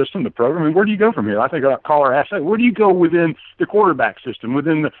within the system, the program? I mean, where do you go from here? I think our caller asked that. Where do you go within the quarterback system,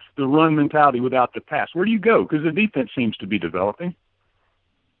 within the run mentality without the pass? Where do you go? Because the defense seems to be developing.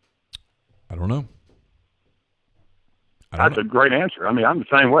 I don't know. That's a great answer. I mean, I'm the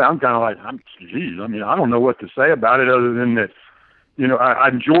same way. I'm kind of like, geez. I mean, I don't know what to say about it other than that. I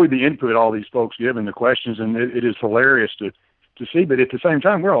enjoy the input all these folks give and the questions, and it is hilarious to see. But at the same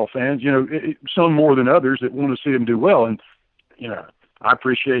time, we're all fans. Some more than others that want to see them do well, and I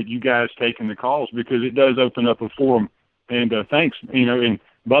appreciate you guys taking the calls because it does open up a forum. And thanks. And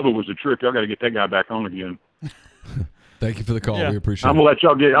Bubba was a trick. Y'all got to get that guy back on again. Thank you for the call. Yeah. We appreciate I'm it.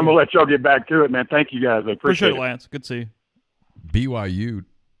 gonna let y'all get back to it, man. Thank you guys. I appreciate it, Lance. Good to see you. BYU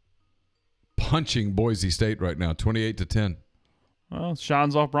punching Boise State right now, 28-10. Well,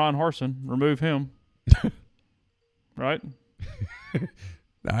 shines off Brian Harsin. Remove him. Right?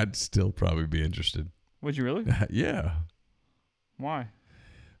 I'd still probably be interested. Would you really? Yeah. Why?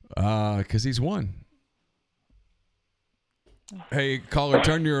 Because he's won. Hey, caller,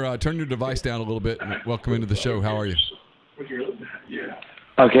 turn your device down a little bit. And welcome into the show. How are you?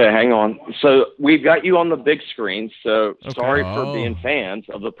 Okay, hang on. So we've got you on the big screen. So sorry for being fans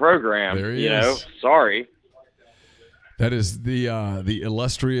of the program. There he is. Sorry. That is the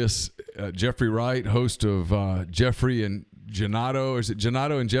illustrious Jeffrey Wright, host of Jeffrey and Giannato. Is it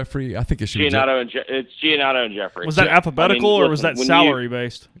Giannato and Jeffrey? I think it should be it's Giannato and Jeffrey. Was that alphabetical or was that salary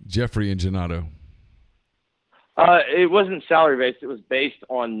based? Jeffrey and Giannato. It wasn't salary based. It was based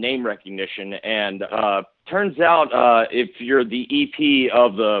on name recognition. And turns out if you're the EP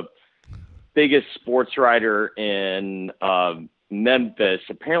of the biggest sports writer in Memphis,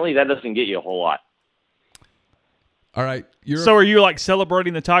 apparently that doesn't get you a whole lot. All right. So are you like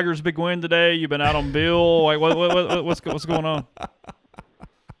celebrating the Tigers' big win today? You've been out on Bill. Like what's going on?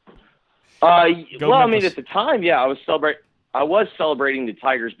 Memphis. At the time, yeah, I was celebrating the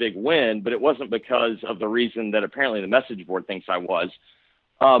Tigers' big win, but it wasn't because of the reason that apparently the message board thinks I was.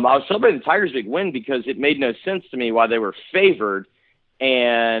 I was celebrating the Tigers' big win because it made no sense to me why they were favored,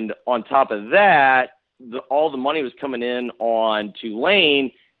 and on top of that, all the money was coming in on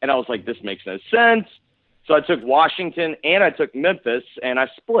Tulane, and I was like, this makes no sense. So I took Washington and I took Memphis, and I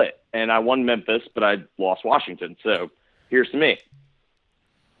split. And I won Memphis, but I lost Washington. So here's to me.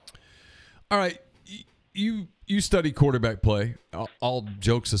 All right. You study quarterback play. All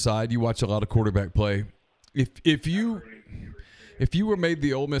jokes aside, you watch a lot of quarterback play. If you were made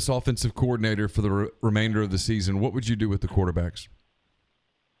the Ole Miss offensive coordinator for the remainder of the season, what would you do with the quarterbacks?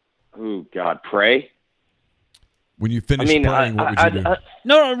 Oh, God, pray. When you finish playing, what would you do?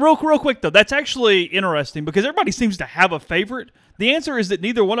 No, real quick, though. That's actually interesting because everybody seems to have a favorite. The answer is that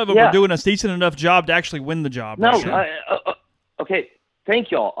neither one of them are doing a decent enough job to actually win the job. No, okay,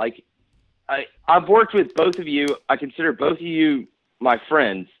 thank y'all. Like, I've worked with both of you. I consider both of you my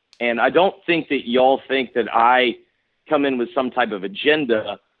friends, and I don't think that y'all think that I come in with some type of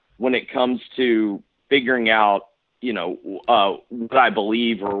agenda when it comes to figuring out, what I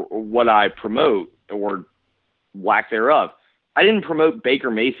believe or what I promote or lack thereof. I didn't promote Baker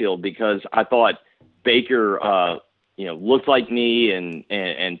Mayfield because I thought Baker, looked like me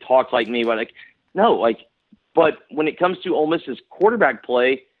and talked like me. But but when it comes to Ole Miss's quarterback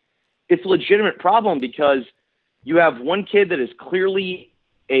play, it's a legitimate problem because you have one kid that is clearly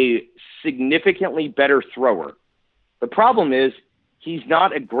a significantly better thrower. The problem is he's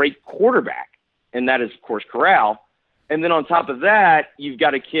not a great quarterback, and that is, of course, Corral. And then on top of that, you've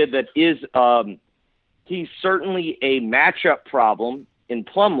got a kid that is he's certainly a matchup problem in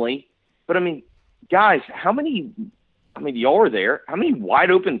Plumlee. But, guys, how many y'all were there. How many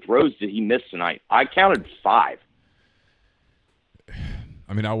wide open throws did he miss tonight? I counted 5.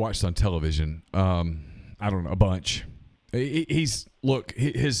 I watched on television. I don't know, a bunch. His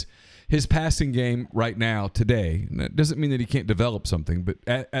passing game right now today. That doesn't mean that he can't develop something, but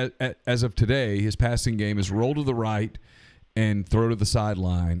as of today, his passing game is roll to the right and throw to the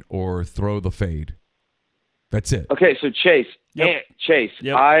sideline or throw the fade. That's it. Okay, so Chase, Yep.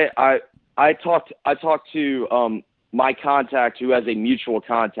 I talked to my contact who has a mutual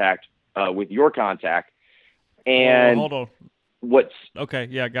contact with your contact, and hold on. What's okay?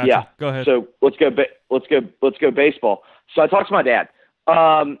 Yeah, gotcha. Yeah, go ahead. So let's go baseball. So I talked to my dad,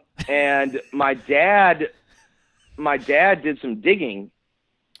 and my dad did some digging,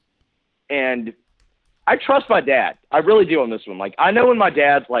 and I trust my dad. I really do on this one. Like, I know when my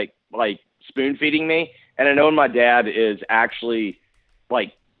dad's like spoon feeding me, and I know when my dad is actually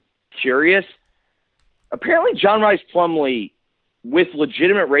curious. Apparently, John Rice Plumlee, with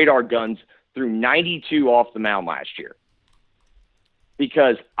legitimate radar guns, threw 92 off the mound last year.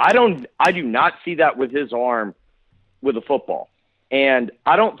 Because I do not see that with his arm with a football. And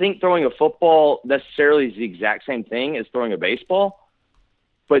I don't think throwing a football necessarily is the exact same thing as throwing a baseball.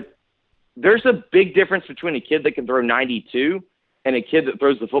 But there's a big difference between a kid that can throw 92 and a kid that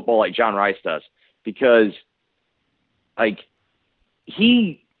throws the football like John Rice does. Because Like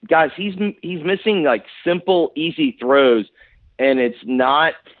he's missing like simple, easy throws, and it's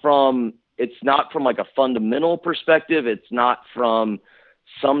not from like a fundamental perspective. It's not from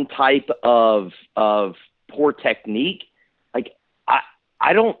some type of poor technique. Like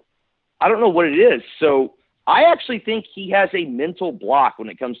I don't know what it is. So I actually think he has a mental block when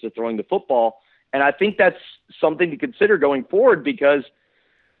it comes to throwing the football, and I think that's something to consider going forward, because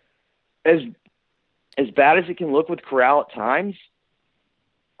as bad as it can look with Corral at times,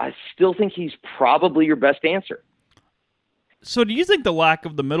 I still think he's probably your best answer. So do you think the lack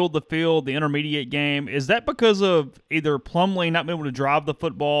of the middle of the field, the intermediate game, is that because of either Plumlee not being able to drive the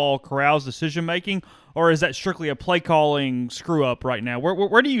football, Corral's decision-making, or is that strictly a play-calling screw-up right now?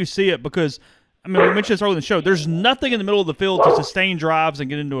 Where do you see it? Because, I mean, we mentioned this earlier in the show, there's nothing in the middle of the field to sustain drives and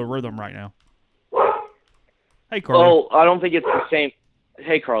get into a rhythm right now. Hey, Carly. Well, I don't think it's the same.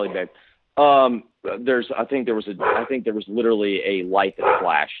 Hey, Carly, babe. I think there was literally a light that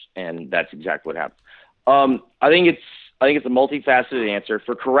flashed, and that's exactly what happened. I think it's a multifaceted answer.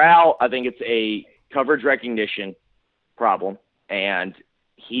 For Corral, I think it's a coverage recognition problem, and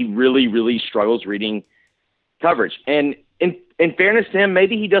he really, really struggles reading coverage. And in fairness to him,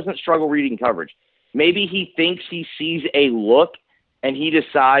 maybe he doesn't struggle reading coverage. Maybe he thinks he sees a look, and he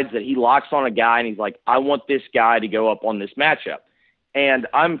decides that he locks on a guy, and he's like, I want this guy to go up on this matchup. And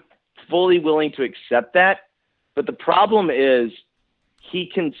I'm fully willing to accept that. But the problem is he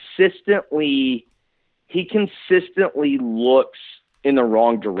consistently looks in the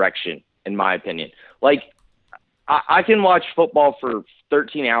wrong direction, in my opinion. Like, I can watch football for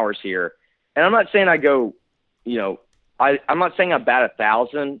 13 hours here, and I'm not saying I go, I'm not saying I bat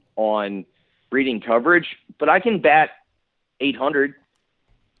 1,000 on reading coverage, but I can bat 800.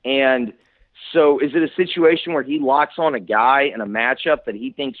 And so is it a situation where he locks on a guy in a matchup that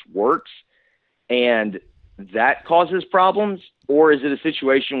he thinks works and that causes problems? Or is it a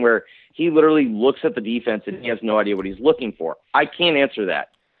situation where he literally looks at the defense and he has no idea what he's looking for? I can't answer that.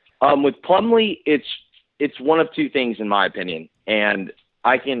 With Plumlee, it's one of two things in my opinion, and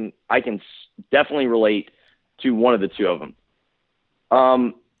I can definitely relate to one of the two of them.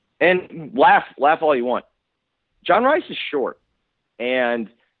 And laugh all you want. John Rice is short, and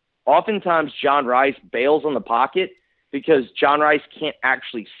oftentimes John Rice bails on the pocket because John Rice can't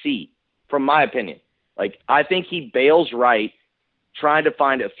actually see, from my opinion. Like, I think he bails right trying to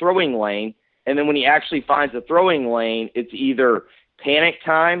find a throwing lane, and then when he actually finds a throwing lane, it's either panic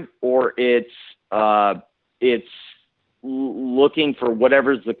time or it's looking for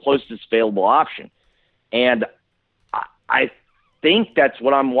whatever's the closest available option. And I think that's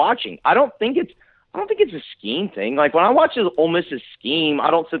what I'm watching. I don't think it's a scheme thing. Like, when I watch Ole Miss's scheme, I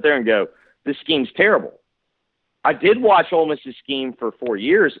don't sit there and go, this scheme's terrible. I did watch Ole Miss's scheme for 4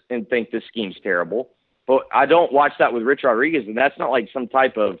 years and think this scheme's terrible, but I don't watch that with Rich Rodriguez, and that's not like some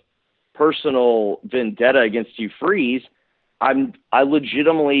type of personal vendetta against Hugh Freeze. I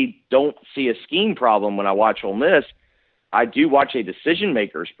legitimately don't see a scheme problem when I watch Ole Miss. I do watch a decision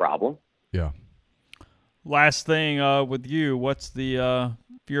maker's problem. Yeah. Last thing with you, what's the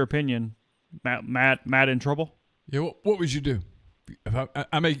your opinion? Matt in trouble? Yeah. What would you do if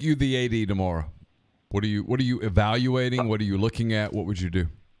I make you the AD tomorrow? What are you evaluating? What are you looking at? What would you do?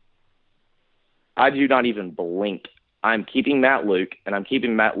 I do not even blink. I'm keeping Matt Luke, and I'm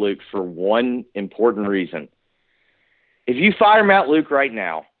keeping Matt Luke for one important reason. If you fire Matt Luke right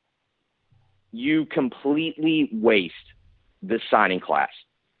now, you completely waste this signing class.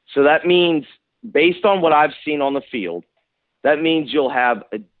 So that means, based on what I've seen on the field, that means you'll have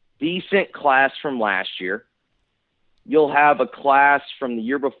a decent class from last year. You'll have a class from the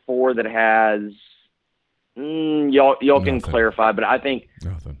year before that has y'all can clarify, but I think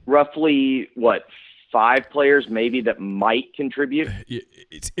roughly, 5 players maybe that might contribute?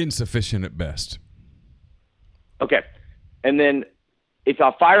 It's insufficient at best. Okay. And then if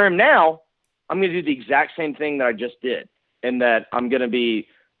I fire him now, I'm going to do the exact same thing that I just did, and that I'm going to be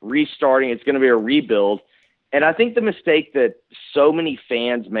restarting. It's going to be a rebuild. And I think the mistake that so many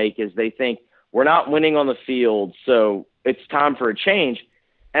fans make is they think we're not winning on the field, so it's time for a change.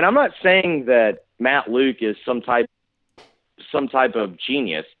 And I'm not saying that Matt Luke is some type of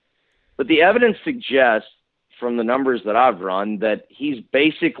genius, but the evidence suggests from the numbers that I've run that he's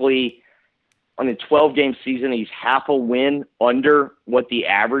basically, on a 12-game season, he's half a win under what the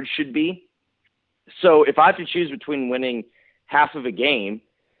average should be. So if I have to choose between winning half of a game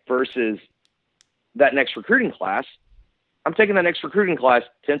versus that next recruiting class, I'm taking that next recruiting class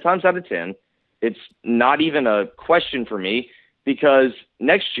 10 times out of 10. It's not even a question for me, because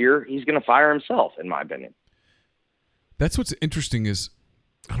next year he's going to fire himself, in my opinion. That's what's interesting is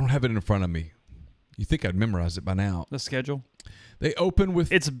I don't have it in front of me, You think I'd memorize it by now. The schedule. They open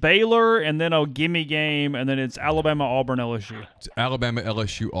with It's Baylor, and then a gimme game, and then it's Alabama, Auburn, LSU. it's Alabama,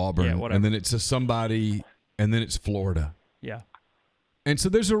 LSU, Auburn, Yeah, whatever. and then it's a somebody, and then it's Florida. Yeah. And so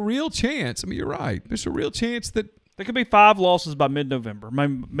there's a real chance. I mean, you're right. There's a real chance that There could be 5 losses by mid-November,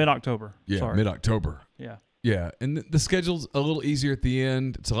 mid-October. Sorry. mid-October. Yeah. Yeah, and the schedule's a little easier at the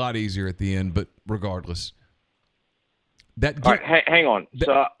end. It's a lot easier at the end, but regardless, All right, hang on.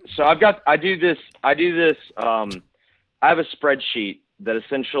 So I do this. I have a spreadsheet that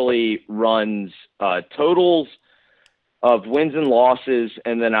essentially runs totals of wins and losses,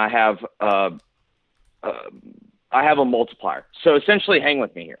 and then I have a multiplier. So essentially, hang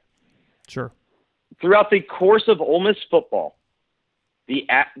with me here. Sure. Throughout the course of Ole Miss football, the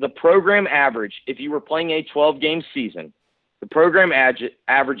program average, if you were playing a 12-game season, the program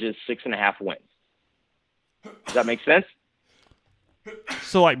averages 6.5 wins. Does that make sense?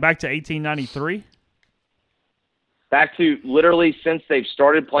 So, like, back to 1893? Back to literally since they've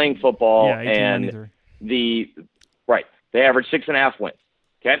started playing football, Yeah, and 1893. they average 6.5 wins.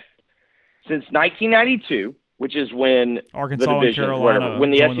 Okay, since 1992, which is when Arkansas the and division, Carolina when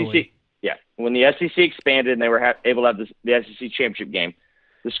the joined the SEC, league. when the SEC expanded and they were able to have the SEC championship game,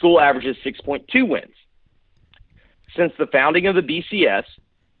 the school averages 6.2 wins. Since the founding of the BCS,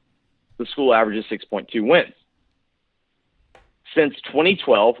 the school averages 6.2 wins. Since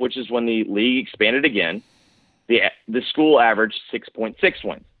 2012, which is when the league expanded again, the school averaged 6.6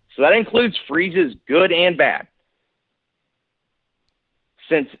 wins. So that includes freezes, good and bad.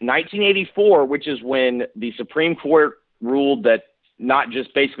 Since 1984, which is when the Supreme Court ruled that not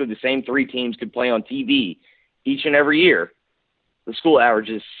just basically the same 3 teams could play on TV each and every year, the school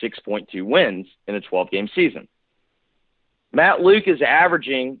averages 6.2 wins in a 12-game season. Matt Luke is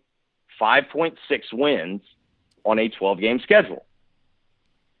averaging 5.6 wins on a 12-game schedule.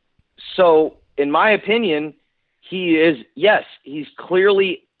 So, in my opinion, he's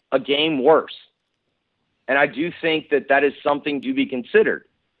clearly a game worse. And I do think that is something to be considered.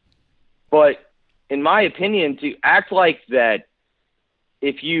 But in my opinion, to act like that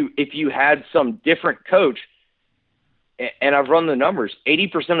if you had some different coach, and I've run the numbers,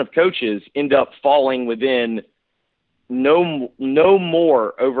 80% of coaches end up falling within no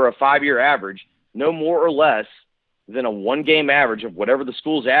more over a 5-year average, no more or less than a 1-game average of whatever the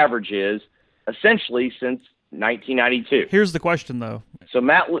school's average is, essentially since 1992. Here's the question, though. So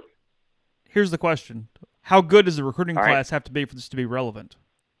here's the question: how good does the recruiting All class have to be for this to be relevant?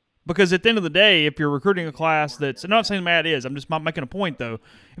 Because at the end of the day, if you're recruiting a class that's, I'm not saying Matt is, I'm just making a point, though.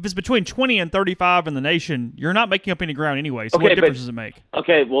 If it's between 20 and 35 in the nation, you're not making up any ground anyway. So what difference does it make?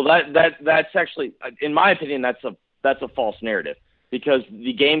 Okay, well that's actually, in my opinion, that's a false narrative, because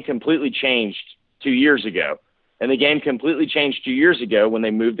the game completely changed 2 years ago, and the game completely changed 2 years ago when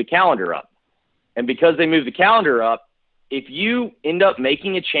they moved the calendar up. And because they moved the calendar up, if you end up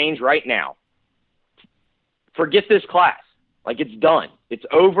making a change right now, forget this class. Like, it's done. It's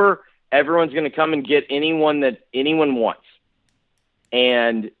over. Everyone's going to come and get anyone that anyone wants.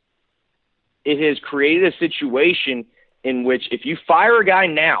 And it has created a situation in which if you fire a guy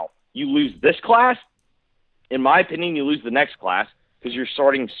now, you lose this class. In my opinion, you lose the next class because you're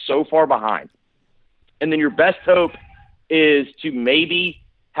starting so far behind. And then your best hope is to maybe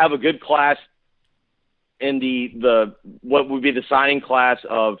have a good class in the what would be the signing class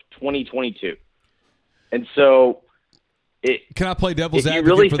of 2022. And so can I play devil's advocate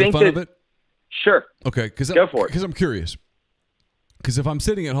really for the fun of it? Sure. Okay, go for it. Because I'm curious. Because if I'm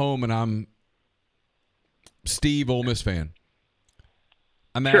sitting at home and I'm Steve, Ole Miss fan,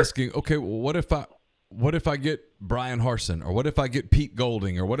 I'm asking, okay, well, what if I get Brian Harsin, or what if I get Pete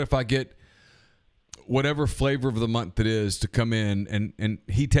Golding, or what if I get whatever flavor of the month it is to come in and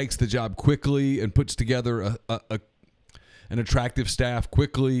he takes the job quickly and puts together an attractive staff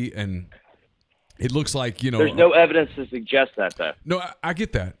quickly, and it looks like, there's no evidence to suggest that, though. No, I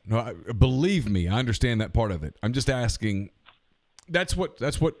get that. No, believe me, I understand that part of it. I'm just asking. That's what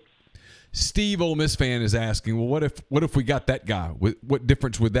Steve, Ole Miss fan, is asking. Well, what if we got that guy? What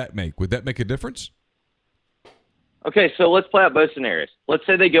difference would that make? Would that make a difference? Okay, so let's play out both scenarios. Let's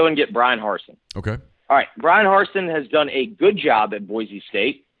say they go and get Brian Harsin. Okay. All right, Brian Harsin has done a good job at Boise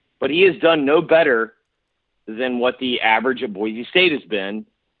State, but he has done no better than what the average of Boise State has been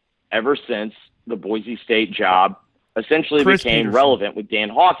ever since the Boise State job essentially became relevant with Dan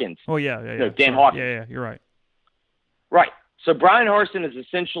Hawkins. Oh, yeah. No, Dan Hawkins. Yeah, you're right. Right. So Brian Harsin is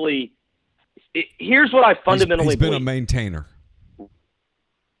essentially – here's what I fundamentally believe. He's been a maintainer.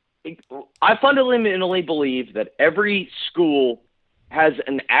 I fundamentally believe that every school has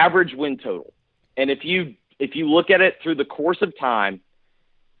an average win total. And if you look at it through the course of time,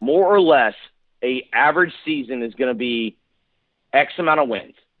 more or less, a average season is going to be X amount of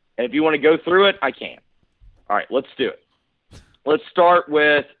wins. And if you want to go through it, I can. All right, let's do it. Let's start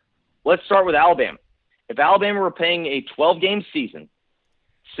with Alabama. If Alabama were playing a 12-game season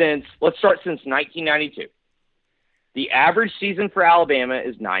since 1992, the average season for Alabama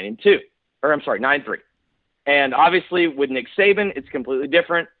is 9-2. Or I'm sorry, 9-3. And obviously with Nick Saban, it's completely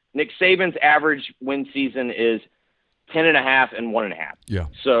different. Nick Saban's average win season is 10.5 and 1.5. Yeah.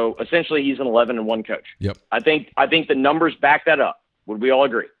 So essentially he's an 11-1 coach. Yep. I think the numbers back that up. Would we all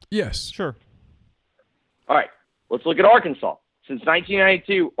agree? Yes. Sure. All right. Let's look at Arkansas. Since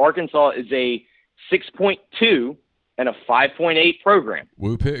 1992, Arkansas is a 6.2 and a 5.8 program.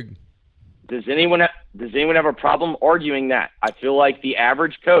 Woo pig. Does anyone have a problem arguing that? I feel like the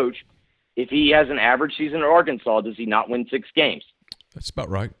average coach, if he has an average season at Arkansas, does he not win 6 games? That's about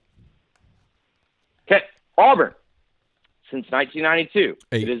right. Okay. Auburn. Since 1992,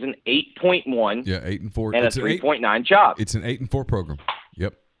 8. it is an 8.1 Yeah, 8-4. and a 3.9 job. It's an 8-4 program.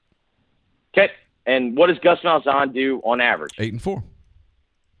 Yep. Okay. And what does Gus Malzahn do on average? 8-4.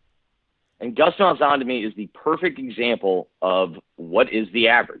 And Gus Malzahn, to me, is the perfect example of what is the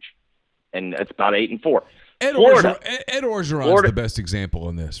average. And it's about 8-4. Ed Florida. Orgeron's the best example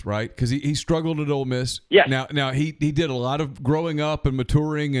in this, right? Because he struggled at Ole Miss. Yes. Now he did a lot of growing up and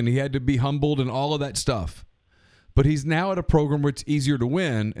maturing, and he had to be humbled and all of that stuff. But he's now at a program where it's easier to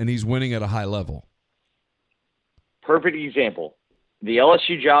win, and he's winning at a high level. Perfect example. The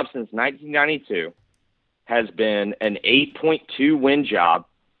LSU job since 1992 has been an 8.2 win job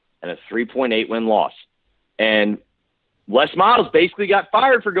and a 3.8 win loss. And Les Miles basically got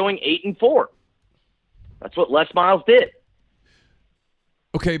fired for going 8-4. That's what Les Miles did.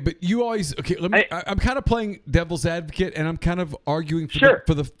 Okay, but you always I'm kind of playing devil's advocate, and I'm kind of arguing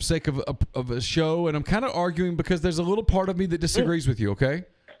for the sake of a show, and I'm kind of arguing because there's a little part of me that disagrees with you. Okay.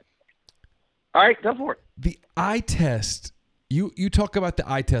 All right, go for it. The eye test. You talk about the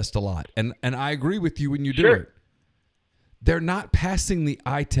eye test a lot, and I agree with you when you do it. They're not passing the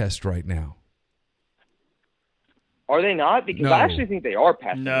eye test right now. Are they not? Because I actually think they are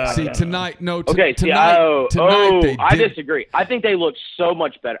passing. No. See, tonight, tonight they I did. disagree. I think they look so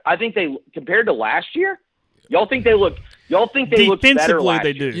much better. I think they, compared to last year, y'all think they look better last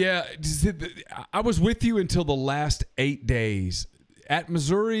they do. year? Yeah, I was with you until the last 8 days. At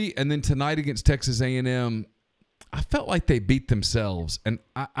Missouri and then tonight against Texas A&M, I felt like they beat themselves, and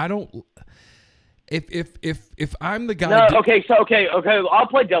I don't. If I'm the guy, okay. I'll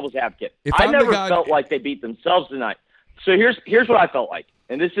play devil's advocate. I never felt like they beat themselves tonight. So here's what I felt like,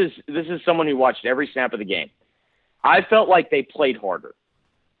 and this is someone who watched every snap of the game. I felt like they played harder,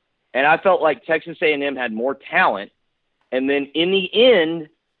 and I felt like Texas A&M had more talent, and then in the end,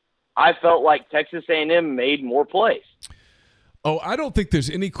 I felt like Texas A&M made more plays. Oh, I don't think there's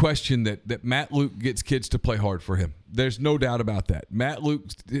any question that Matt Luke gets kids to play hard for him. There's no doubt about that. Matt Luke,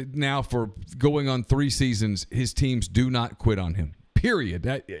 now for going on 3 seasons, his teams do not quit on him. Period.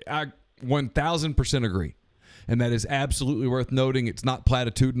 I 1,000% agree. And that is absolutely worth noting. It's not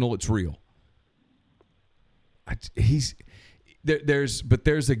platitudinal. It's real.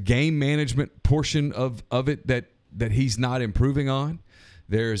 There's a game management portion of it that he's not improving on.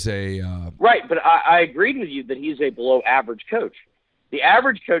 There's a right, but I agreed with you that he's a below average coach. The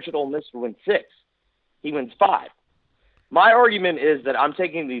average coach at Ole Miss wins 6. He wins 5. My argument is that I'm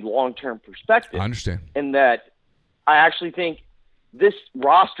taking the long-term perspective. I understand. And that I actually think this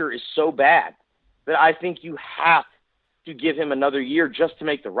roster is so bad that I think you have to give him another year just to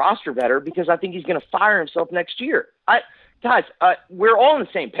make the roster better, because I think he's going to fire himself next year. Guys, we're all on the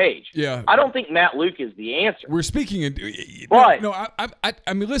same page. Yeah. I don't think Matt Luke is the answer. We're speaking in. But,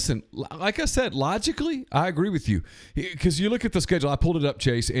 I mean, listen. Like I said, logically, I agree with you, because you look at the schedule. I pulled it up,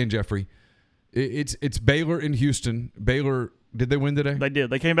 Chase and Jeffrey. It's Baylor and Houston. Baylor, did they win today? They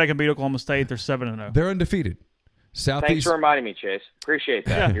did. They came back and beat Oklahoma State. They're 7-0. They're undefeated. Southeast. Thanks for reminding me, Chase. Appreciate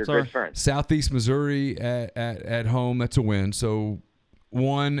that. Yeah, You're a great friend. Southeast Missouri at home. That's a win. So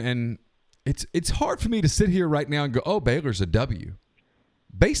 1 and. It's hard for me to sit here right now and go, oh, Baylor's a W.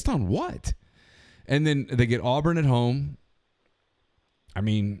 Based on what? And then they get Auburn at home. I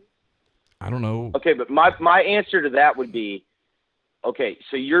mean, I don't know. Okay, but my answer to that would be, okay,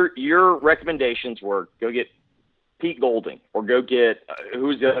 so your recommendations were go get Pete Golding or go get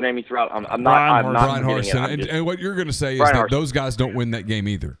who's the other name you threw out? I'm not Brian Harsin. And what you're going to say is that those guys don't win that game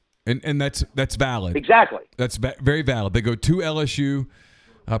either. And that's valid. Exactly. That's very valid. They go to LSU.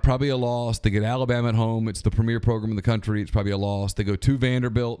 Probably a loss. They get Alabama at home. It's the premier program in the country. It's probably a loss. They go to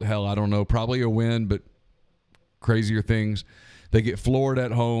Vanderbilt. Hell, I don't know. Probably a win, but crazier things. They get Florida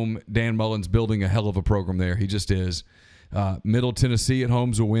at home. Dan Mullen's building a hell of a program there. He just is. Middle Tennessee at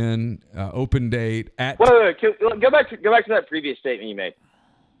home's a win. Open date at Wait. Go back to that previous statement you made.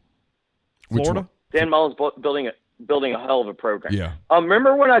 Florida? Dan Mullen's building a hell of a program. Yeah.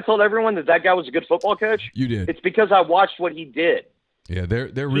 Remember when I told everyone that guy was a good football coach? You did. It's because I watched what he did. Yeah, they're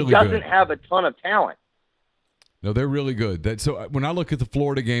really good. He doesn't have a ton of talent. No, they're really good. So when I look at the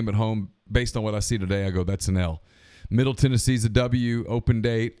Florida game at home, based on what I see today, I go, that's an L. Middle Tennessee's a W. Open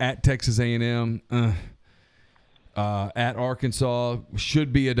date at Texas A&M. At Arkansas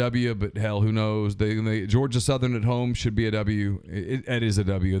should be a W, but hell, who knows? Georgia Southern at home should be a W. It is a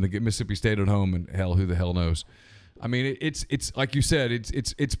W, and they get Mississippi State at home, and hell, who the hell knows? I mean, it's like you said,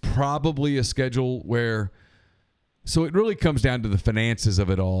 it's probably a schedule where. So it really comes down to the finances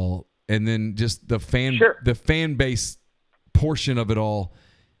of it all, and then just the fan base portion of it all.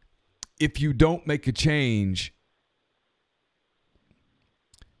 If you don't make a change,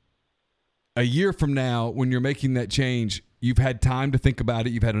 a year from now, when you're making that change, you've had time to think about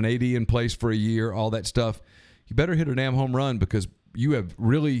it. You've had an AD in place for a year, all that stuff. You better hit a damn home run, because you have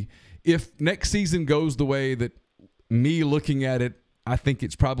really, if next season goes the way that me looking at it, I think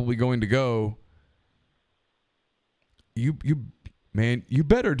it's probably going to go, you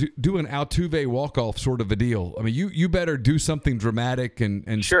better do an Altuve walk-off sort of a deal. I mean, you better do something dramatic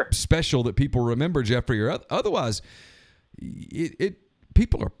and special that people remember, Jeffrey, or otherwise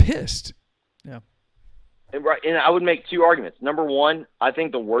people are pissed. Yeah. Right, and I would make two arguments. Number one, I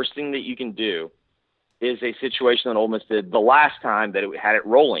think the worst thing that you can do is a situation that Ole Miss did the last time that it had it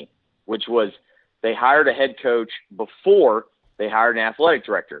rolling, which was they hired a head coach before they hired an athletic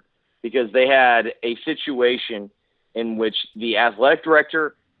director, because they had a situation in which the athletic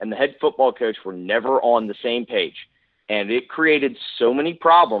director and the head football coach were never on the same page. And it created so many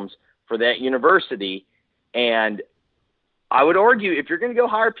problems for that university. And I would argue, if you're going to go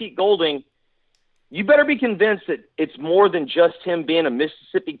hire Pete Golding, you better be convinced that it's more than just him being a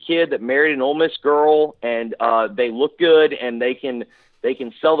Mississippi kid that married an Ole Miss girl and they look good and they can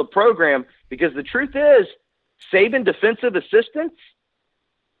sell the program. Because the truth is, Saban defensive assistants,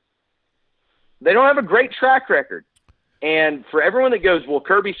 they don't have a great track record. And for everyone that goes, well,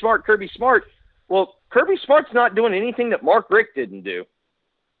 Kirby Smart, well, Kirby Smart's not doing anything that Mark Richt didn't do.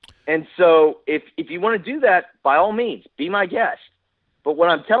 And so if you want to do that, by all means, be my guest. But what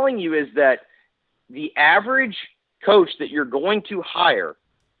I'm telling you is that the average coach that you're going to hire,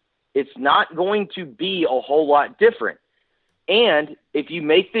 it's not going to be a whole lot different. And if you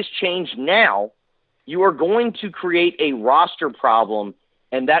make this change now, you are going to create a roster problem,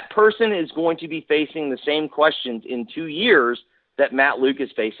 and that person is going to be facing the same questions in 2 years that Matt Luke is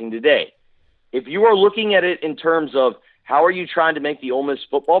facing today. If you are looking at it in terms of how are you trying to make the Ole Miss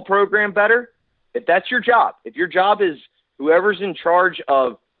football program better, if that's your job, if your job is whoever's in charge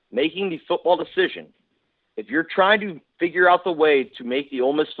of making the football decision, if you're trying to figure out the way to make the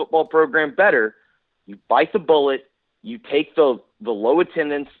Ole Miss football program better, you bite the bullet, you take the low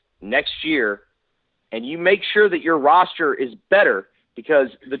attendance next year, and you make sure that your roster is better. Because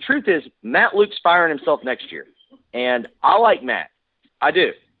the truth is, Matt Luke's firing himself next year. And I like Matt. I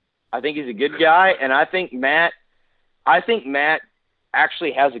do. I think he's a good guy, and I think Matt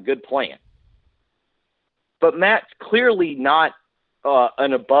actually has a good plan. But Matt's clearly not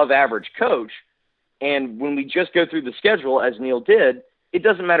an above-average coach. And when we just go through the schedule, as Neil did, it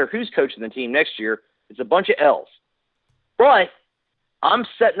doesn't matter who's coaching the team next year. It's a bunch of L's. But I'm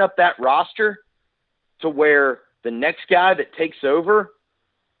setting up that roster to where the next guy that takes over,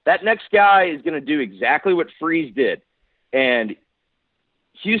 that next guy is going to do exactly what Freeze did. And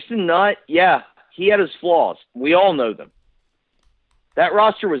Houston Nutt, yeah, he had his flaws. We all know them. That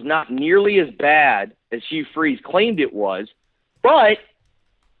roster was not nearly as bad as Hugh Freeze claimed it was. But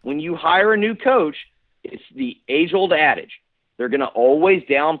when you hire a new coach, it's the age-old adage. They're going to always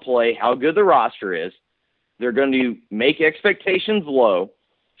downplay how good the roster is. They're going to make expectations low.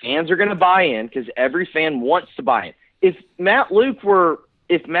 Fans are going to buy in because every fan wants to buy in. If Matt Luke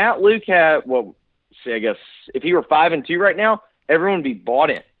had, well, say, I guess, if he were 5-2 right now, everyone would be bought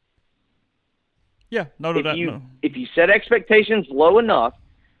in. Yeah, no. If you set expectations low enough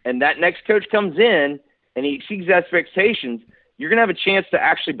and that next coach comes in and he exceeds expectations, you're going to have a chance to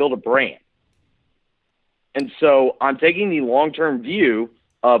actually build a brand. And so I'm taking the long-term view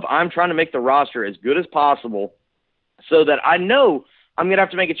of I'm trying to make the roster as good as possible so that I know I'm going to have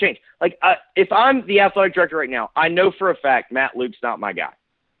to make a change. Like, if I'm the athletic director right now, I know for a fact Matt Luke's not my guy.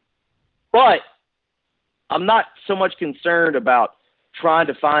 But I'm not so much concerned about trying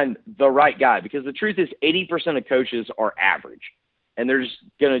to find the right guy, because the truth is 80% of coaches are average, and they're just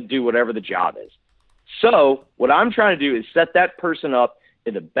going to do whatever the job is. So what I'm trying to do is set that person up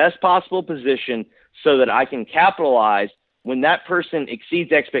in the best possible position so that I can capitalize when that person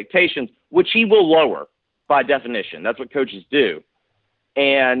exceeds expectations, which he will lower by definition. That's what coaches do.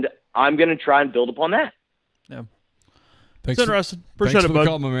 And I'm going to try and build upon that. Yeah. Thanks It's interesting. Appreciate thanks it, for bud. the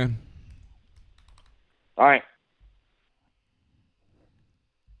call, my man. All right.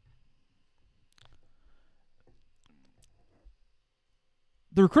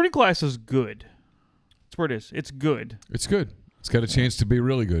 The recruiting class is good. That's where it is. It's good. It's good. It's got a chance to be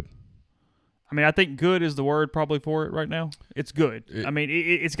really good. I mean, I think good is the word probably for it right now. It's good. I mean,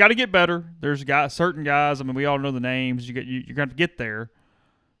 it's got to get better. There's certain guys. I mean, we all know the names. You're going to have to get there,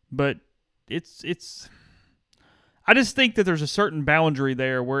 but it's. I just think that there's a certain boundary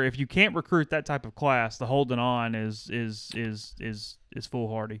there where if you can't recruit that type of class, the holding on is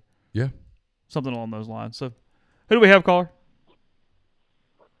foolhardy. Yeah, something along those lines. So, who do we have, caller?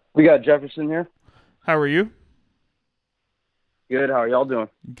 We got Jefferson here. How are you? Good. How are y'all doing?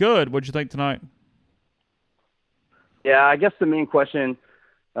 Good. What'd you think tonight? Yeah, I guess the main question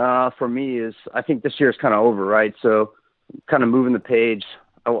for me is I think this year is kind of over, right? So kind of moving the page.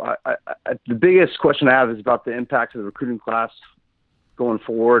 The biggest question I have is about the impact of the recruiting class going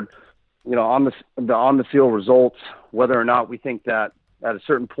forward, on the field results, whether or not we think that at a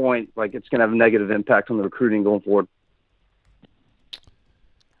certain point, like it's going to have a negative impact on the recruiting going forward.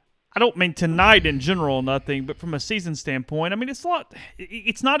 I don't mean tonight in general, nothing, but from a season standpoint, I mean, it's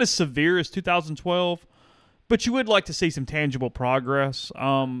not as severe as 2012, but you would like to see some tangible progress.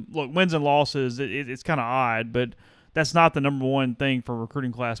 Look, wins and losses, it's kind of odd, but that's not the number one thing for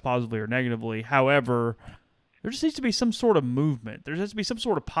recruiting class, positively or negatively. However, there just needs to be some sort of movement. There has to be some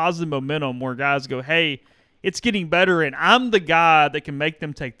sort of positive momentum where guys go, hey, it's getting better, and I'm the guy that can make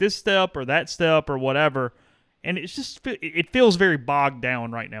them take this step or that step or whatever. And it feels very bogged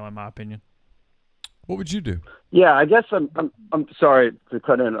down right now, in my opinion. What would you do? Yeah, I guess I'm sorry to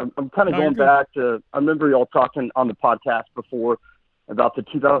cut in. I'm kind of going back to, I remember y'all talking on the podcast before about the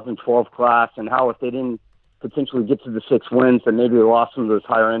 2012 class and how if they didn't potentially get to the 6 wins, then maybe they lost some of those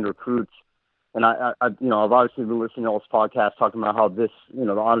higher end recruits. And I've obviously been listening to all this podcast talking about how this, the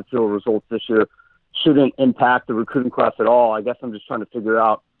on-field results this year shouldn't impact the recruiting class at all. I guess I'm just trying to figure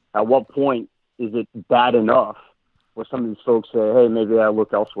out at what point is it bad enough where some of these folks say, hey, maybe I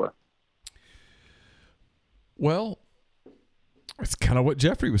look elsewhere? Well, it's kind of what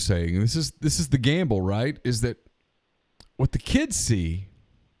Jeffrey was saying. This is the gamble, right? Is that what the kids see?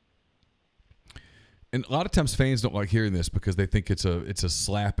 And a lot of times fans don't like hearing this because they think it's a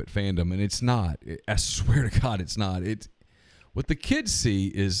slap at fandom, and it's not. I swear to God, it's not. What the kids see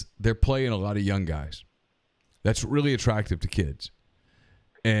is they're playing a lot of young guys. That's really attractive to kids.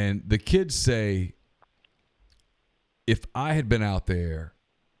 And the kids say, if I had been out there,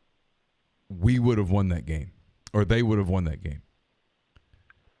 we would have won that game, or they would have won that game.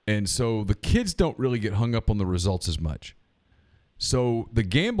 And so the kids don't really get hung up on the results as much. So the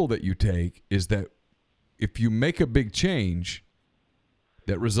gamble that you take is that if you make a big change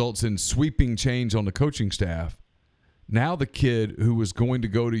that results in sweeping change on the coaching staff, now the kid who was going to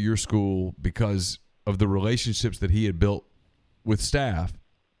go to your school because of the relationships that he had built with staff,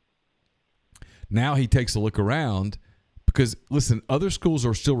 now he takes a look around because, listen, other schools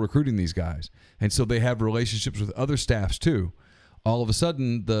are still recruiting these guys, and so they have relationships with other staffs too. All of a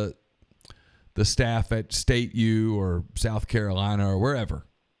sudden, the staff at State U or South Carolina or wherever,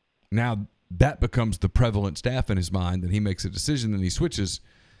 now that becomes the prevalent staff in his mind, and he makes a decision and he switches,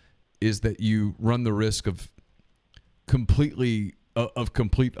 is that you run the risk of complete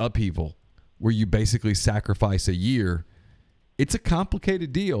upheaval where you basically sacrifice a year. It's a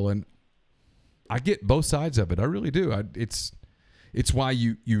complicated deal, and I get both sides of it. I really do. It's why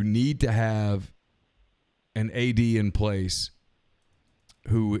you need to have an AD in place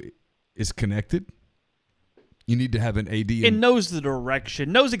who is connected. You need to have an AD and knows the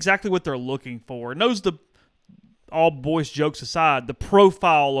direction, knows exactly what they're looking for, knows all boys jokes aside, the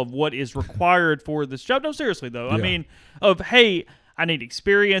profile of what is required for this job. No, seriously though. Yeah. I mean, hey, I need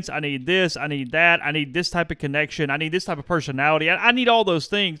experience. I need this. I need that. I need this type of connection. I need this type of personality. I need all those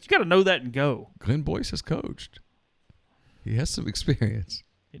things. You got to know that and go. Glenn Boyce has coached. He has some experience.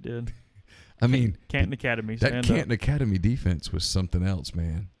 He did. I mean, Canton Academy. That Canton Academy defense was something else,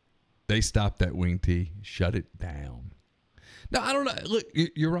 man. They stopped that wing tee, shut it down. No, I don't know. Look,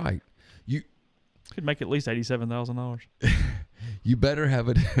 you're right. You could make at least $87,000. You better have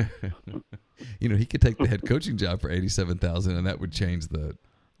it. He could take the head coaching job for $87,000, and that would change the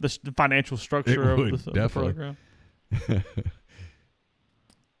financial structure of the program.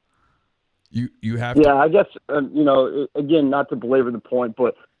 You have. Yeah, I guess again, not to belabor the point,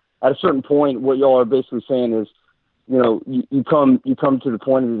 but at a certain point, what y'all are basically saying is, you come to the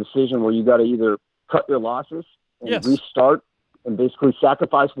point of the decision where you got to either cut your losses and Yes. restart and basically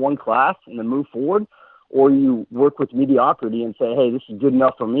sacrifice one class and then move forward, or you work with mediocrity and say, hey, this is good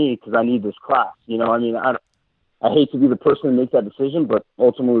enough for me because I need this class. You know, I mean, I hate to be the person to make that decision, but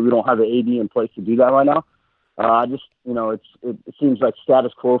ultimately we don't have an AD in place to do that right now. I just, you know, it seems like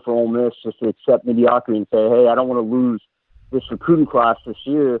status quo for Ole Miss just to accept mediocrity and say, hey, I don't want to lose this recruiting class this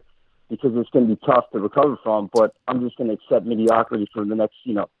year because it's going to be tough to recover from, but I'm just going to accept mediocrity for the next,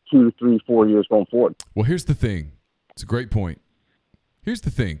 2, 3, 4 years going forward. Well, here's the thing. It's a great point. Here's the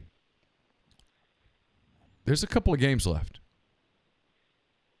thing. There's a couple of games left.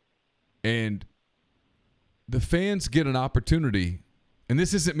 And the fans get an opportunity, and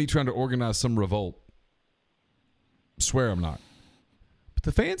this isn't me trying to organize some revolt. I swear I'm not. But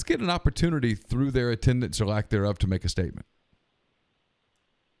the fans get an opportunity through their attendance or lack thereof to make a statement.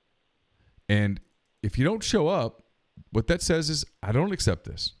 And if you don't show up, what that says is, I don't accept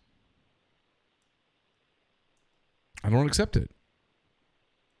this. I don't accept it.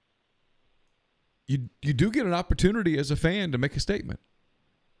 You do get an opportunity as a fan to make a statement.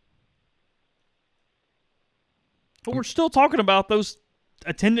 But we're still talking about those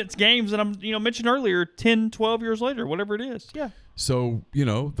attendance games that I'm mentioned earlier 10, 12 years later, whatever it is. Yeah. So,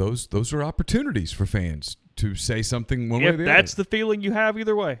 those are opportunities for fans to say something one way or the other. If that's the feeling you have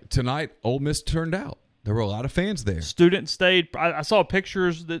either way. Tonight, Ole Miss turned out. There were a lot of fans there. Students stayed. I saw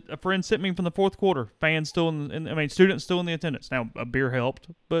pictures that a friend sent me from the fourth quarter. Fans still students still in the attendance. Now, a beer helped,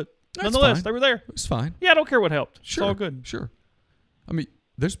 but nonetheless, fine. They were there. It's fine. Yeah, I don't care what helped. Sure. It's all good. Sure. I mean,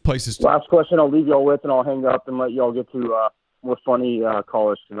 there's places. Last question I'll leave y'all with, and I'll hang up and let y'all get to more funny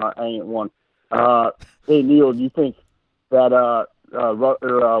callers because I ain't one. Hey, Neil, do you think that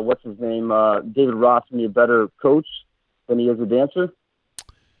what's his name, David Ross, can be a better coach than he is a dancer?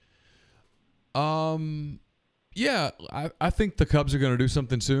 Yeah, I think the Cubs are going to do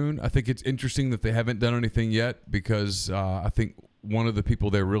something soon. I think it's interesting that they haven't done anything yet because I think one of the people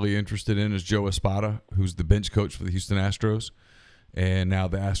they're really interested in is Joe Espada, who's the bench coach for the Houston Astros. And now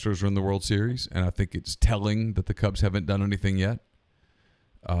the Astros are in the World Series, and I think it's telling that the Cubs haven't done anything yet.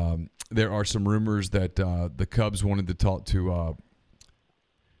 There are some rumors that the Cubs wanted to talk to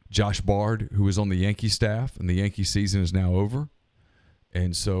Josh Bard, who was on the Yankee staff, and the Yankee season is now over.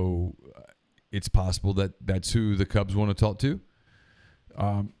 And so it's possible that that's who the Cubs want to talk to.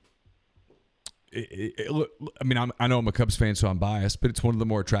 I know I'm a Cubs fan, so I'm biased, but it's one of the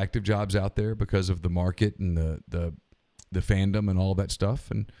more attractive jobs out there because of the market and the fandom and all that stuff.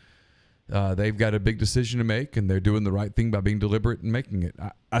 And they've got a big decision to make, and they're doing the right thing by being deliberate and making it.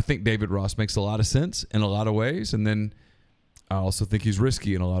 I think David Ross makes a lot of sense in a lot of ways, and then I also think he's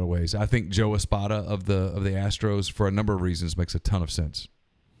risky in a lot of ways. I think Joe Espada of the Astros, for a number of reasons, makes a ton of sense.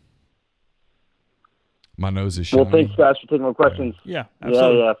 My nose is shiny. Well, thanks, guys, for taking my questions. Yeah,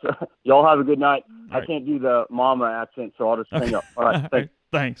 absolutely. Yeah. Y'all have a good night. All right. I can't do the mama accent, so I'll just hang up. All right, thanks.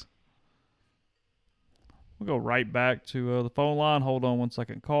 Thanks. We'll go right back to the phone line. Hold on one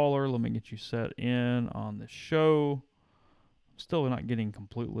second, caller. Let me get you set in on the show. Still not getting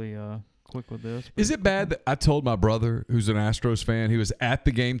completely quick with this. Is it bad that I told my brother, who's an Astros fan, he was at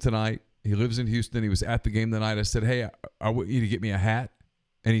the game tonight. He lives in Houston. He was at the game tonight. I said, hey, I want you to get me a hat.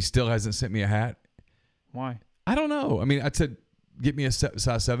 And he still hasn't sent me a hat. Why? I don't know. I mean, I said, get me a size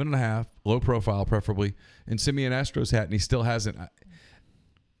 7.5, low profile preferably, and send me an Astros hat, and he still hasn't.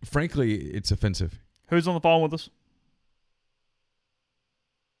 Frankly, it's offensive. Who's on the phone with us?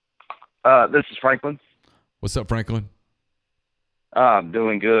 This is Franklin. What's up, Franklin? I'm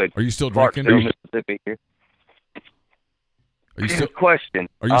doing good. Are you still drinking? Clarksville, Mississippi here. Are you still? Question.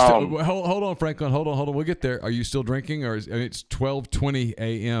 Are you still? Hold on, Franklin. Hold on. We'll get there. Are you still drinking, or it's 12:20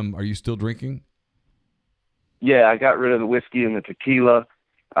 a.m.? Are you still drinking? Yeah, I got rid of the whiskey and the tequila.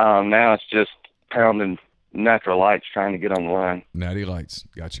 Now it's just pounding natural lights, trying to get on the line. Natty Lights.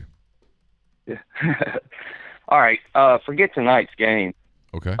 Gotcha. Yeah. All right. Forget tonight's game.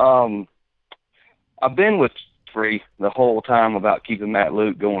 Okay. I've been with Free the whole time about keeping Matt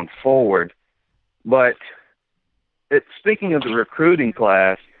Luke going forward, but speaking of the recruiting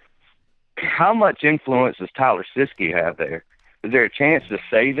class, how much influence does Tyler Siskey have there? Is there a chance to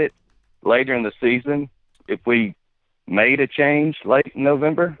save it later in the season if we made a change late in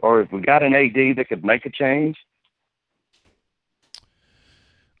November, or if we got an AD that could make a change?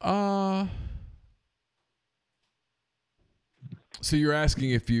 So you're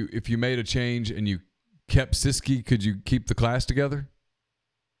asking if you made a change and you kept Siskey, could you keep the class together?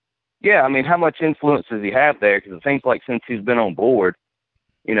 Yeah, I mean, how much influence does he have there? Because it seems like since he's been on board,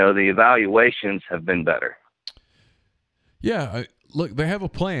 the evaluations have been better. Yeah, look, they have a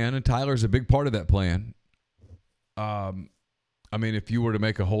plan, and Tyler's a big part of that plan. I mean, if you were to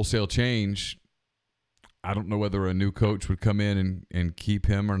make a wholesale change, I don't know whether a new coach would come in and keep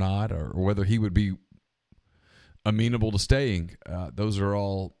him or not, or whether he would be amenable to staying. Those are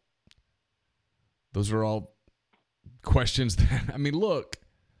all questions that, I mean, look,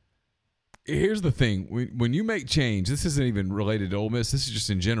 here's the thing. When you make change, this isn't even related to Ole Miss. This is just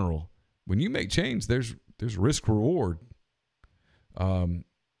in general. When you make change, there's risk reward.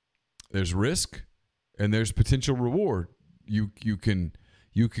 There's risk and there's potential reward. You can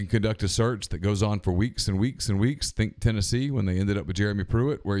conduct a search that goes on for weeks and weeks and weeks. Think Tennessee when they ended up with Jeremy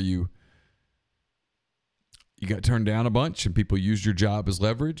Pruitt, where you got turned down a bunch and people used your job as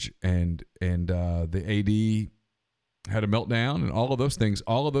leverage, and the AD had a meltdown, and all of those things.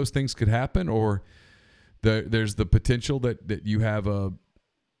 All of those things could happen, or there's the potential that you have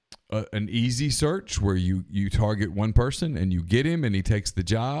an easy search where you target one person and you get him and he takes the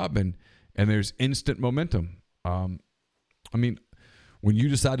job, and there's instant momentum. I mean, when you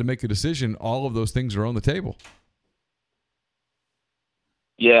decide to make a decision, all of those things are on the table.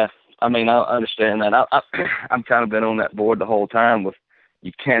 Yeah, I mean, I understand that. I've kind of been on that board the whole time with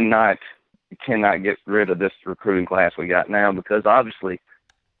you cannot get rid of this recruiting class we got now, because obviously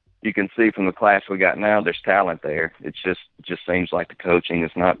you can see from the class we got now there's talent there. It just seems like the coaching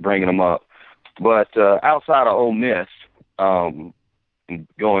is not bringing them up. But outside of Ole Miss, going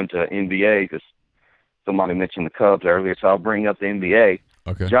to NBA, because somebody mentioned the Cubs earlier, so I'll bring up the NBA.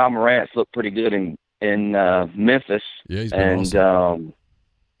 Okay. John Morant's looked pretty good in Memphis. Yeah, he's been awesome.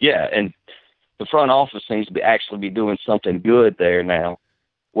 And the front office seems to actually be doing something good there now.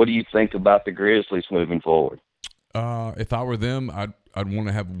 What do you think about the Grizzlies moving forward? If I were them, I'd want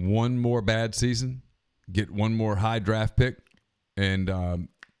to have one more bad season, get one more high draft pick, and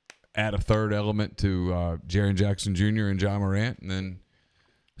add a third element to Jaren Jackson Jr. and John Morant, and then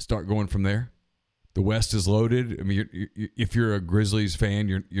start going from there. The West is loaded. I mean, if you're a Grizzlies fan,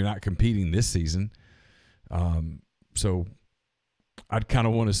 you're not competing this season. So I'd kind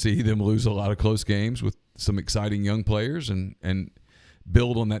of want to see them lose a lot of close games with some exciting young players and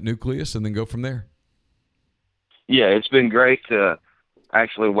build on that nucleus and then go from there. Yeah, it's been great to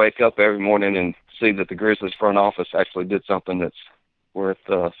actually wake up every morning and see that the Grizzlies front office actually did something that's worth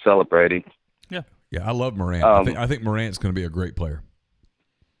celebrating. Yeah, I love Morant. I think Morant's going to be a great player.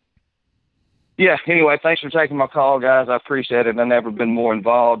 Yeah, anyway, thanks for taking my call, guys. I appreciate it. I've never been more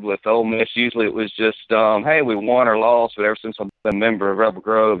involved with Ole Miss. Usually it was just, hey, we won or lost, but ever since I've been a member of Rebel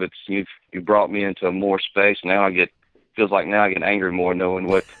Grove, you brought me into more space. Now feels like now I get angry more knowing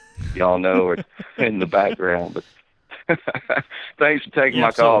what y'all know or in the background. But thanks for taking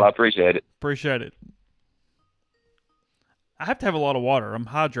my call. I appreciate it. Appreciate it. I have to have a lot of water. I'm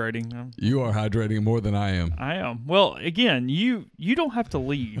hydrating. You are hydrating more than I am. I am. Well, again, you don't have to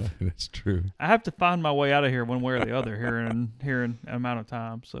leave. That's true. I have to find my way out of here one way or the other here in an amount of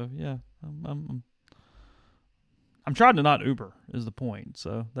time. So yeah, I'm trying to not Uber is the point.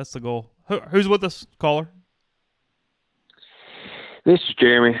 So that's the goal. Who's with us, caller? This is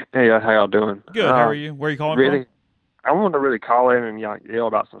Jeremy. Hey, how y'all doing? Good. How are you? Where are you calling from? I wanted to really call in and yell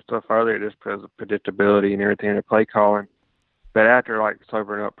about some stuff earlier just because of predictability and everything in the play calling. But after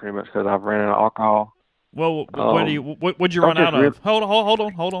sobering up pretty much because I've ran out of alcohol. Well, what'd you run out of? Hold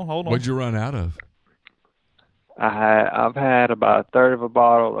on. What'd you run out of? I've had about a third of a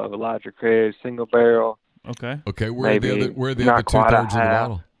bottle of Elijah Craig's single barrel. Okay. Where are the other 2/3 of the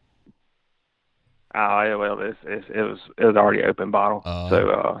bottle? Oh, yeah, well, it was already open bottle,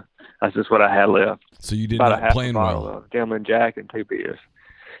 so that's just what I had left. So you did about not plan well. Of Gentleman Jack and 2 beers.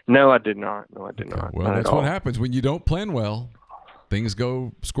 No, I did not. Well, that's what happens when you don't plan well. Things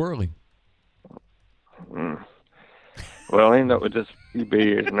go squirrely. Well, I ended up with just a few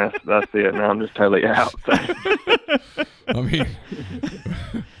beers, and that's it. Now I'm just totally out. So. I mean,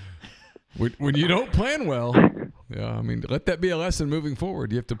 when you don't plan well, yeah. I mean, let that be a lesson moving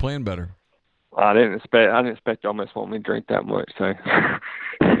forward. You have to plan better. I didn't expect y'all must want me to drink that much. So.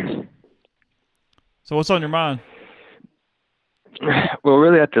 So what's on your mind? Well,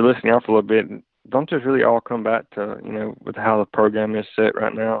 really, after listening out for a little bit, don't just really all come back to, with how the program is set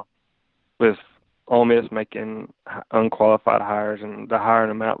right now, with Ole Miss making unqualified hires and the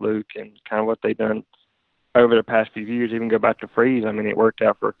hiring of Matt Luke and kind of what they've done over the past few years. Even go back to Freeze. I mean, it worked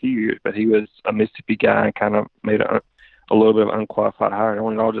out for a few years, but he was a Mississippi guy and kind of made a little bit of unqualified hire. I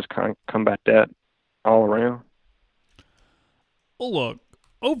want it all just kind of come back that all around. Well, look,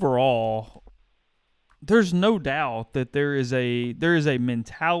 overall, there's no doubt that there is a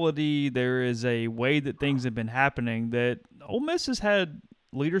mentality, there is a way that things have been happening that Ole Miss has had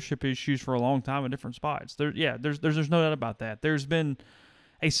leadership issues for a long time in different spots. There's no doubt about that. There's been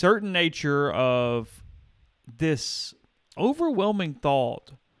a certain nature of this overwhelming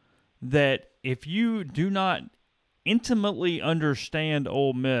thought that if you do not intimately understand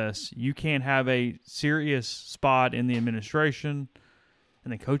Ole Miss, you can have a serious spot in the administration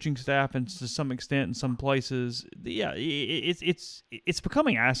and the coaching staff, and to some extent in some places. Yeah, it's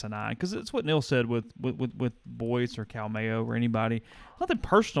becoming asinine, because it's what Neil said with Boyce or Cal Mayo or anybody. Nothing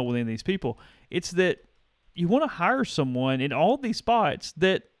personal with any of these people. It's that you want to hire someone in all these spots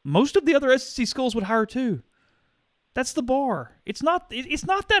that most of the other SEC schools would hire too. That's the bar. It's not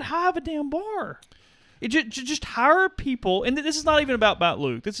that high of a damn bar. It just hire people, and this is not even about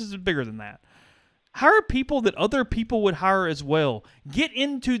Luke. This is bigger than that. Hire people that other people would hire as well. Get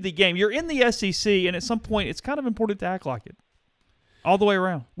into the game. You're in the SEC, and at some point, it's kind of important to act like it. All the way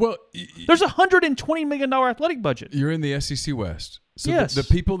around. Well, there's a $120 million athletic budget. You're in the SEC West. So yes. The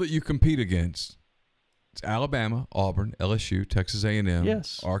people that you compete against, it's Alabama, Auburn, LSU, Texas A&M,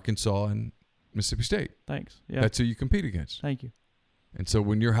 yes. Arkansas, and Mississippi State. Thanks. Yeah. That's who you compete against. Thank you. And so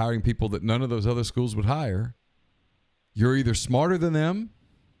when you're hiring people that none of those other schools would hire, you're either smarter than them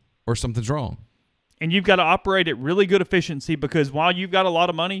or something's wrong. And you've got to operate at really good efficiency, because while you've got a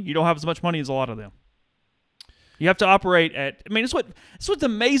lot of money, you don't have as much money as a lot of them. You have to operate at. I mean, it's what's the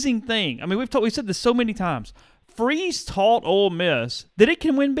amazing thing. I mean, we've said this so many times. Freeze taught Ole Miss that it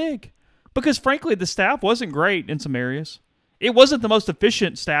can win big, because frankly, the staff wasn't great in some areas. It wasn't the most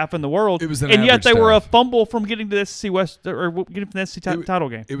efficient staff in the world. It was an and yet they staff. were a fumble from getting to the SEC West, or getting from the SEC title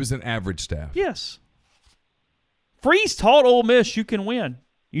game. It was an average staff. Yes. Freeze taught Ole Miss you can win.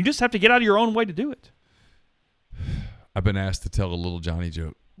 You just have to get out of your own way to do it. I've been asked to tell a little Johnny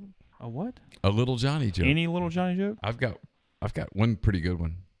joke. A what? A little Johnny joke. Any little Johnny joke? I've got one pretty good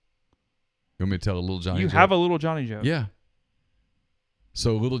one. You want me to tell a little Johnny joke? You have a little Johnny joke. Yeah.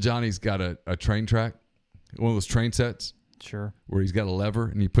 So little Johnny's got a train track, one of those train sets. Sure. Where he's got a lever,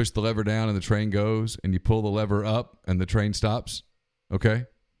 and you push the lever down and the train goes, and you pull the lever up and the train stops. Okay?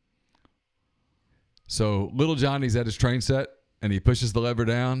 So little Johnny's at his train set, and he pushes the lever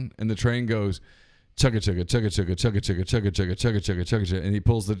down, and the train goes chugga chugga chugga chugga chugga chugga chugga chugga chugga chugga chugga chugga, and he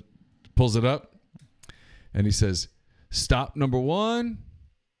pulls it up, and he says, "Stop number 1."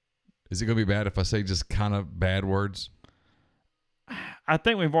 Is it gonna be bad if I say just kind of bad words? I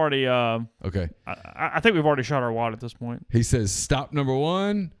think we've already. Okay. I think we've already shot our wad at this point. He says, "Stop number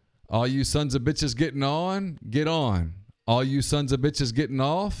 1. All you sons of bitches getting on, get on. All you sons of bitches getting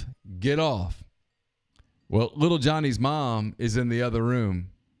off, get off." Well, little Johnny's mom is in the other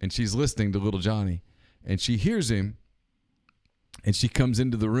room, and she's listening to little Johnny, and she hears him, and she comes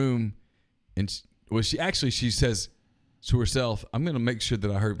into the room, and she says to herself, "I'm going to make sure that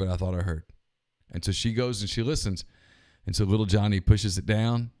I heard what I thought I heard." And so she goes and she listens, and so little Johnny pushes it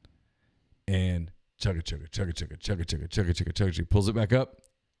down, and chugga chugga chugga chugga chugga chugga chugga chugga chugga, she pulls it back up.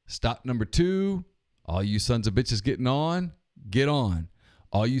 "Stop number 2. All you sons of bitches getting on, get on.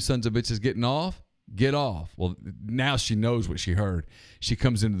 All you sons of bitches getting off, get off." Well, now she knows what she heard. She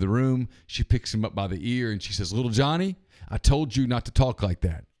comes into the room. She picks him up by the ear, and she says, "Little Johnny, I told you not to talk like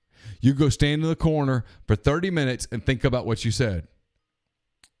that. You go stand in the corner for 30 minutes and think about what you said."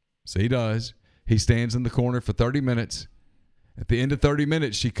 So he does. He stands in the corner for 30 minutes. At the end of 30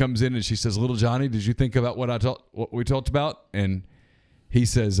 minutes, she comes in and she says, "Little Johnny, did you think about what we talked about?" And he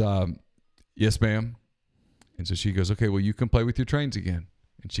says, "Yes, ma'am." And so she goes, "Okay, well, you can play with your trains again."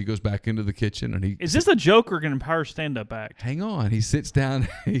 And she goes back into the kitchen, and Is this a joke or an Empire stand-up act? Hang on. He sits down.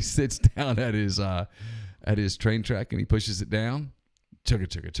 He sits down at his train track, and he pushes it down. Chugga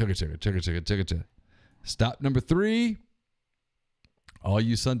chugga chugga chugga chugga chugga chugga chugga. "Stop number 3. All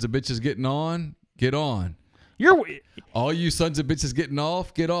you sons of bitches getting on, get on. All you sons of bitches getting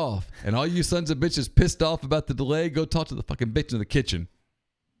off, get off. And all you sons of bitches pissed off about the delay, go talk to the fucking bitch in the kitchen."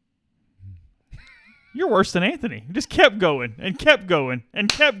 You're worse than Anthony. Just kept going and kept going and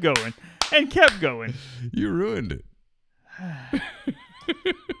kept going and kept going. You ruined it.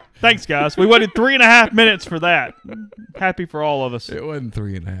 Thanks, guys. We waited 3.5 minutes for that. Happy for all of us. It wasn't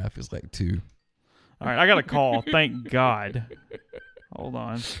 3.5. It's like 2. All right, I got a call. Thank God. Hold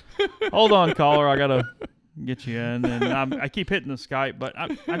on, caller. I got to get you in. And I keep hitting the Skype, but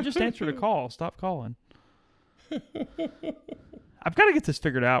I just answered a call. Stop calling. I've got to get this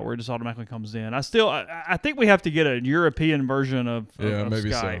figured out where it just automatically comes in. I think we have to get a European version of maybe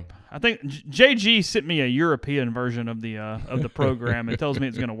Skype. so. I think JG sent me a European version of the program and tells me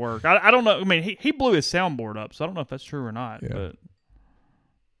it's going to work. I don't know. I mean, he blew his soundboard up, so I don't know if that's true or not. Yeah. But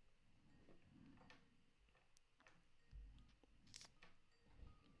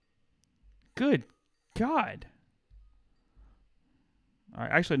good God. All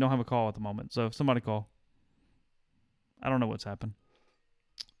right, I actually don't have a call at the moment, so if somebody call. I don't know what's happened.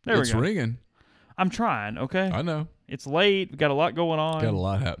 There we go. It's ringing. I'm trying, okay? I know. It's late. We got a lot going on. Got a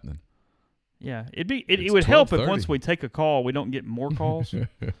lot happening. Yeah, it It's would help if 12:30. once we take a call, we don't get more calls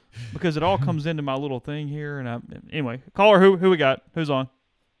because it all comes into my little thing here. And anyway, caller, who we got? Who's on?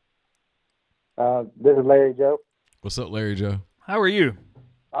 This is Larry Joe. What's up, Larry Joe? How are you?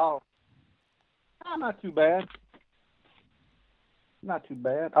 Oh, not too bad. Not too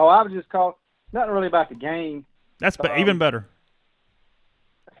bad. Oh, I was just calling. Nothing really about the game. That's even better.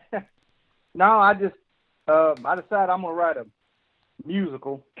 No, I decided I'm gonna write a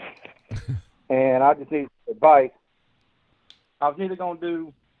musical, and I just need advice. I was either gonna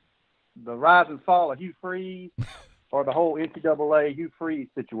do the rise and fall of Hugh Freeze or the whole NCAA Hugh Freeze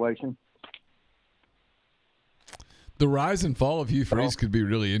situation. The rise and fall of Hugh Freeze could be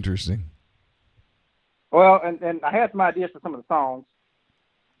really interesting. Well, and I had some ideas for some of the songs.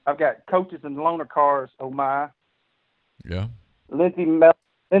 I've got Coaches and Loaner Cars, Oh My. Yeah. Lindsay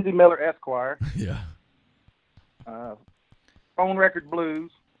Miller Esquire. Yeah. Phone Record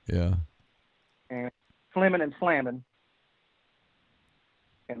Blues. Yeah. And Fleming and Flamin'.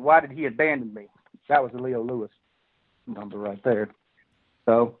 And Why Did He Abandon Me? That was the Leo Lewis number right there.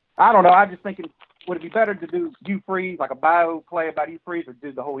 So, I don't know. I'm just thinking, would it be better to do Hugh Freeze, like a bio play about Hugh Freeze, or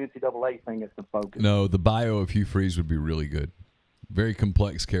do the whole NCAA thing as the focus? No, the bio of Hugh Freeze would be really good. Very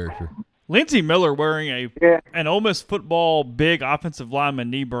complex character. Lindsey Miller wearing an Ole Miss football big offensive lineman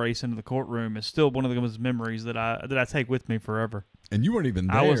knee brace into the courtroom is still one of those memories that I take with me forever. And you weren't even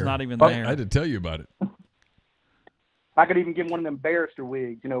there. I was not even there. I had to tell you about it. I could even give him one of them barrister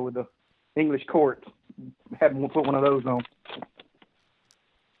wigs, with the English court. Have him put one of those on.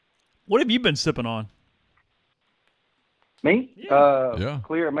 What have you been sipping on? Me? Yeah.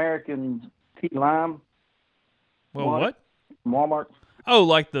 Clear American Tea Lime. Well, what? From Walmart. Oh,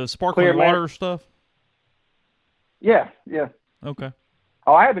 like the sparkling Clear water stuff? Yeah. Okay.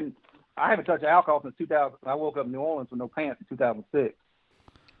 Oh, I haven't touched alcohol since 2000. I woke up in New Orleans with no pants in 2006.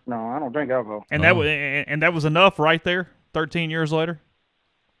 No, I don't drink alcohol. And that was enough right there. 13 years later.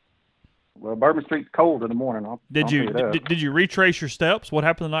 Well, Bourbon Street's cold in the morning. Did you retrace your steps? What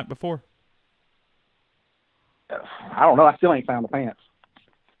happened the night before? I don't know. I still ain't found the pants.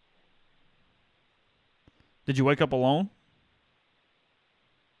 Did you wake up alone?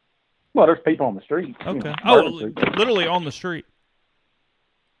 Well, there's people on the street. Okay. Bourbon Street. Literally on the street.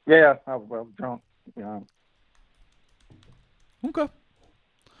 Yeah, I was drunk. Yeah. Okay.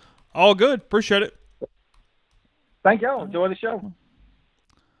 All good. Appreciate it. Thank y'all. Enjoy the show.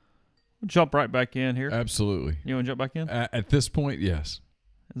 Jump right back in here. Absolutely. You want to jump back in? At this point, yes.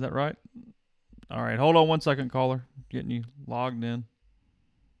 Is that right? All right. Hold on 1 second, caller. Getting you logged in.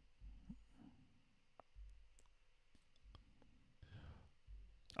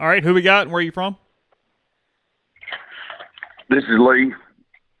 All right. Who we got and where are you from? This is Lee.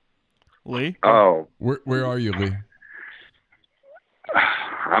 Lee? Oh. Where are you, Lee?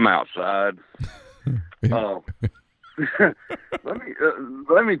 I'm outside. Oh.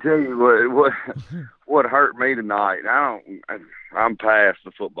 Let me tell you what hurt me tonight. I'm past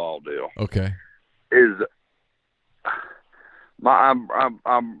the football deal. Okay.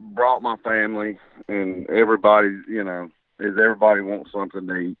 I brought my family and everybody. Everybody wants something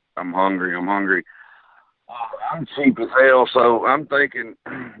to eat. I'm hungry. I'm cheap as hell, so I'm thinking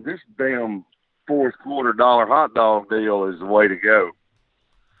this damn fourth quarter $1 hot dog deal is the way to go.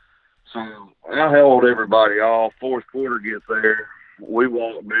 So I held everybody off. Fourth quarter gets there. We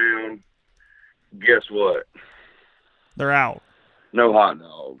walk down. Guess what? They're out. No hot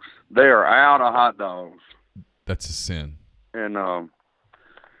dogs. They are out of hot dogs. That's a sin. And,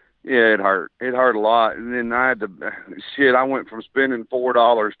 yeah, it hurt. It hurt a lot. And then I went from spending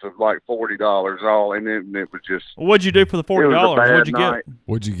 $4 to like $40 all, and then it was just. What'd you do for the $40? What'd you get?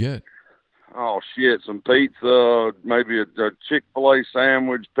 What'd you get? Oh, shit, some pizza, maybe a Chick-fil-A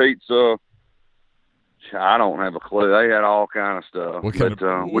sandwich, pizza. I don't have a clue. They had all kind of stuff,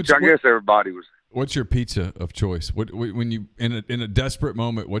 which I guess everybody was. What's your pizza of choice? When you in a desperate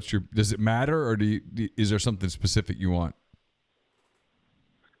moment, does it matter, or is there something specific you want?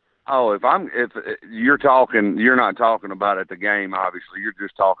 Oh, if you're talking, you're not talking about at the game. Obviously, you're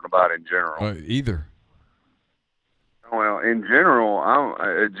just talking about in general. Either. Well, in general,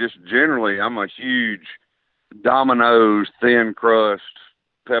 I'm a huge Domino's thin crust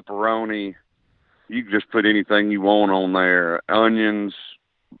pepperoni. You can just put anything you want on there: onions,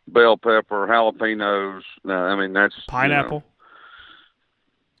 bell pepper, jalapenos. That's pineapple.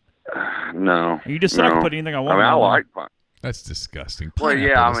 No. You just said I can put anything I want. I like pineapple. That's disgusting. Well,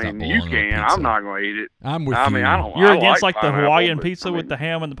 yeah, you can. I'm not going to eat it. I'm with you. I don't. You're I against like the Hawaiian pizza with the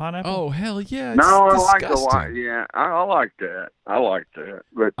ham and the pineapple? Oh, hell yeah! No, it's I like disgusting. Yeah, I like that. I like that.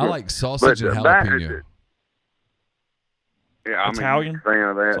 But I like sausage and jalapeno. Yeah, I'm Italian a fan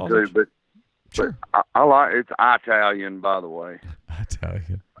of that sausage? too. Sure. I like it's Italian, by the way.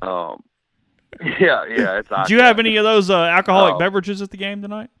 Italian. Yeah, it's Italian. Did you have any of those alcoholic beverages at the game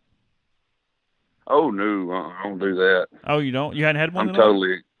tonight? Oh no, I don't do that. Oh, you don't? You hadn't had one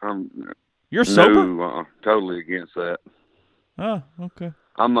tonight? You're no, sober? totally against that. Oh, okay.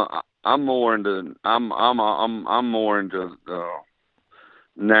 I'm more into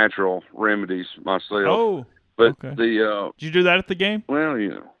natural remedies myself. Oh, but okay. Did you do that at the game? Well,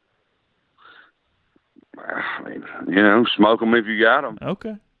 I mean, smoke them if you got them.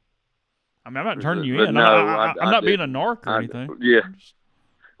 Okay. I mean, I'm not turning you in. No, I'm not being a narc or anything. Yeah.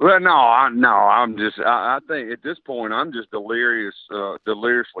 Well, I'm just. I think at this point I'm just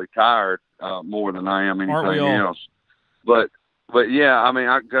deliriously tired more than I am anything else. But yeah, I mean,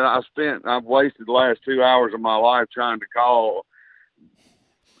 I've wasted the last 2 hours of my life trying to call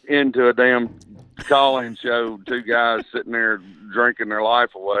into a damn call-in show. Two guys sitting there drinking their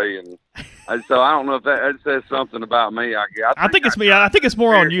life away, and so I don't know if that says something about me. I think it's me. I think it's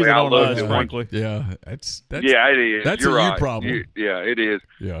more on you than on us, frankly. Yeah, that's yeah, it is. That's You're a right. you problem. Yeah, it is.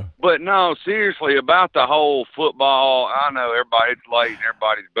 Yeah. But no, seriously, about the whole football, I know it's late and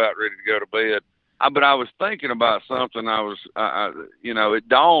everybody's about ready to go to bed. But I was thinking about something. It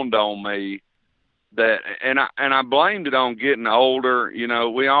dawned on me that, and I blamed it on getting older.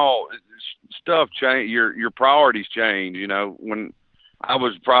 We all stuff change. Your priorities change. When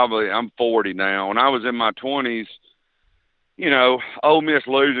I'm 40 now. When I was in my 20s, Ole Miss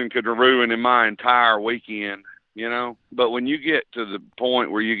losing could ruin my entire weekend. But when you get to the point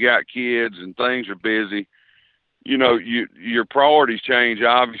where you got kids and things are busy, your priorities change,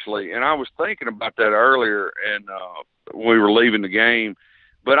 obviously. And I was thinking about that earlier, and we were leaving the game.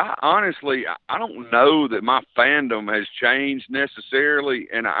 But I honestly don't know that my fandom has changed necessarily.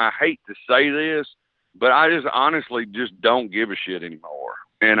 And I hate to say this, but I just honestly just don't give a shit anymore.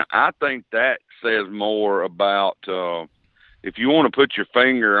 And I think that says more about if you want to put your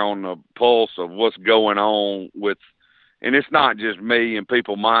finger on the pulse of what's going on with, and it's not just me and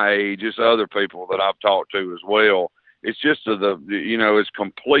people my age, it's other people that I've talked to as well. It's just it's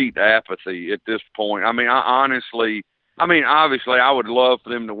complete apathy at this point. I mean, obviously I would love for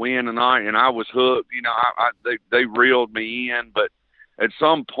them to win tonight, and I was hooked. They reeled me in, but at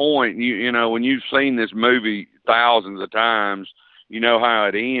some point, when you've seen this movie thousands of times, you know how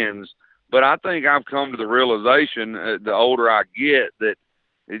it ends. But I think I've come to the realization, the older I get, that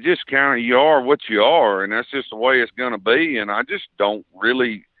it just kind of, you are what you are, and that's just the way it's going to be. And I just don't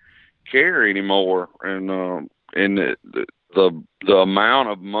really care anymore. And the amount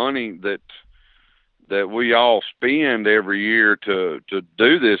of money that we all spend every year to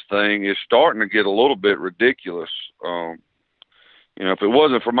do this thing is starting to get a little bit ridiculous. If it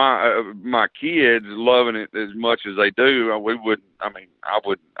wasn't for my kids loving it as much as they do, I'd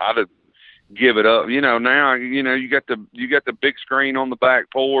give it up. Now, you got the big screen on the back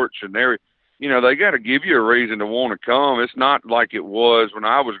porch, and they got to give you a reason to want to come. It's not like it was when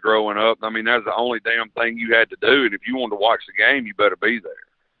I was growing up. I mean, that's the only damn thing you had to do. And if you wanted to watch the game, you better be there.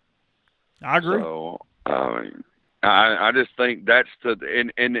 I agree. So, I just think that's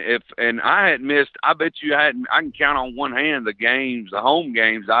and I had missed, I bet you I can count on one hand the home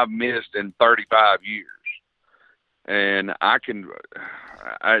games I've missed in 35 years. And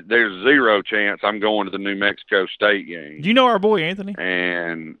there's zero chance I'm going to the New Mexico State game. Do you know our boy Anthony?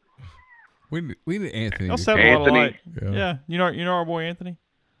 And we need Anthony. Anthony. Yeah. You know our boy Anthony?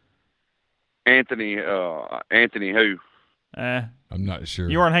 Anthony who? I'm not sure.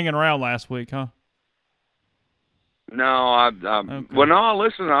 You weren't hanging around last week, huh? No, okay. Well, no, I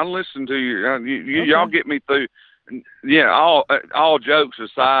listen to you. Okay. Y'all get me through. Yeah, all jokes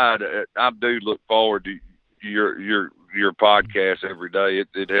aside, I do look forward to your podcast every day.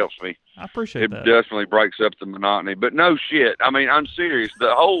 It helps me. I appreciate that. It definitely breaks up the monotony. But no shit. I mean, I'm serious.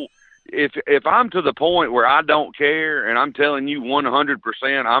 The whole if I'm to the point where I don't care, and I'm telling you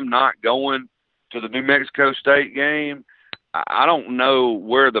 100%, I'm not going to the New Mexico State game. I don't know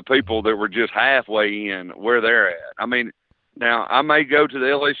where the people that were just halfway in, where they're at. I mean, now I may go to the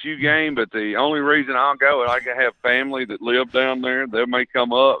LSU game, but the only reason I'll go is I can have family that live down there. They may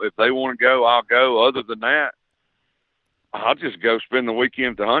come up. If they want to go, I'll go. Other than that, I'll just go spend the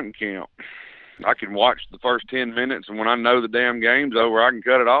weekend at the hunting camp. I can watch the first 10 minutes, and when I know the damn game's over, I can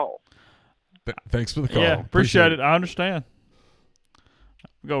cut it off. Thanks for the call. Yeah, appreciate it. I understand.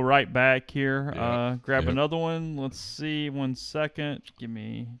 Go right back here. Yeah. Grab another one. Let's see. 1 second. Give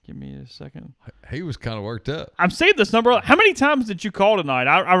me a second. He was kind of worked up. I'm saving this number. How many times did you call tonight?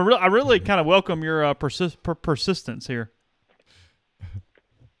 I really kind of welcome your persistence here.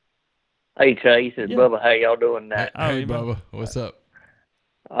 Hey Chase and Bubba, how y'all doing tonight? Hey Bubba, what's up?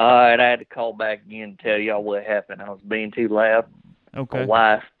 All right, I had to call back again and tell y'all what happened. I was being too loud. Okay. My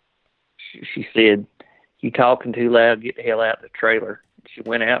wife, she said, "You talking too loud, get the hell out of the trailer." She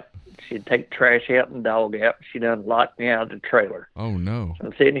went out. She'd take the trash out and the dog out. She done locked me out of the trailer. Oh, no. So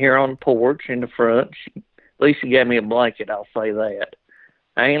I'm sitting here on the porch in the front. At least she gave me a blanket, I'll say that.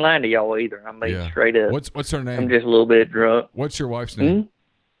 I ain't lying to y'all either. I'm being straight up. What's her name? I'm just a little bit drunk. What's your wife's name?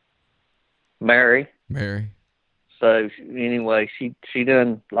 Mary. Mary. So anyway, she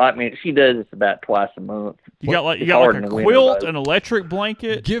done like me. She does this about twice a month. You got like a quilt, an electric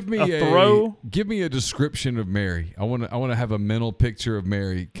blanket. Give me a throw. Give me a description of Mary. I want to have a mental picture of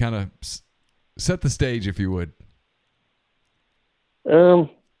Mary. Kind of set the stage, if you would.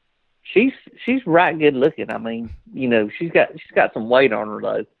 She's right good looking. I mean, you know, she's got some weight on her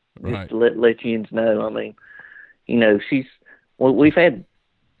though. Just to let you know. I mean, you know, we've had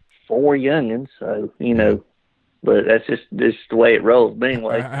 4 youngins, so you know. But that's just the way it rolls. But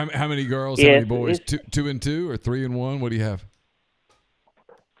anyway, how many girls? How many boys? Two and two, or 3 and 1? What do you have?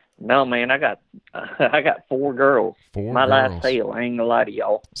 No, man, I got 4 girls. 4 My girls. last sale. I ain't gonna lie to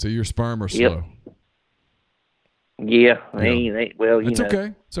y'all. So your sperm are slow. Yeah, they, well, you know. It's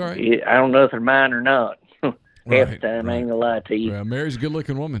okay. It's all right. I don't know if they're mine or not. Half the time, I ain't gonna lie to you. Well, Mary's a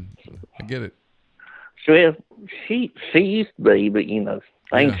good-looking woman. So I get it. Well, she used to be, but you know,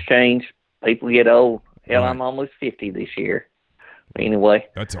 things change. People get old. Hell, I'm almost 50 this year. Anyway,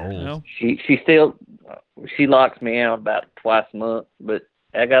 that's old. She locks me out about twice a month, but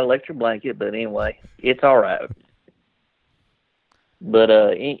I got an electric blanket. But anyway, it's all right. But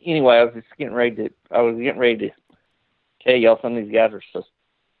anyway, I was getting ready to tell y'all some of these guys are so,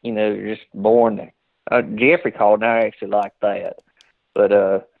 you know, they're just boring. Jeffrey called, and I actually like that. But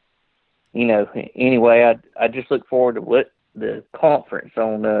you know, anyway, I just look forward to what the conference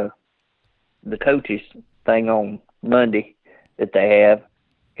on the coaches thing on Monday that they have,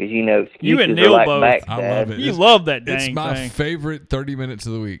 because you know you and Neil like both. backstab. I love it. You love that dang It's my thing. favorite 30 minutes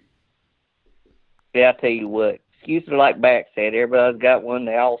of the week. Yeah, I tell you what, excuses are like backstab. Everybody's got one.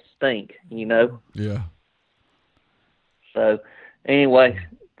 They all stink, you know. Yeah. So anyway,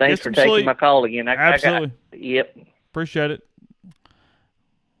 thanks for taking my call again. Absolutely. Yep. Appreciate it.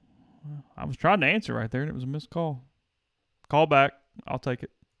 I was trying to answer right there, and it was a missed call. Call back. I'll take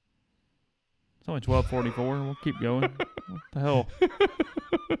it. It's only 12:44. We'll keep going. What the hell?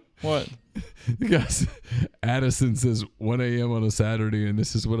 What? Guys, Addison says 1 a.m. on a Saturday, and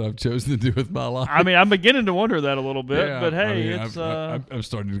this is what I've chosen to do with my life. I mean, I'm beginning to wonder that a little bit, Yeah, but hey, I mean, it's. I'm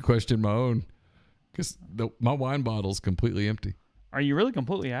starting to question my own, because my wine bottle's completely empty. Are you really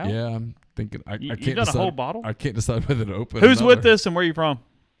completely out? Yeah, I'm thinking I can't you got decide, a whole bottle? I can't decide whether to open. Who's with us, and where are you from?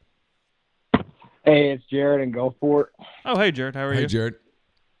 Hey, it's Jared in Gulfport. Oh, hey, Jared. How are you? Hey, Jared.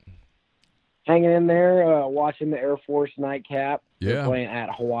 Hanging in there, watching the Air Force nightcap. Yeah. They're playing at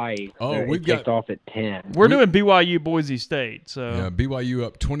Hawaii. Oh, we've kicked off at 10. We're doing BYU Boise State. So yeah, BYU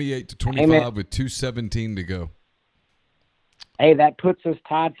up 28-25 with 2:17 to go. Hey, that puts us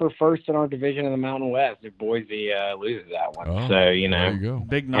tied for first in our division in the Mountain West if Boise loses that one. Oh, so, you know, there you go.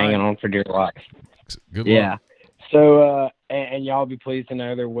 Big night. Hanging on for dear life. Good luck. Yeah. So, and y'all be pleased to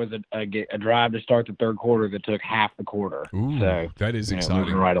know there was a drive to start the third quarter that took half the quarter. Ooh, so that is moving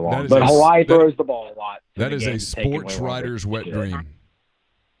exciting. right along. That But is Hawaii throws the ball a lot. So that is a game's taking sports way longer. writer's wet dream.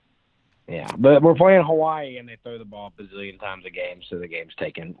 Yeah, but we're playing Hawaii, and they throw the ball a bazillion times a game, so the game's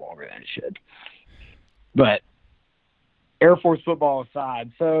taking longer than it should. But Air Force football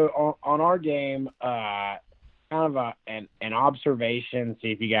aside, so on our game, kind of an observation,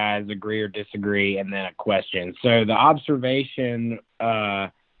 see if you guys agree or disagree, and then a question. So the observation,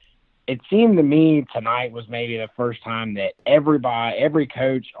 it seemed to me tonight was maybe the first time that every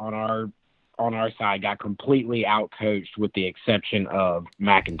coach on our side got completely outcoached with the exception of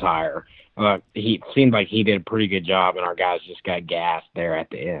McIntyre. He seemed like he did a pretty good job, and our guys just got gassed there at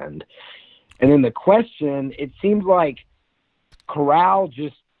the end. And then the question, it seems like Corral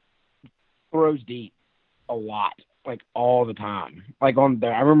just throws deep a lot, like all the time. Like I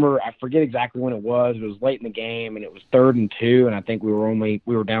remember, I forget exactly when it was late in the game, and it was 3rd and 2, and I think we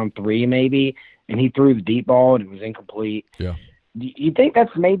were down 3 maybe, and he threw the deep ball and it was incomplete. Yeah. Do you think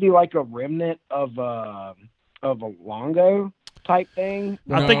that's maybe like a remnant of a Longo type thing?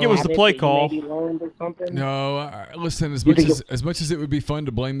 I think it was the play call. Maybe learned or something? No, listen. As much as it would be fun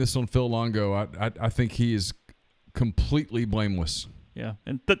to blame this on Phil Longo, I think he is completely blameless. Yeah,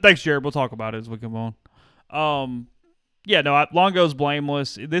 and thanks, Jared. We'll talk about it as we come on. Yeah, no, Longo's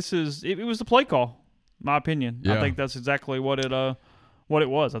blameless. It was the play call, my opinion. Yeah. I think that's exactly what it what it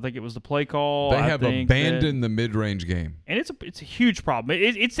was. I think it was the play call. They have abandoned the mid-range game, and it's a huge problem.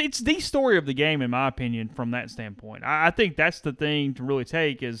 It's the story of the game, in my opinion, from that standpoint. I think that's the thing to really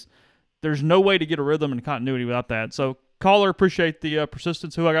take is there's no way to get a rhythm and continuity without that. So, caller, appreciate the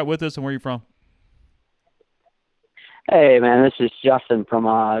persistence. Who I got with us, and where are you from? Hey, man, this is Justin from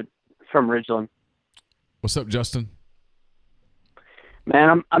Ridgeland. What's up, Justin?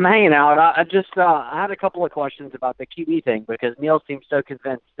 Man, I'm hanging out. I just I had a couple of questions about the QB thing because Neil seems so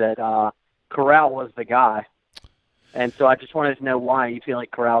convinced that Corral was the guy, and so I just wanted to know why you feel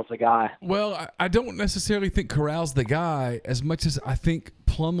like Corral's the guy. Well, I don't necessarily think Corral's the guy as much as I think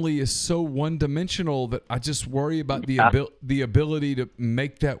Plumlee is so one-dimensional that I just worry about the ability to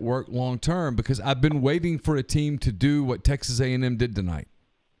make that work long-term because I've been waiting for a team to do what Texas A&M did tonight,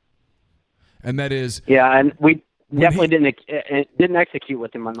 and that is and we definitely didn't execute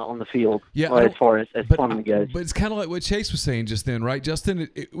with him on the field. Yeah, as far as Plumlee goes. But it's kind of like what Chase was saying just then, right, Justin?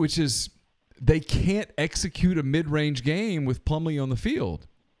 Which is they can't execute a mid-range game with Plumlee on the field.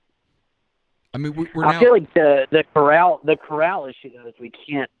 I mean, I feel like the Corral issue though is we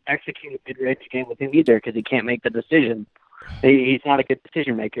can't execute a mid-range game with him either because he can't make the decision. He's not a good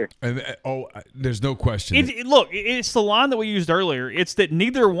decision maker. And there's no question. Look, it's the line that we used earlier. It's that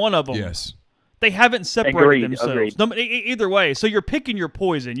neither one of them. Yes. They haven't separated Agreed. themselves. No, either way. So you're picking your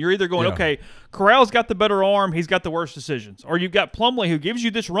poison. You're either going, okay, Corral's got the better arm, he's got the worst decisions. Or you've got Plumlee who gives you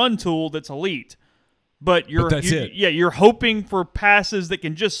this run tool that's elite. But you're hoping for passes that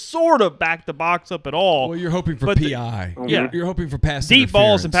can just sort of back the box up at all. Well, you're hoping for PI. You're hoping for pass deep interference.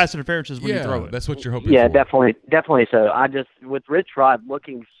 balls and pass interferences when you throw it. That's what you're hoping for. Yeah, definitely so. I just, with Rich Rod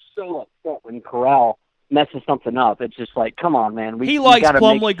looking so upset when Corral messes something up, it's just like, come on, man. He likes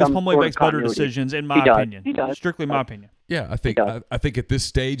Plumlee because Plumlee makes better decisions, in my opinion. He does. Strictly my opinion. Yeah, I think at this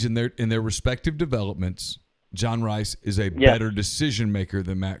stage in their respective developments, John Rice is a better decision maker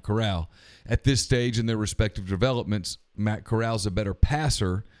than Matt Corral. At this stage in their respective developments, Matt Corral's a better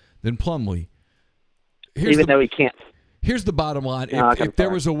passer than Plumlee. Even though he can't. Here's the bottom line. If there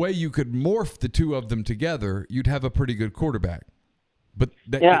was a way you could morph the two of them together, you'd have a pretty good quarterback. But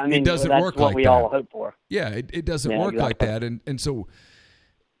it doesn't that's work what like we that. all hope for. Yeah, it doesn't work like that. And so,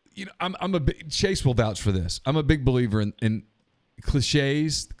 I'm a big, Chase will vouch for this. I'm a big believer in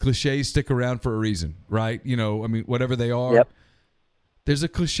cliches. Cliches stick around for a reason, right? Whatever they are. Yep. There's a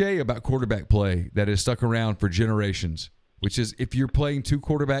cliche about quarterback play that has stuck around for generations, which is if you're playing two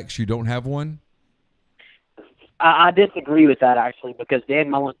quarterbacks, you don't have one. I disagree with that, actually, because Dan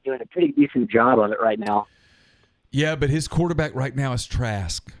Mullen's doing a pretty decent job of it right now. Yeah, but his quarterback right now is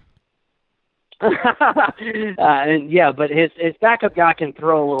Trask. But his backup guy can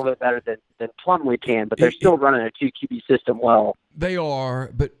throw a little bit better than Plumlee can, but they're still running a 2 QB system well. They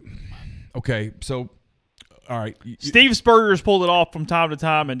are, but okay, so all right. Steve Spurrier's pulled it off from time to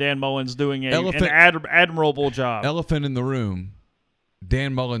time, and Dan Mullen's doing an admirable job. Elephant in the room,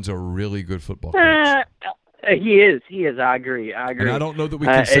 Dan Mullen's a really good football coach. He is. I agree. And I don't know that we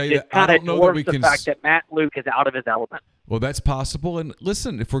can say that. I don't know that we can. The fact that Matt Luke is out of his element. Well, that's possible. And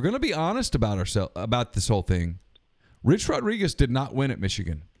listen, if we're going to be honest about this whole thing, Rich Rodriguez did not win at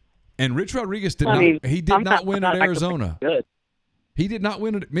Michigan, and Rich Rodriguez did not win at Arizona. Good. He did not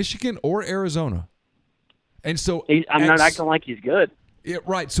win at Michigan or Arizona, and so I'm not acting like he's good. Yeah,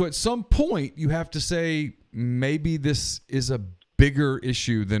 right. So at some point, you have to say maybe this is a bigger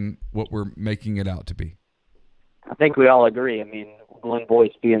issue than what we're making it out to be. I think we all agree. I mean, Glenn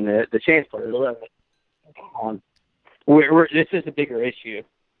Boyce being the chancellor. Come on. This is a bigger issue.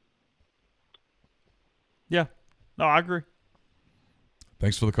 Yeah. No, I agree.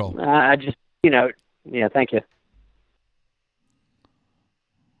 Thanks for the call. Thank you.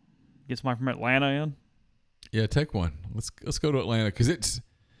 Get somebody from Atlanta in? Yeah, take one. Let's go to Atlanta because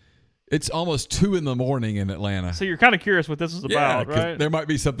it's almost 2 a.m. in Atlanta. So you're kind of curious what this is about, right? There might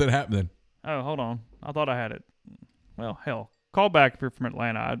be something happening. Oh, hold on. I thought I had it. Well, hell. Call back if you're from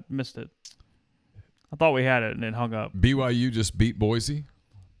Atlanta. I missed it. I thought we had it and it hung up. BYU just beat Boise.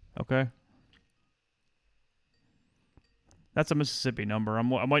 Okay. That's a Mississippi number. I'm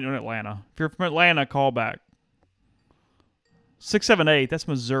waiting on Atlanta. If you're from Atlanta, call back. 678, that's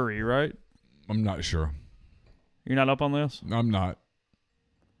Missouri, right? I'm not sure. You're not up on this? I'm not.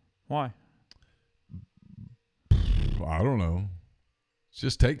 Why? I don't know.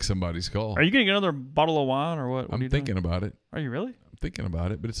 Just take somebody's call. Are you getting another bottle of wine or what? I'm thinking about it. Are you really? I'm thinking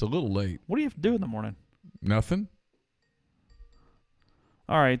about it, but it's a little late. What do you have to do in the morning? Nothing.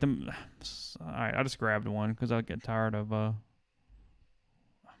 All right. I just grabbed one because I get tired of.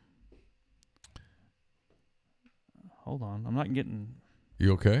 Hold on. I'm not getting.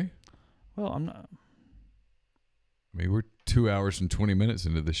 You okay? Well, I'm not. I mean, we're 2 hours and 20 minutes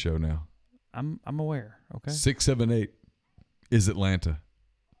into the show now. I'm aware. Okay. 678 is Atlanta.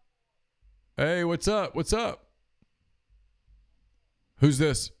 Hey, what's up? What's up? Who's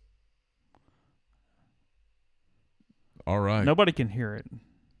this? All right. Nobody can hear it.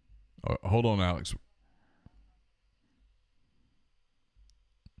 Hold on, Alex.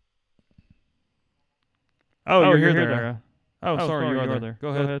 Oh, you're here there. Oh, sorry, you are there. Go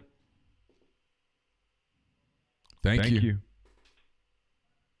ahead. Thank you.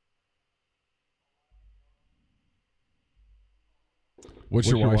 What's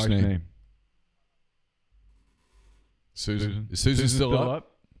your wife's name? Susan. Is Susan still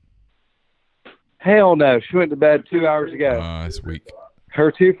up? Hell no. She went to bed 2 hours ago. That's weak. Her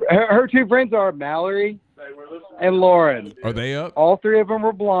two friends are Mallory and Lauren. Are they up? All three of them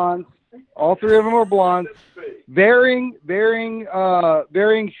are blondes. Varying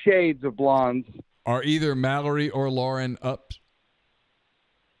shades of blondes. Are either Mallory or Lauren up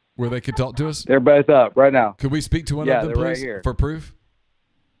where they could talk to us? They're both up right now. Could we speak to one Yeah, of them, they're please, right here. for proof?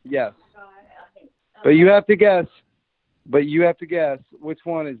 Yes. But you have to guess. Which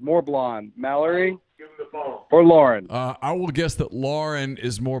one is more blonde, Mallory or Lauren? I will guess that Lauren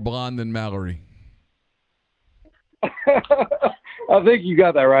is more blonde than Mallory. I think you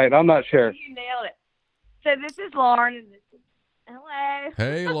got that right. I'm not sure. You nailed it. So this is Lauren. And this is, hello.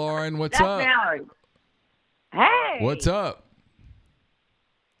 Hey, Lauren, what's That's up? Mallory. Hey. What's up?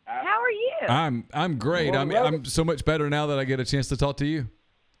 How are you? I'm great. I'm so much better now that I get a chance to talk to you.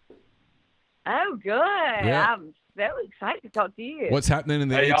 Oh, good. Yeah. I'm so excited to talk to you. What's happening in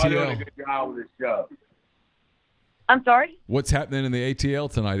the Y'all doing a ATL? good job with this show. I'm sorry? What's happening in the ATL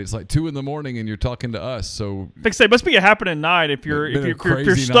tonight? It's like 2 a.m. and you're talking to us. So It must be a happening night if you're Been a if you're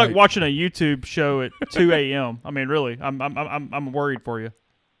crazy stuck night. watching a YouTube show at 2 a.m. I mean, really, I'm worried for you.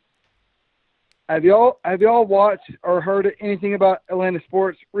 Have y'all watched or heard anything about Atlanta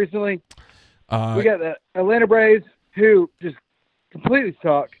sports recently? We got the Atlanta Braves, who just completely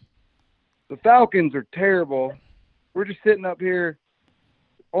suck. The Falcons are terrible. We're just sitting up here.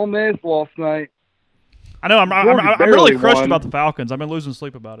 Ole Miss lost tonight. I know. I'm Georgia really barely crushed won. about the Falcons. I've been losing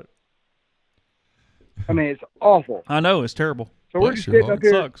sleep about it. I mean, it's awful. I know it's terrible. So we're just sitting up It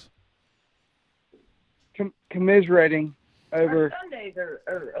here sucks. commiserating over Sundays are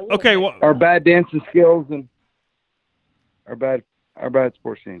a little Okay, well, our bad dancing skills and our bad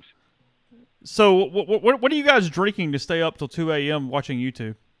sports teams. so what are you guys drinking to stay up till 2 a.m. watching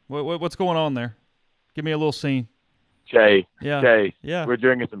YouTube? What's going on there? Give me a little scene. Jay, Yeah. we're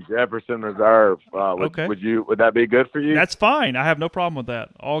drinking some Jefferson Reserve. Okay. Would that be good for you? That's fine. I have no problem with that.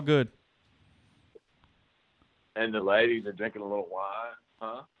 All good. And the ladies are drinking a little wine,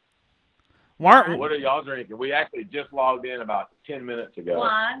 huh? Why? What are y'all drinking? We actually just logged in about 10 minutes ago,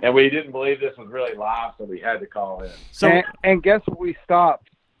 Wine. and we didn't believe this was really live, so we had to call in. So and guess what? We stopped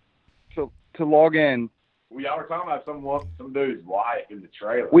to log in. Y'all were talking about some dude's wife in the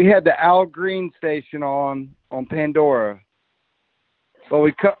trailer. We had the Al Green station on Pandora, but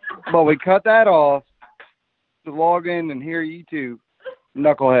we cut that off to log in and hear you two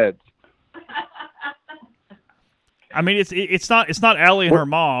knuckleheads. I mean, it's not Allie and her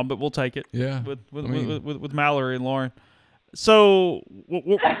mom, but we'll take it. Yeah. With Mallory and Lauren. So,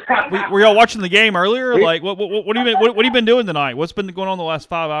 were y'all watching the game earlier? Like, what have you been doing tonight? What's been going on the last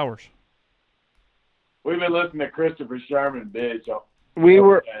 5 hours? We've been listening to Christopher Sherman, bitch. We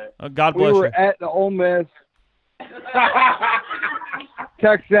were God bless we were you. at the Ole Miss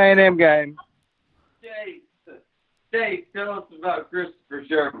Texas A&M game. Jay, tell us about Christopher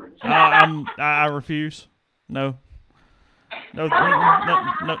Sherman. I refuse. No,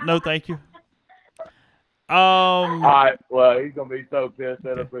 thank you. All right, well, he's going to be so pissed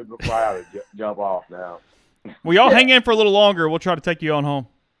at us, we'll probably have to jump off now. Well, y'all hang in for a little longer. We'll try to take you on home.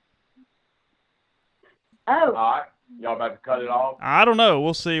 Oh. All right, y'all about to cut it off? I don't know.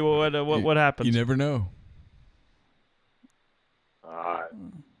 We'll see what happens. You never know. All right.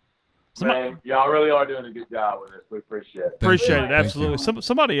 Man, y'all really are doing a good job with this. We appreciate it. Appreciate it, absolutely.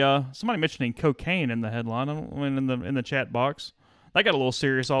 Somebody mentioning cocaine in the headline. In the chat box. That got a little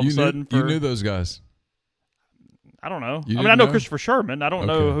serious all of a sudden. You knew those guys. I don't know. You I mean, I know know? Christopher Sherman. I don't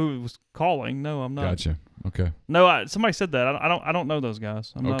know who was calling. No, I'm not. Gotcha. Okay. No, somebody said that. I don't know those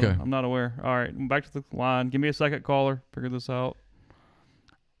guys. I'm not aware. All right, back to the line. Give me a second, caller. Figure this out.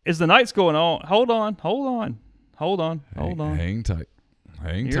 Is the night's going on? Hold on. Hang tight.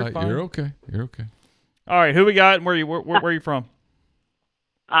 You're fine. You're okay. All right, who we got? And where are you from?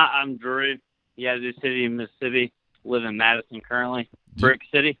 I'm Drew. Yazoo City, Mississippi. Live in Madison currently. Brick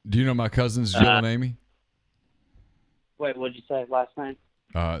City. Do you know my cousins Jill and Amy? Wait, what'd you say last name?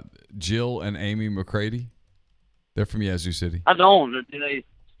 Jill and Amy McCready. They're from Yazoo City. I don't. Do they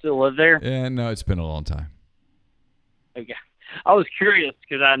still live there? Yeah, no, it's been a long time. Okay. I was curious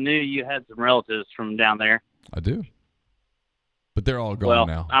because I knew you had some relatives from down there. I do. But they're all gone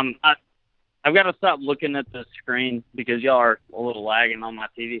now. I've got to stop looking at the screen because y'all are a little lagging on my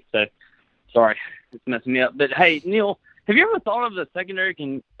TV. So, sorry, it's messing me up. But hey, Neil, have you ever thought of a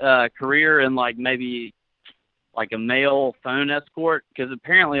secondary career in like maybe like a male phone escort? Because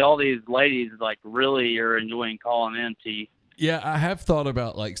apparently all these ladies like really are enjoying calling in to you. Yeah, I have thought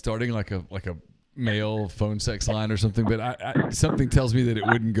about like starting like a male phone sex line or something, but something tells me that it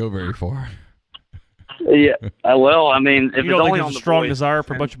wouldn't go very far. Yeah. Well, I mean, if you it's don't only think on there's a the strong boys, desire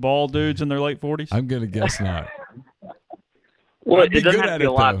for a bunch of bald dudes in their late 40s? I'm gonna guess not. Well, I'd be it doesn't good have at to be a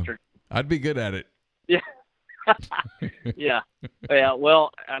it live though. stream. I'd be good at it. Yeah. Yeah.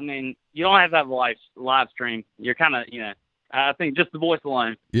 Well, I mean, you don't have to have a live stream. You're kind of, I think just the voice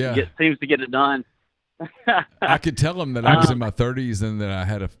alone seems to get it done. I could tell them that I was in my 30s and that I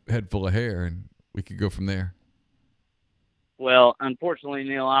had a head full of hair, and we could go from there. Well, unfortunately,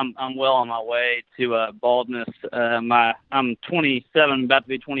 Neil, I'm well on my way to baldness. I'm 27, about to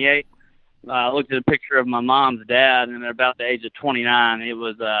be 28. I looked at a picture of my mom's dad, and at about the age of 29, it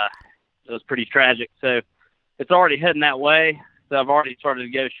was pretty tragic. So it's already heading that way. So I've already started to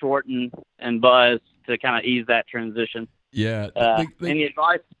go short and buzz to kind of ease that transition. Yeah. Any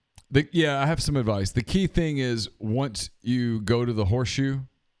advice? I have some advice. The key thing is once you go to the horseshoe,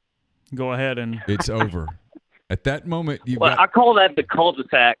 go ahead and it's over. At that moment, I call that the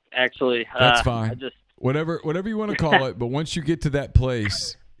cul-de-sac. Actually, that's fine. Whatever you want to call it, but once you get to that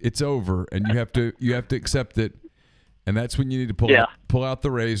place, it's over, and you have to accept it, and that's when you need to pull out the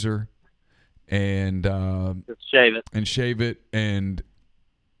razor, and just shave it. And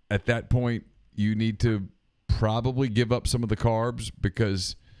at that point, you need to probably give up some of the carbs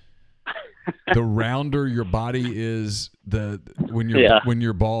because the rounder your body is, when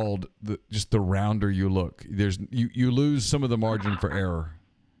you're bald, just the rounder you look. You lose some of the margin for error.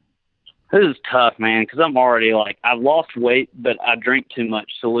 This is tough, man, because I'm already I've lost weight, but I drink too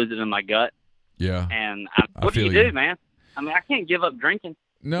much to lose it in my gut. Yeah. And what do you do, man? I mean, I can't give up drinking.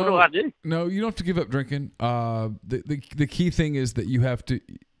 No, what do I do? No, you don't have to give up drinking. The key thing is that you have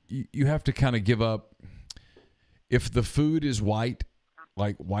to kind of give up. If the food is white,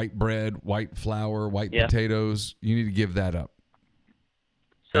 like white bread, white flour, white potatoes, you need to give that up.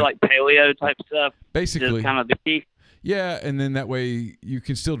 So like paleo type stuff, basically, is kind of the key. Yeah, and then that way you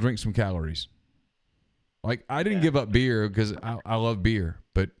can still drink some calories. Like I didn't give up beer because I love beer,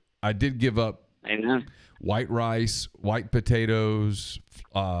 but I did give up white rice, white potatoes,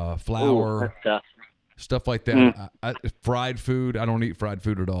 flour, stuff like that. Fried food, I don't eat fried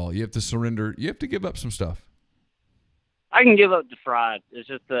food at all. You have to surrender. You have to give up some stuff. I can give up the fried. It's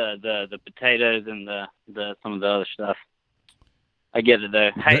just the potatoes and the some of the other stuff. I get it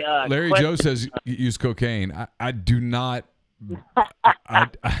though. Hey, Larry Joe says use cocaine. I do not. I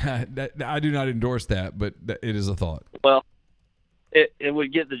do not endorse that, but it is a thought. Well, it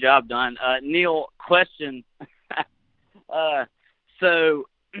would get the job done. Neil, question. So,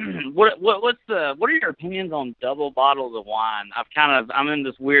 what are your opinions on double bottles of wine? I'm in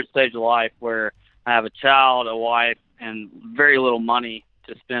this weird stage of life where I have a child, a wife, and very little money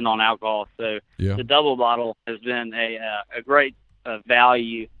to spend on alcohol. So the double bottle has been a great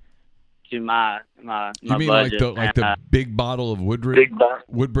value to my You mean budget. like the big bottle of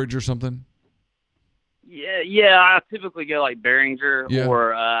Woodbridge or something? Yeah. I typically go like Behringer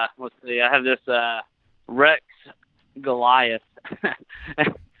or let's see. I have this Rex Goliath,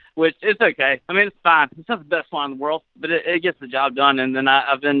 which it's okay. I mean, it's fine. It's not the best wine in the world, but it gets the job done. And then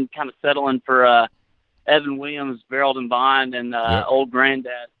I've been kind of settling for Evan Williams, Barreled and Bond, and Old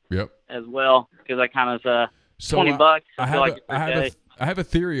Granddad as well, because I kind of $20. I have a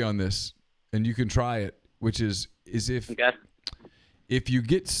theory on this, and you can try it, which is if you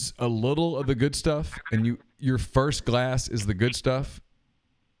get a little of the good stuff and your first glass is the good stuff,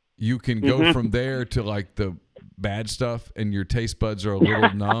 you can go from there to like the bad stuff, and your taste buds are a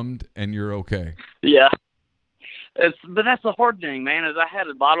little numbed, and you're okay. Yeah. But that's the hard thing, man, is I had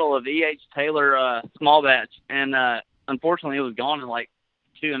a bottle of E.H. Taylor small batch, and unfortunately it was gone in like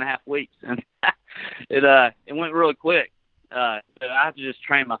 2.5 weeks, and it went really quick. So I have to just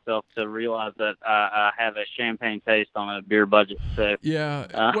train myself to realize that I have a champagne taste on a beer budget. So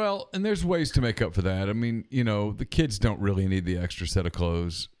well, and there's ways to make up for that. I mean, the kids don't really need the extra set of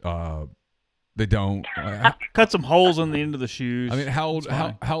clothes. They don't. Cut some holes on the end of the shoes. I mean, how old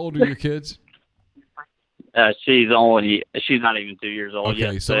are your kids? She's not even 2 years old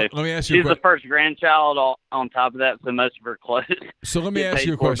Okay, yet. so let me ask you. She's the first grandchild. On top of that, so most of her clothes. So let me get ask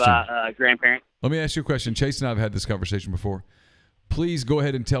you a paid for question. By grandparents. Let me ask you a question. Chase and I have had this conversation before. Please go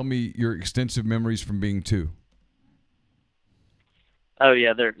ahead and tell me your extensive memories from being 2. Oh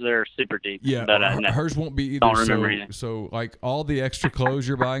yeah, they're super deep. Yeah, but, no, hers won't be either. Don't remember anything. So like all the extra clothes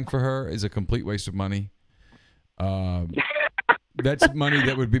you're buying for her is a complete waste of money. That's money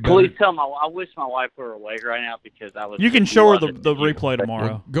that would be better. Please tell I wish my wife were awake right now because I would. You can show her the replay tomorrow.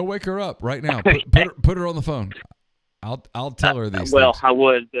 Well, go wake her up right now. Put her on the phone. I'll tell her these Well, things. I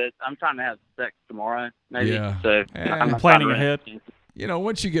would, but I'm trying to have sex tomorrow. Maybe. Yeah. So I'm planning ahead. You know,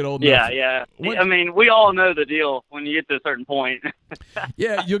 once you get old enough. Yeah. I mean, we all know the deal when you get to a certain point.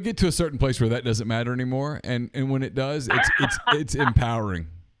 Yeah, you'll get to a certain place where that doesn't matter anymore, and when it does, it's empowering.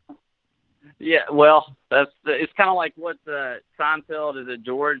 Yeah, well, it's kind of like what Seinfeld is at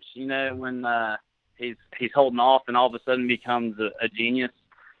George. You know, when he's holding off and all of a sudden becomes a genius.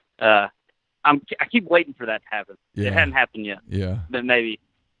 I keep waiting for that to happen. Yeah. It hadn't happened yet. Yeah, but maybe.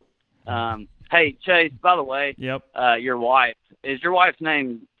 Hey Chase, by the way, yep. Your wife is your wife's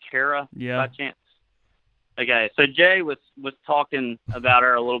name Kara? Yeah. By chance. Okay, so Jay was talking about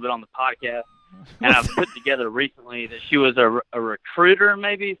her a little bit on the podcast. And I've put together recently that she was a recruiter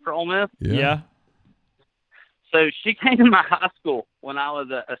maybe for Ole Miss. Yeah. So she came to my high school when I was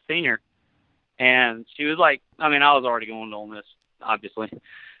a senior. And she was like, I mean, I was already going to Ole Miss, obviously.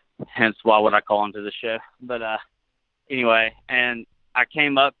 Hence why would I call into the show. But anyway, and I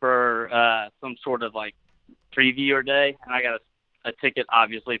came up for some sort of like preview day. And I got a ticket,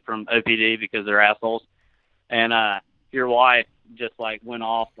 obviously, from OPD because they're assholes. And your wife just like went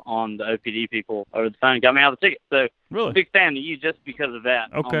off on the OPD people over the phone and got me out of the ticket. So really big fan of you just because of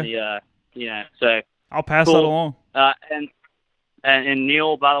that. Okay. On the, so I'll pass cool. that along. And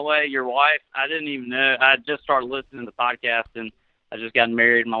Neil, by the way, your wife, I didn't even know. I just started listening to the podcast and I just got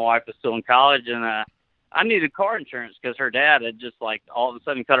married. My wife was still in college and I needed car insurance because her dad had just like all of a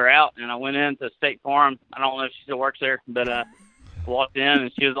sudden cut her out. And I went into State Farm. I don't know if she still works there, but walked in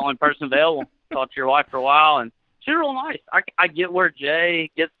and she was the only person available. Talked to your wife for a while and she's real nice. I get where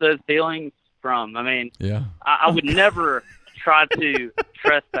Jay gets those feelings from. I mean, yeah, I would never try to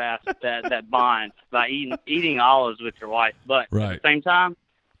trespass that bond by eating olives with your wife. But at the same time,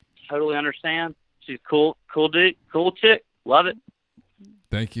 totally understand. She's cool dude, cool chick. Love it.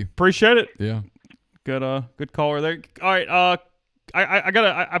 Thank you. Appreciate it. Yeah. Good caller there. All right. I've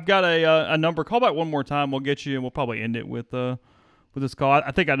got a number. Call back one more time. We'll get you, and we'll probably end it with this call.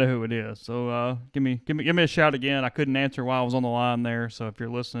 I think I know who it is. So give me a shout again. I couldn't answer while I was on the line there. So if you're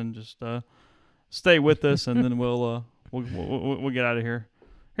listening, just stay with us, and then we'll get out of here.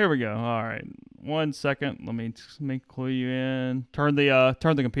 Here we go. All right, 1 second. Let me clue you in. Turn the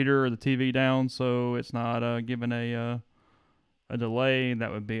computer or the TV down so it's not giving a delay.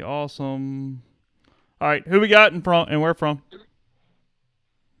 That would be awesome. All right, who we got and where from?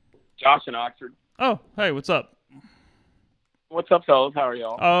 Josh in Oxford. Oh, hey, what's up? What's up, fellas? How are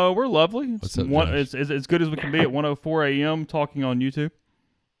y'all? We're lovely. What's up, it's as good as we can be at 1:04 a.m. talking on YouTube.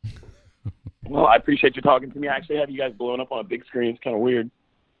 Well, I appreciate you talking to me. I actually have you guys blowing up on a big screen. It's kind of weird.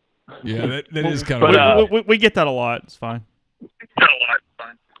 Yeah, that is kind of weird. We get that a lot. It's fine.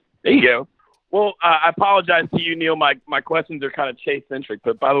 There you go. Well, I apologize to you, Neil. My questions are kind of Chase-centric,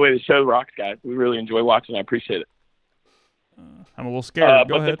 but by the way, the show rocks, guys. We really enjoy watching. I appreciate it. I'm a little scared.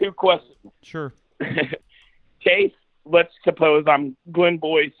 Go ahead. The two questions. Sure. Chase, let's suppose I'm Glenn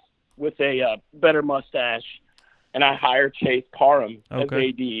Boyce with a better mustache, and I hire Chase Parham as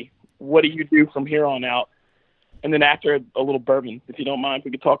AD. What do you do from here on out? And then after a little bourbon, if you don't mind, if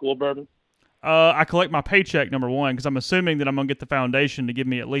we could talk a little bourbon. I collect my paycheck, number one, because I'm assuming that I'm going to get the foundation to give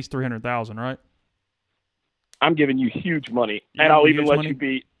me at least $300,000, right? I'm giving you huge money, and I'll even let you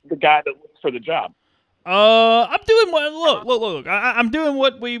be the guy that looks for the job. I'm doing what? Look. I'm doing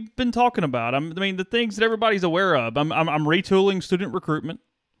what we've been talking about. I mean, the things that everybody's aware of. I'm retooling student recruitment.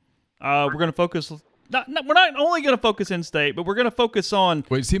 We're going to focus. We're not only going to focus in state, but we're going to focus on.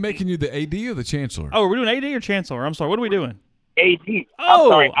 Wait, is he making you the AD or the chancellor? Oh, we're doing AD or chancellor. I'm sorry. What are we doing? AD.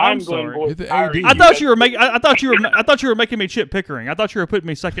 Oh, I'm sorry. Glenn Boyce. The AD. I thought you were making. I thought you were making me Chip Pickering. I thought you were putting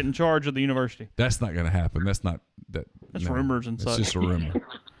me second in charge of the university. That's not going to happen. That's not that. That's no, rumors and that's such. Just a rumor.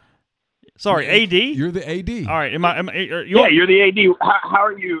 Sorry, AD. You're the AD. All right. You're the AD.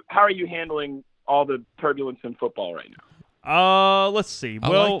 How are you handling all the turbulence in football right now? Let's see. I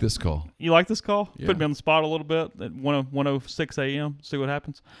Well, like this call. You like this call? Yeah. Put me on the spot a little bit at 1:06 a.m. See what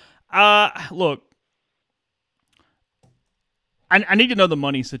happens. Look, I need to know the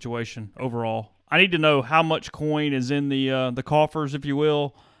money situation overall. I need to know how much coin is in the coffers, if you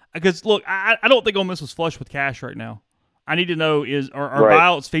will. Because, look, I don't think Ole Miss was flush with cash right now. I need to know, are Right.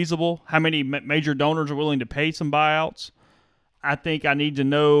 buyouts feasible? How many major donors are willing to pay some buyouts? I think I need to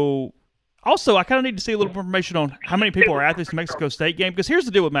know. Also, I kind of need to see a little more information on how many people are at this Mexico State game. Because here's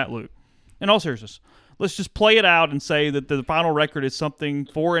the deal with Matt Luke. In all seriousness, let's just play it out and say that the final record is something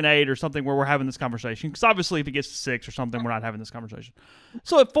 4-8 or something where we're having this conversation. Because obviously, if it gets to 6 or something, we're not having this conversation.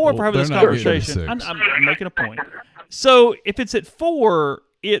 So at 4, if we're having this conversation, I'm making a point. So if it's at 4,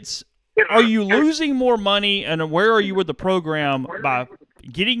 it's are you losing more money and where are you with the program by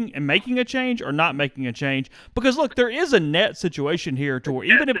getting and making a change or not making a change? Because, look, there is a net situation here to where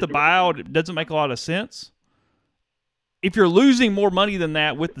even if the buyout doesn't make a lot of sense, if you're losing more money than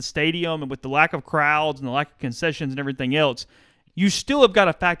that with the stadium and with the lack of crowds and the lack of concessions and everything else, you still have got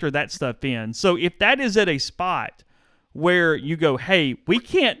to factor that stuff in. So if that is at a spot where you go, hey, we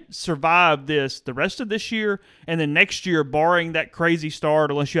can't survive this the rest of this year, and then next year, barring that crazy start,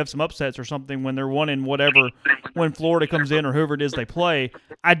 unless you have some upsets or something when they're one in whatever, when Florida comes in or whoever it is they play,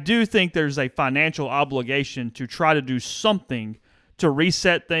 I do think there's a financial obligation to try to do something to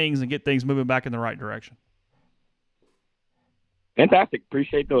reset things and get things moving back in the right direction. Fantastic.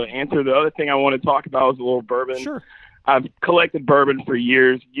 Appreciate the answer. The other thing I want to talk about is a little bourbon. Sure. I've collected bourbon for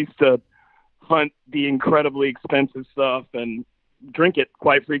years. Used to hunt the incredibly expensive stuff and drink it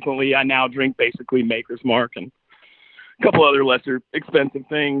quite frequently. I now drink basically Maker's Mark and a couple other lesser expensive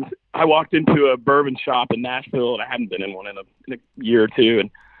things. I walked into a bourbon shop in Nashville, and I hadn't been in one in a year or two,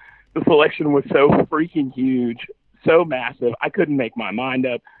 and the selection was so freaking huge, so massive. I couldn't make my mind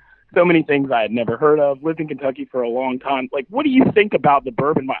up. So many things I had never heard of. Lived in Kentucky for a long time. Like, what do you think about the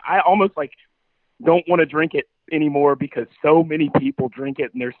bourbon? I almost don't want to drink it anymore because so many people drink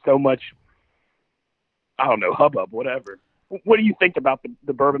it, and there's so much, I don't know, hubbub, whatever. What do you think about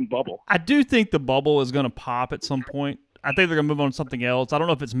the bourbon bubble? I do think the bubble is going to pop at some point. I think they're going to move on to something else. I don't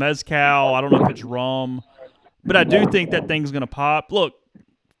know if it's mezcal. I don't know if it's rum. But I do think that thing's going to pop. Look,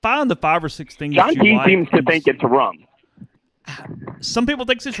 find the 5 or 6 things John that you Key like. seems to think it's rum. Some people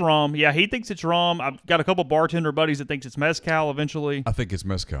think it's rum. Yeah, he thinks it's rum. I've got a couple bartender buddies that thinks it's mezcal eventually. I think it's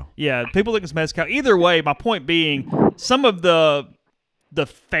mezcal. Yeah, people think it's mezcal. Either way, my point being, some of the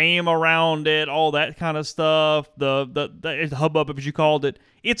fame around it, all that kind of stuff, the hubbub, as you called it,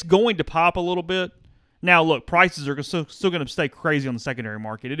 it's going to pop a little bit. Now, look, prices are still going to stay crazy on the secondary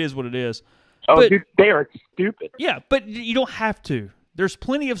market. It is what it is. Oh, but, dude, they are stupid. Yeah, but you don't have to. There's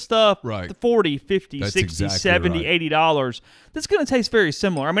plenty of stuff, right. $40, $50, That's $60, exactly $70, $80 that's going to taste very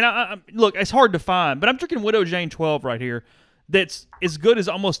similar. I mean, I look, it's hard to find, but I'm drinking Widow Jane 12 right here that's as good as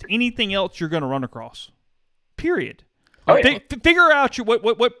almost anything else you're going to run across, period. Oh, yeah. Figure out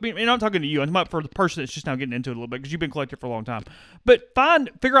what and I'm talking to you. I'm not for the person that's just now getting into it a little bit because you've been collecting for a long time. But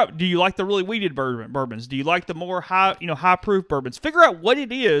figure out, do you like the really weeded bourbons? Do you like the more high proof bourbons? Figure out what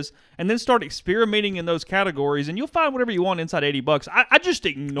it is and then start experimenting in those categories, and you'll find whatever you want inside $80. I just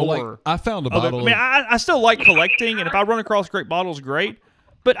ignore. I found a other, bottle. I mean, I still like collecting, and if I run across great bottles, great.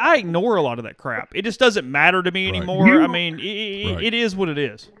 But I ignore a lot of that crap. It just doesn't matter to me anymore. I mean, it is what it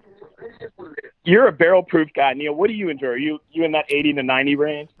is. You're a barrel proof guy, Neil. What do you enjoy? Are you in that 80 to 90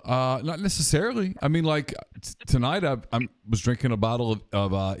 range? Not necessarily. I mean, like tonight I was drinking a bottle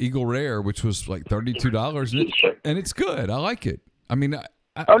of Eagle Rare, which was like $32, and it's good. I like it. I mean, no.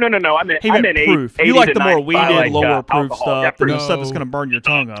 I meant proof. 80 you like to the more 90, weeded, lower proof alcohol. stuff than Yeah, the stuff that's going to burn your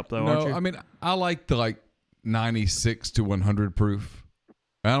tongue up, though, aren't you? I mean, I like the 96 to 100 proof.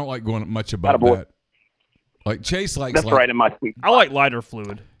 I don't like going much above that. Like Chase likes. That's right in my sweet spot. I like lighter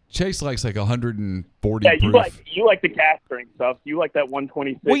fluid. Chase likes like 140 Yeah, proof. you like the cast drink stuff. You like that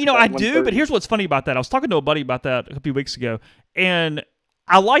 126. Well, I do, but here's what's funny about that. I was talking to a buddy about that a few weeks ago, and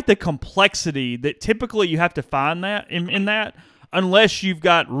I like the complexity that typically you have to find that in that, unless you've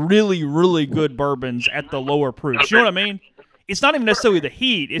got really, really good bourbons at the lower proofs. You know what I mean? It's not even necessarily the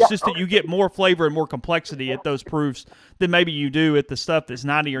heat. It's just that you get more flavor and more complexity at those proofs than maybe you do at the stuff that's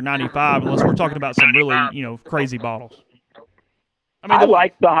 90 or 95, unless we're talking about some really, crazy bottles. I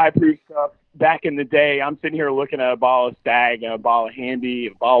like the high proof stuff. Back in the day, I'm sitting here looking at a bottle of Stag, a bottle of Handy,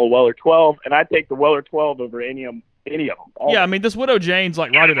 a bottle of Weller 12, and I take the Weller 12 over any of them. Yeah, I mean, this Widow Jane's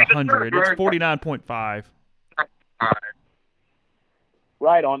like right at 100. It's 49.5.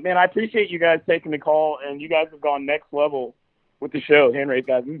 Right on. Man, I appreciate you guys taking the call, and you guys have gone next level with the show. Hand raise,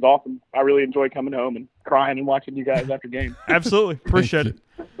 guys. This is awesome. I really enjoy coming home and crying and watching you guys after games. Absolutely. Appreciate it.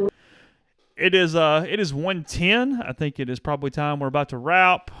 It is 1:10. I think it is probably time. We're about to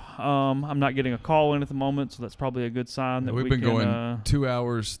wrap. I'm not getting a call in at the moment, so that's probably a good sign that we've been going 2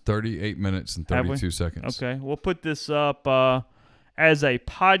 hours, 38 minutes, and 32 seconds. Okay, we'll put this up as a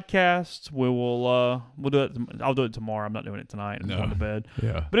podcast. We'll do it. I'll do it tomorrow. I'm not doing it tonight. I'm going to bed.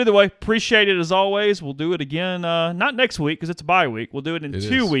 Yeah. But either way, appreciate it as always. We'll do it again. Not next week because it's a bye week. We'll do it in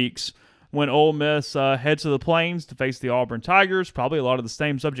 2 weeks when Ole Miss heads to the Plains to face the Auburn Tigers. Probably a lot of the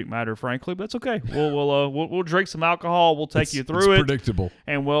same subject matter, frankly, but that's okay. We'll drink some alcohol. We'll take you through it. It's predictable.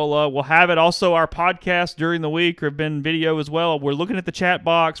 And we'll have it. Also, our podcast during the week have been video as well. We're looking at the chat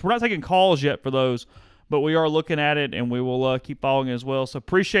box. We're not taking calls yet for those, but we are looking at it, and we will keep following it as well. So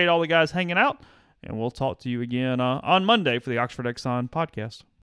appreciate all the guys hanging out, and we'll talk to you again on Monday for the Oxford Exxon podcast.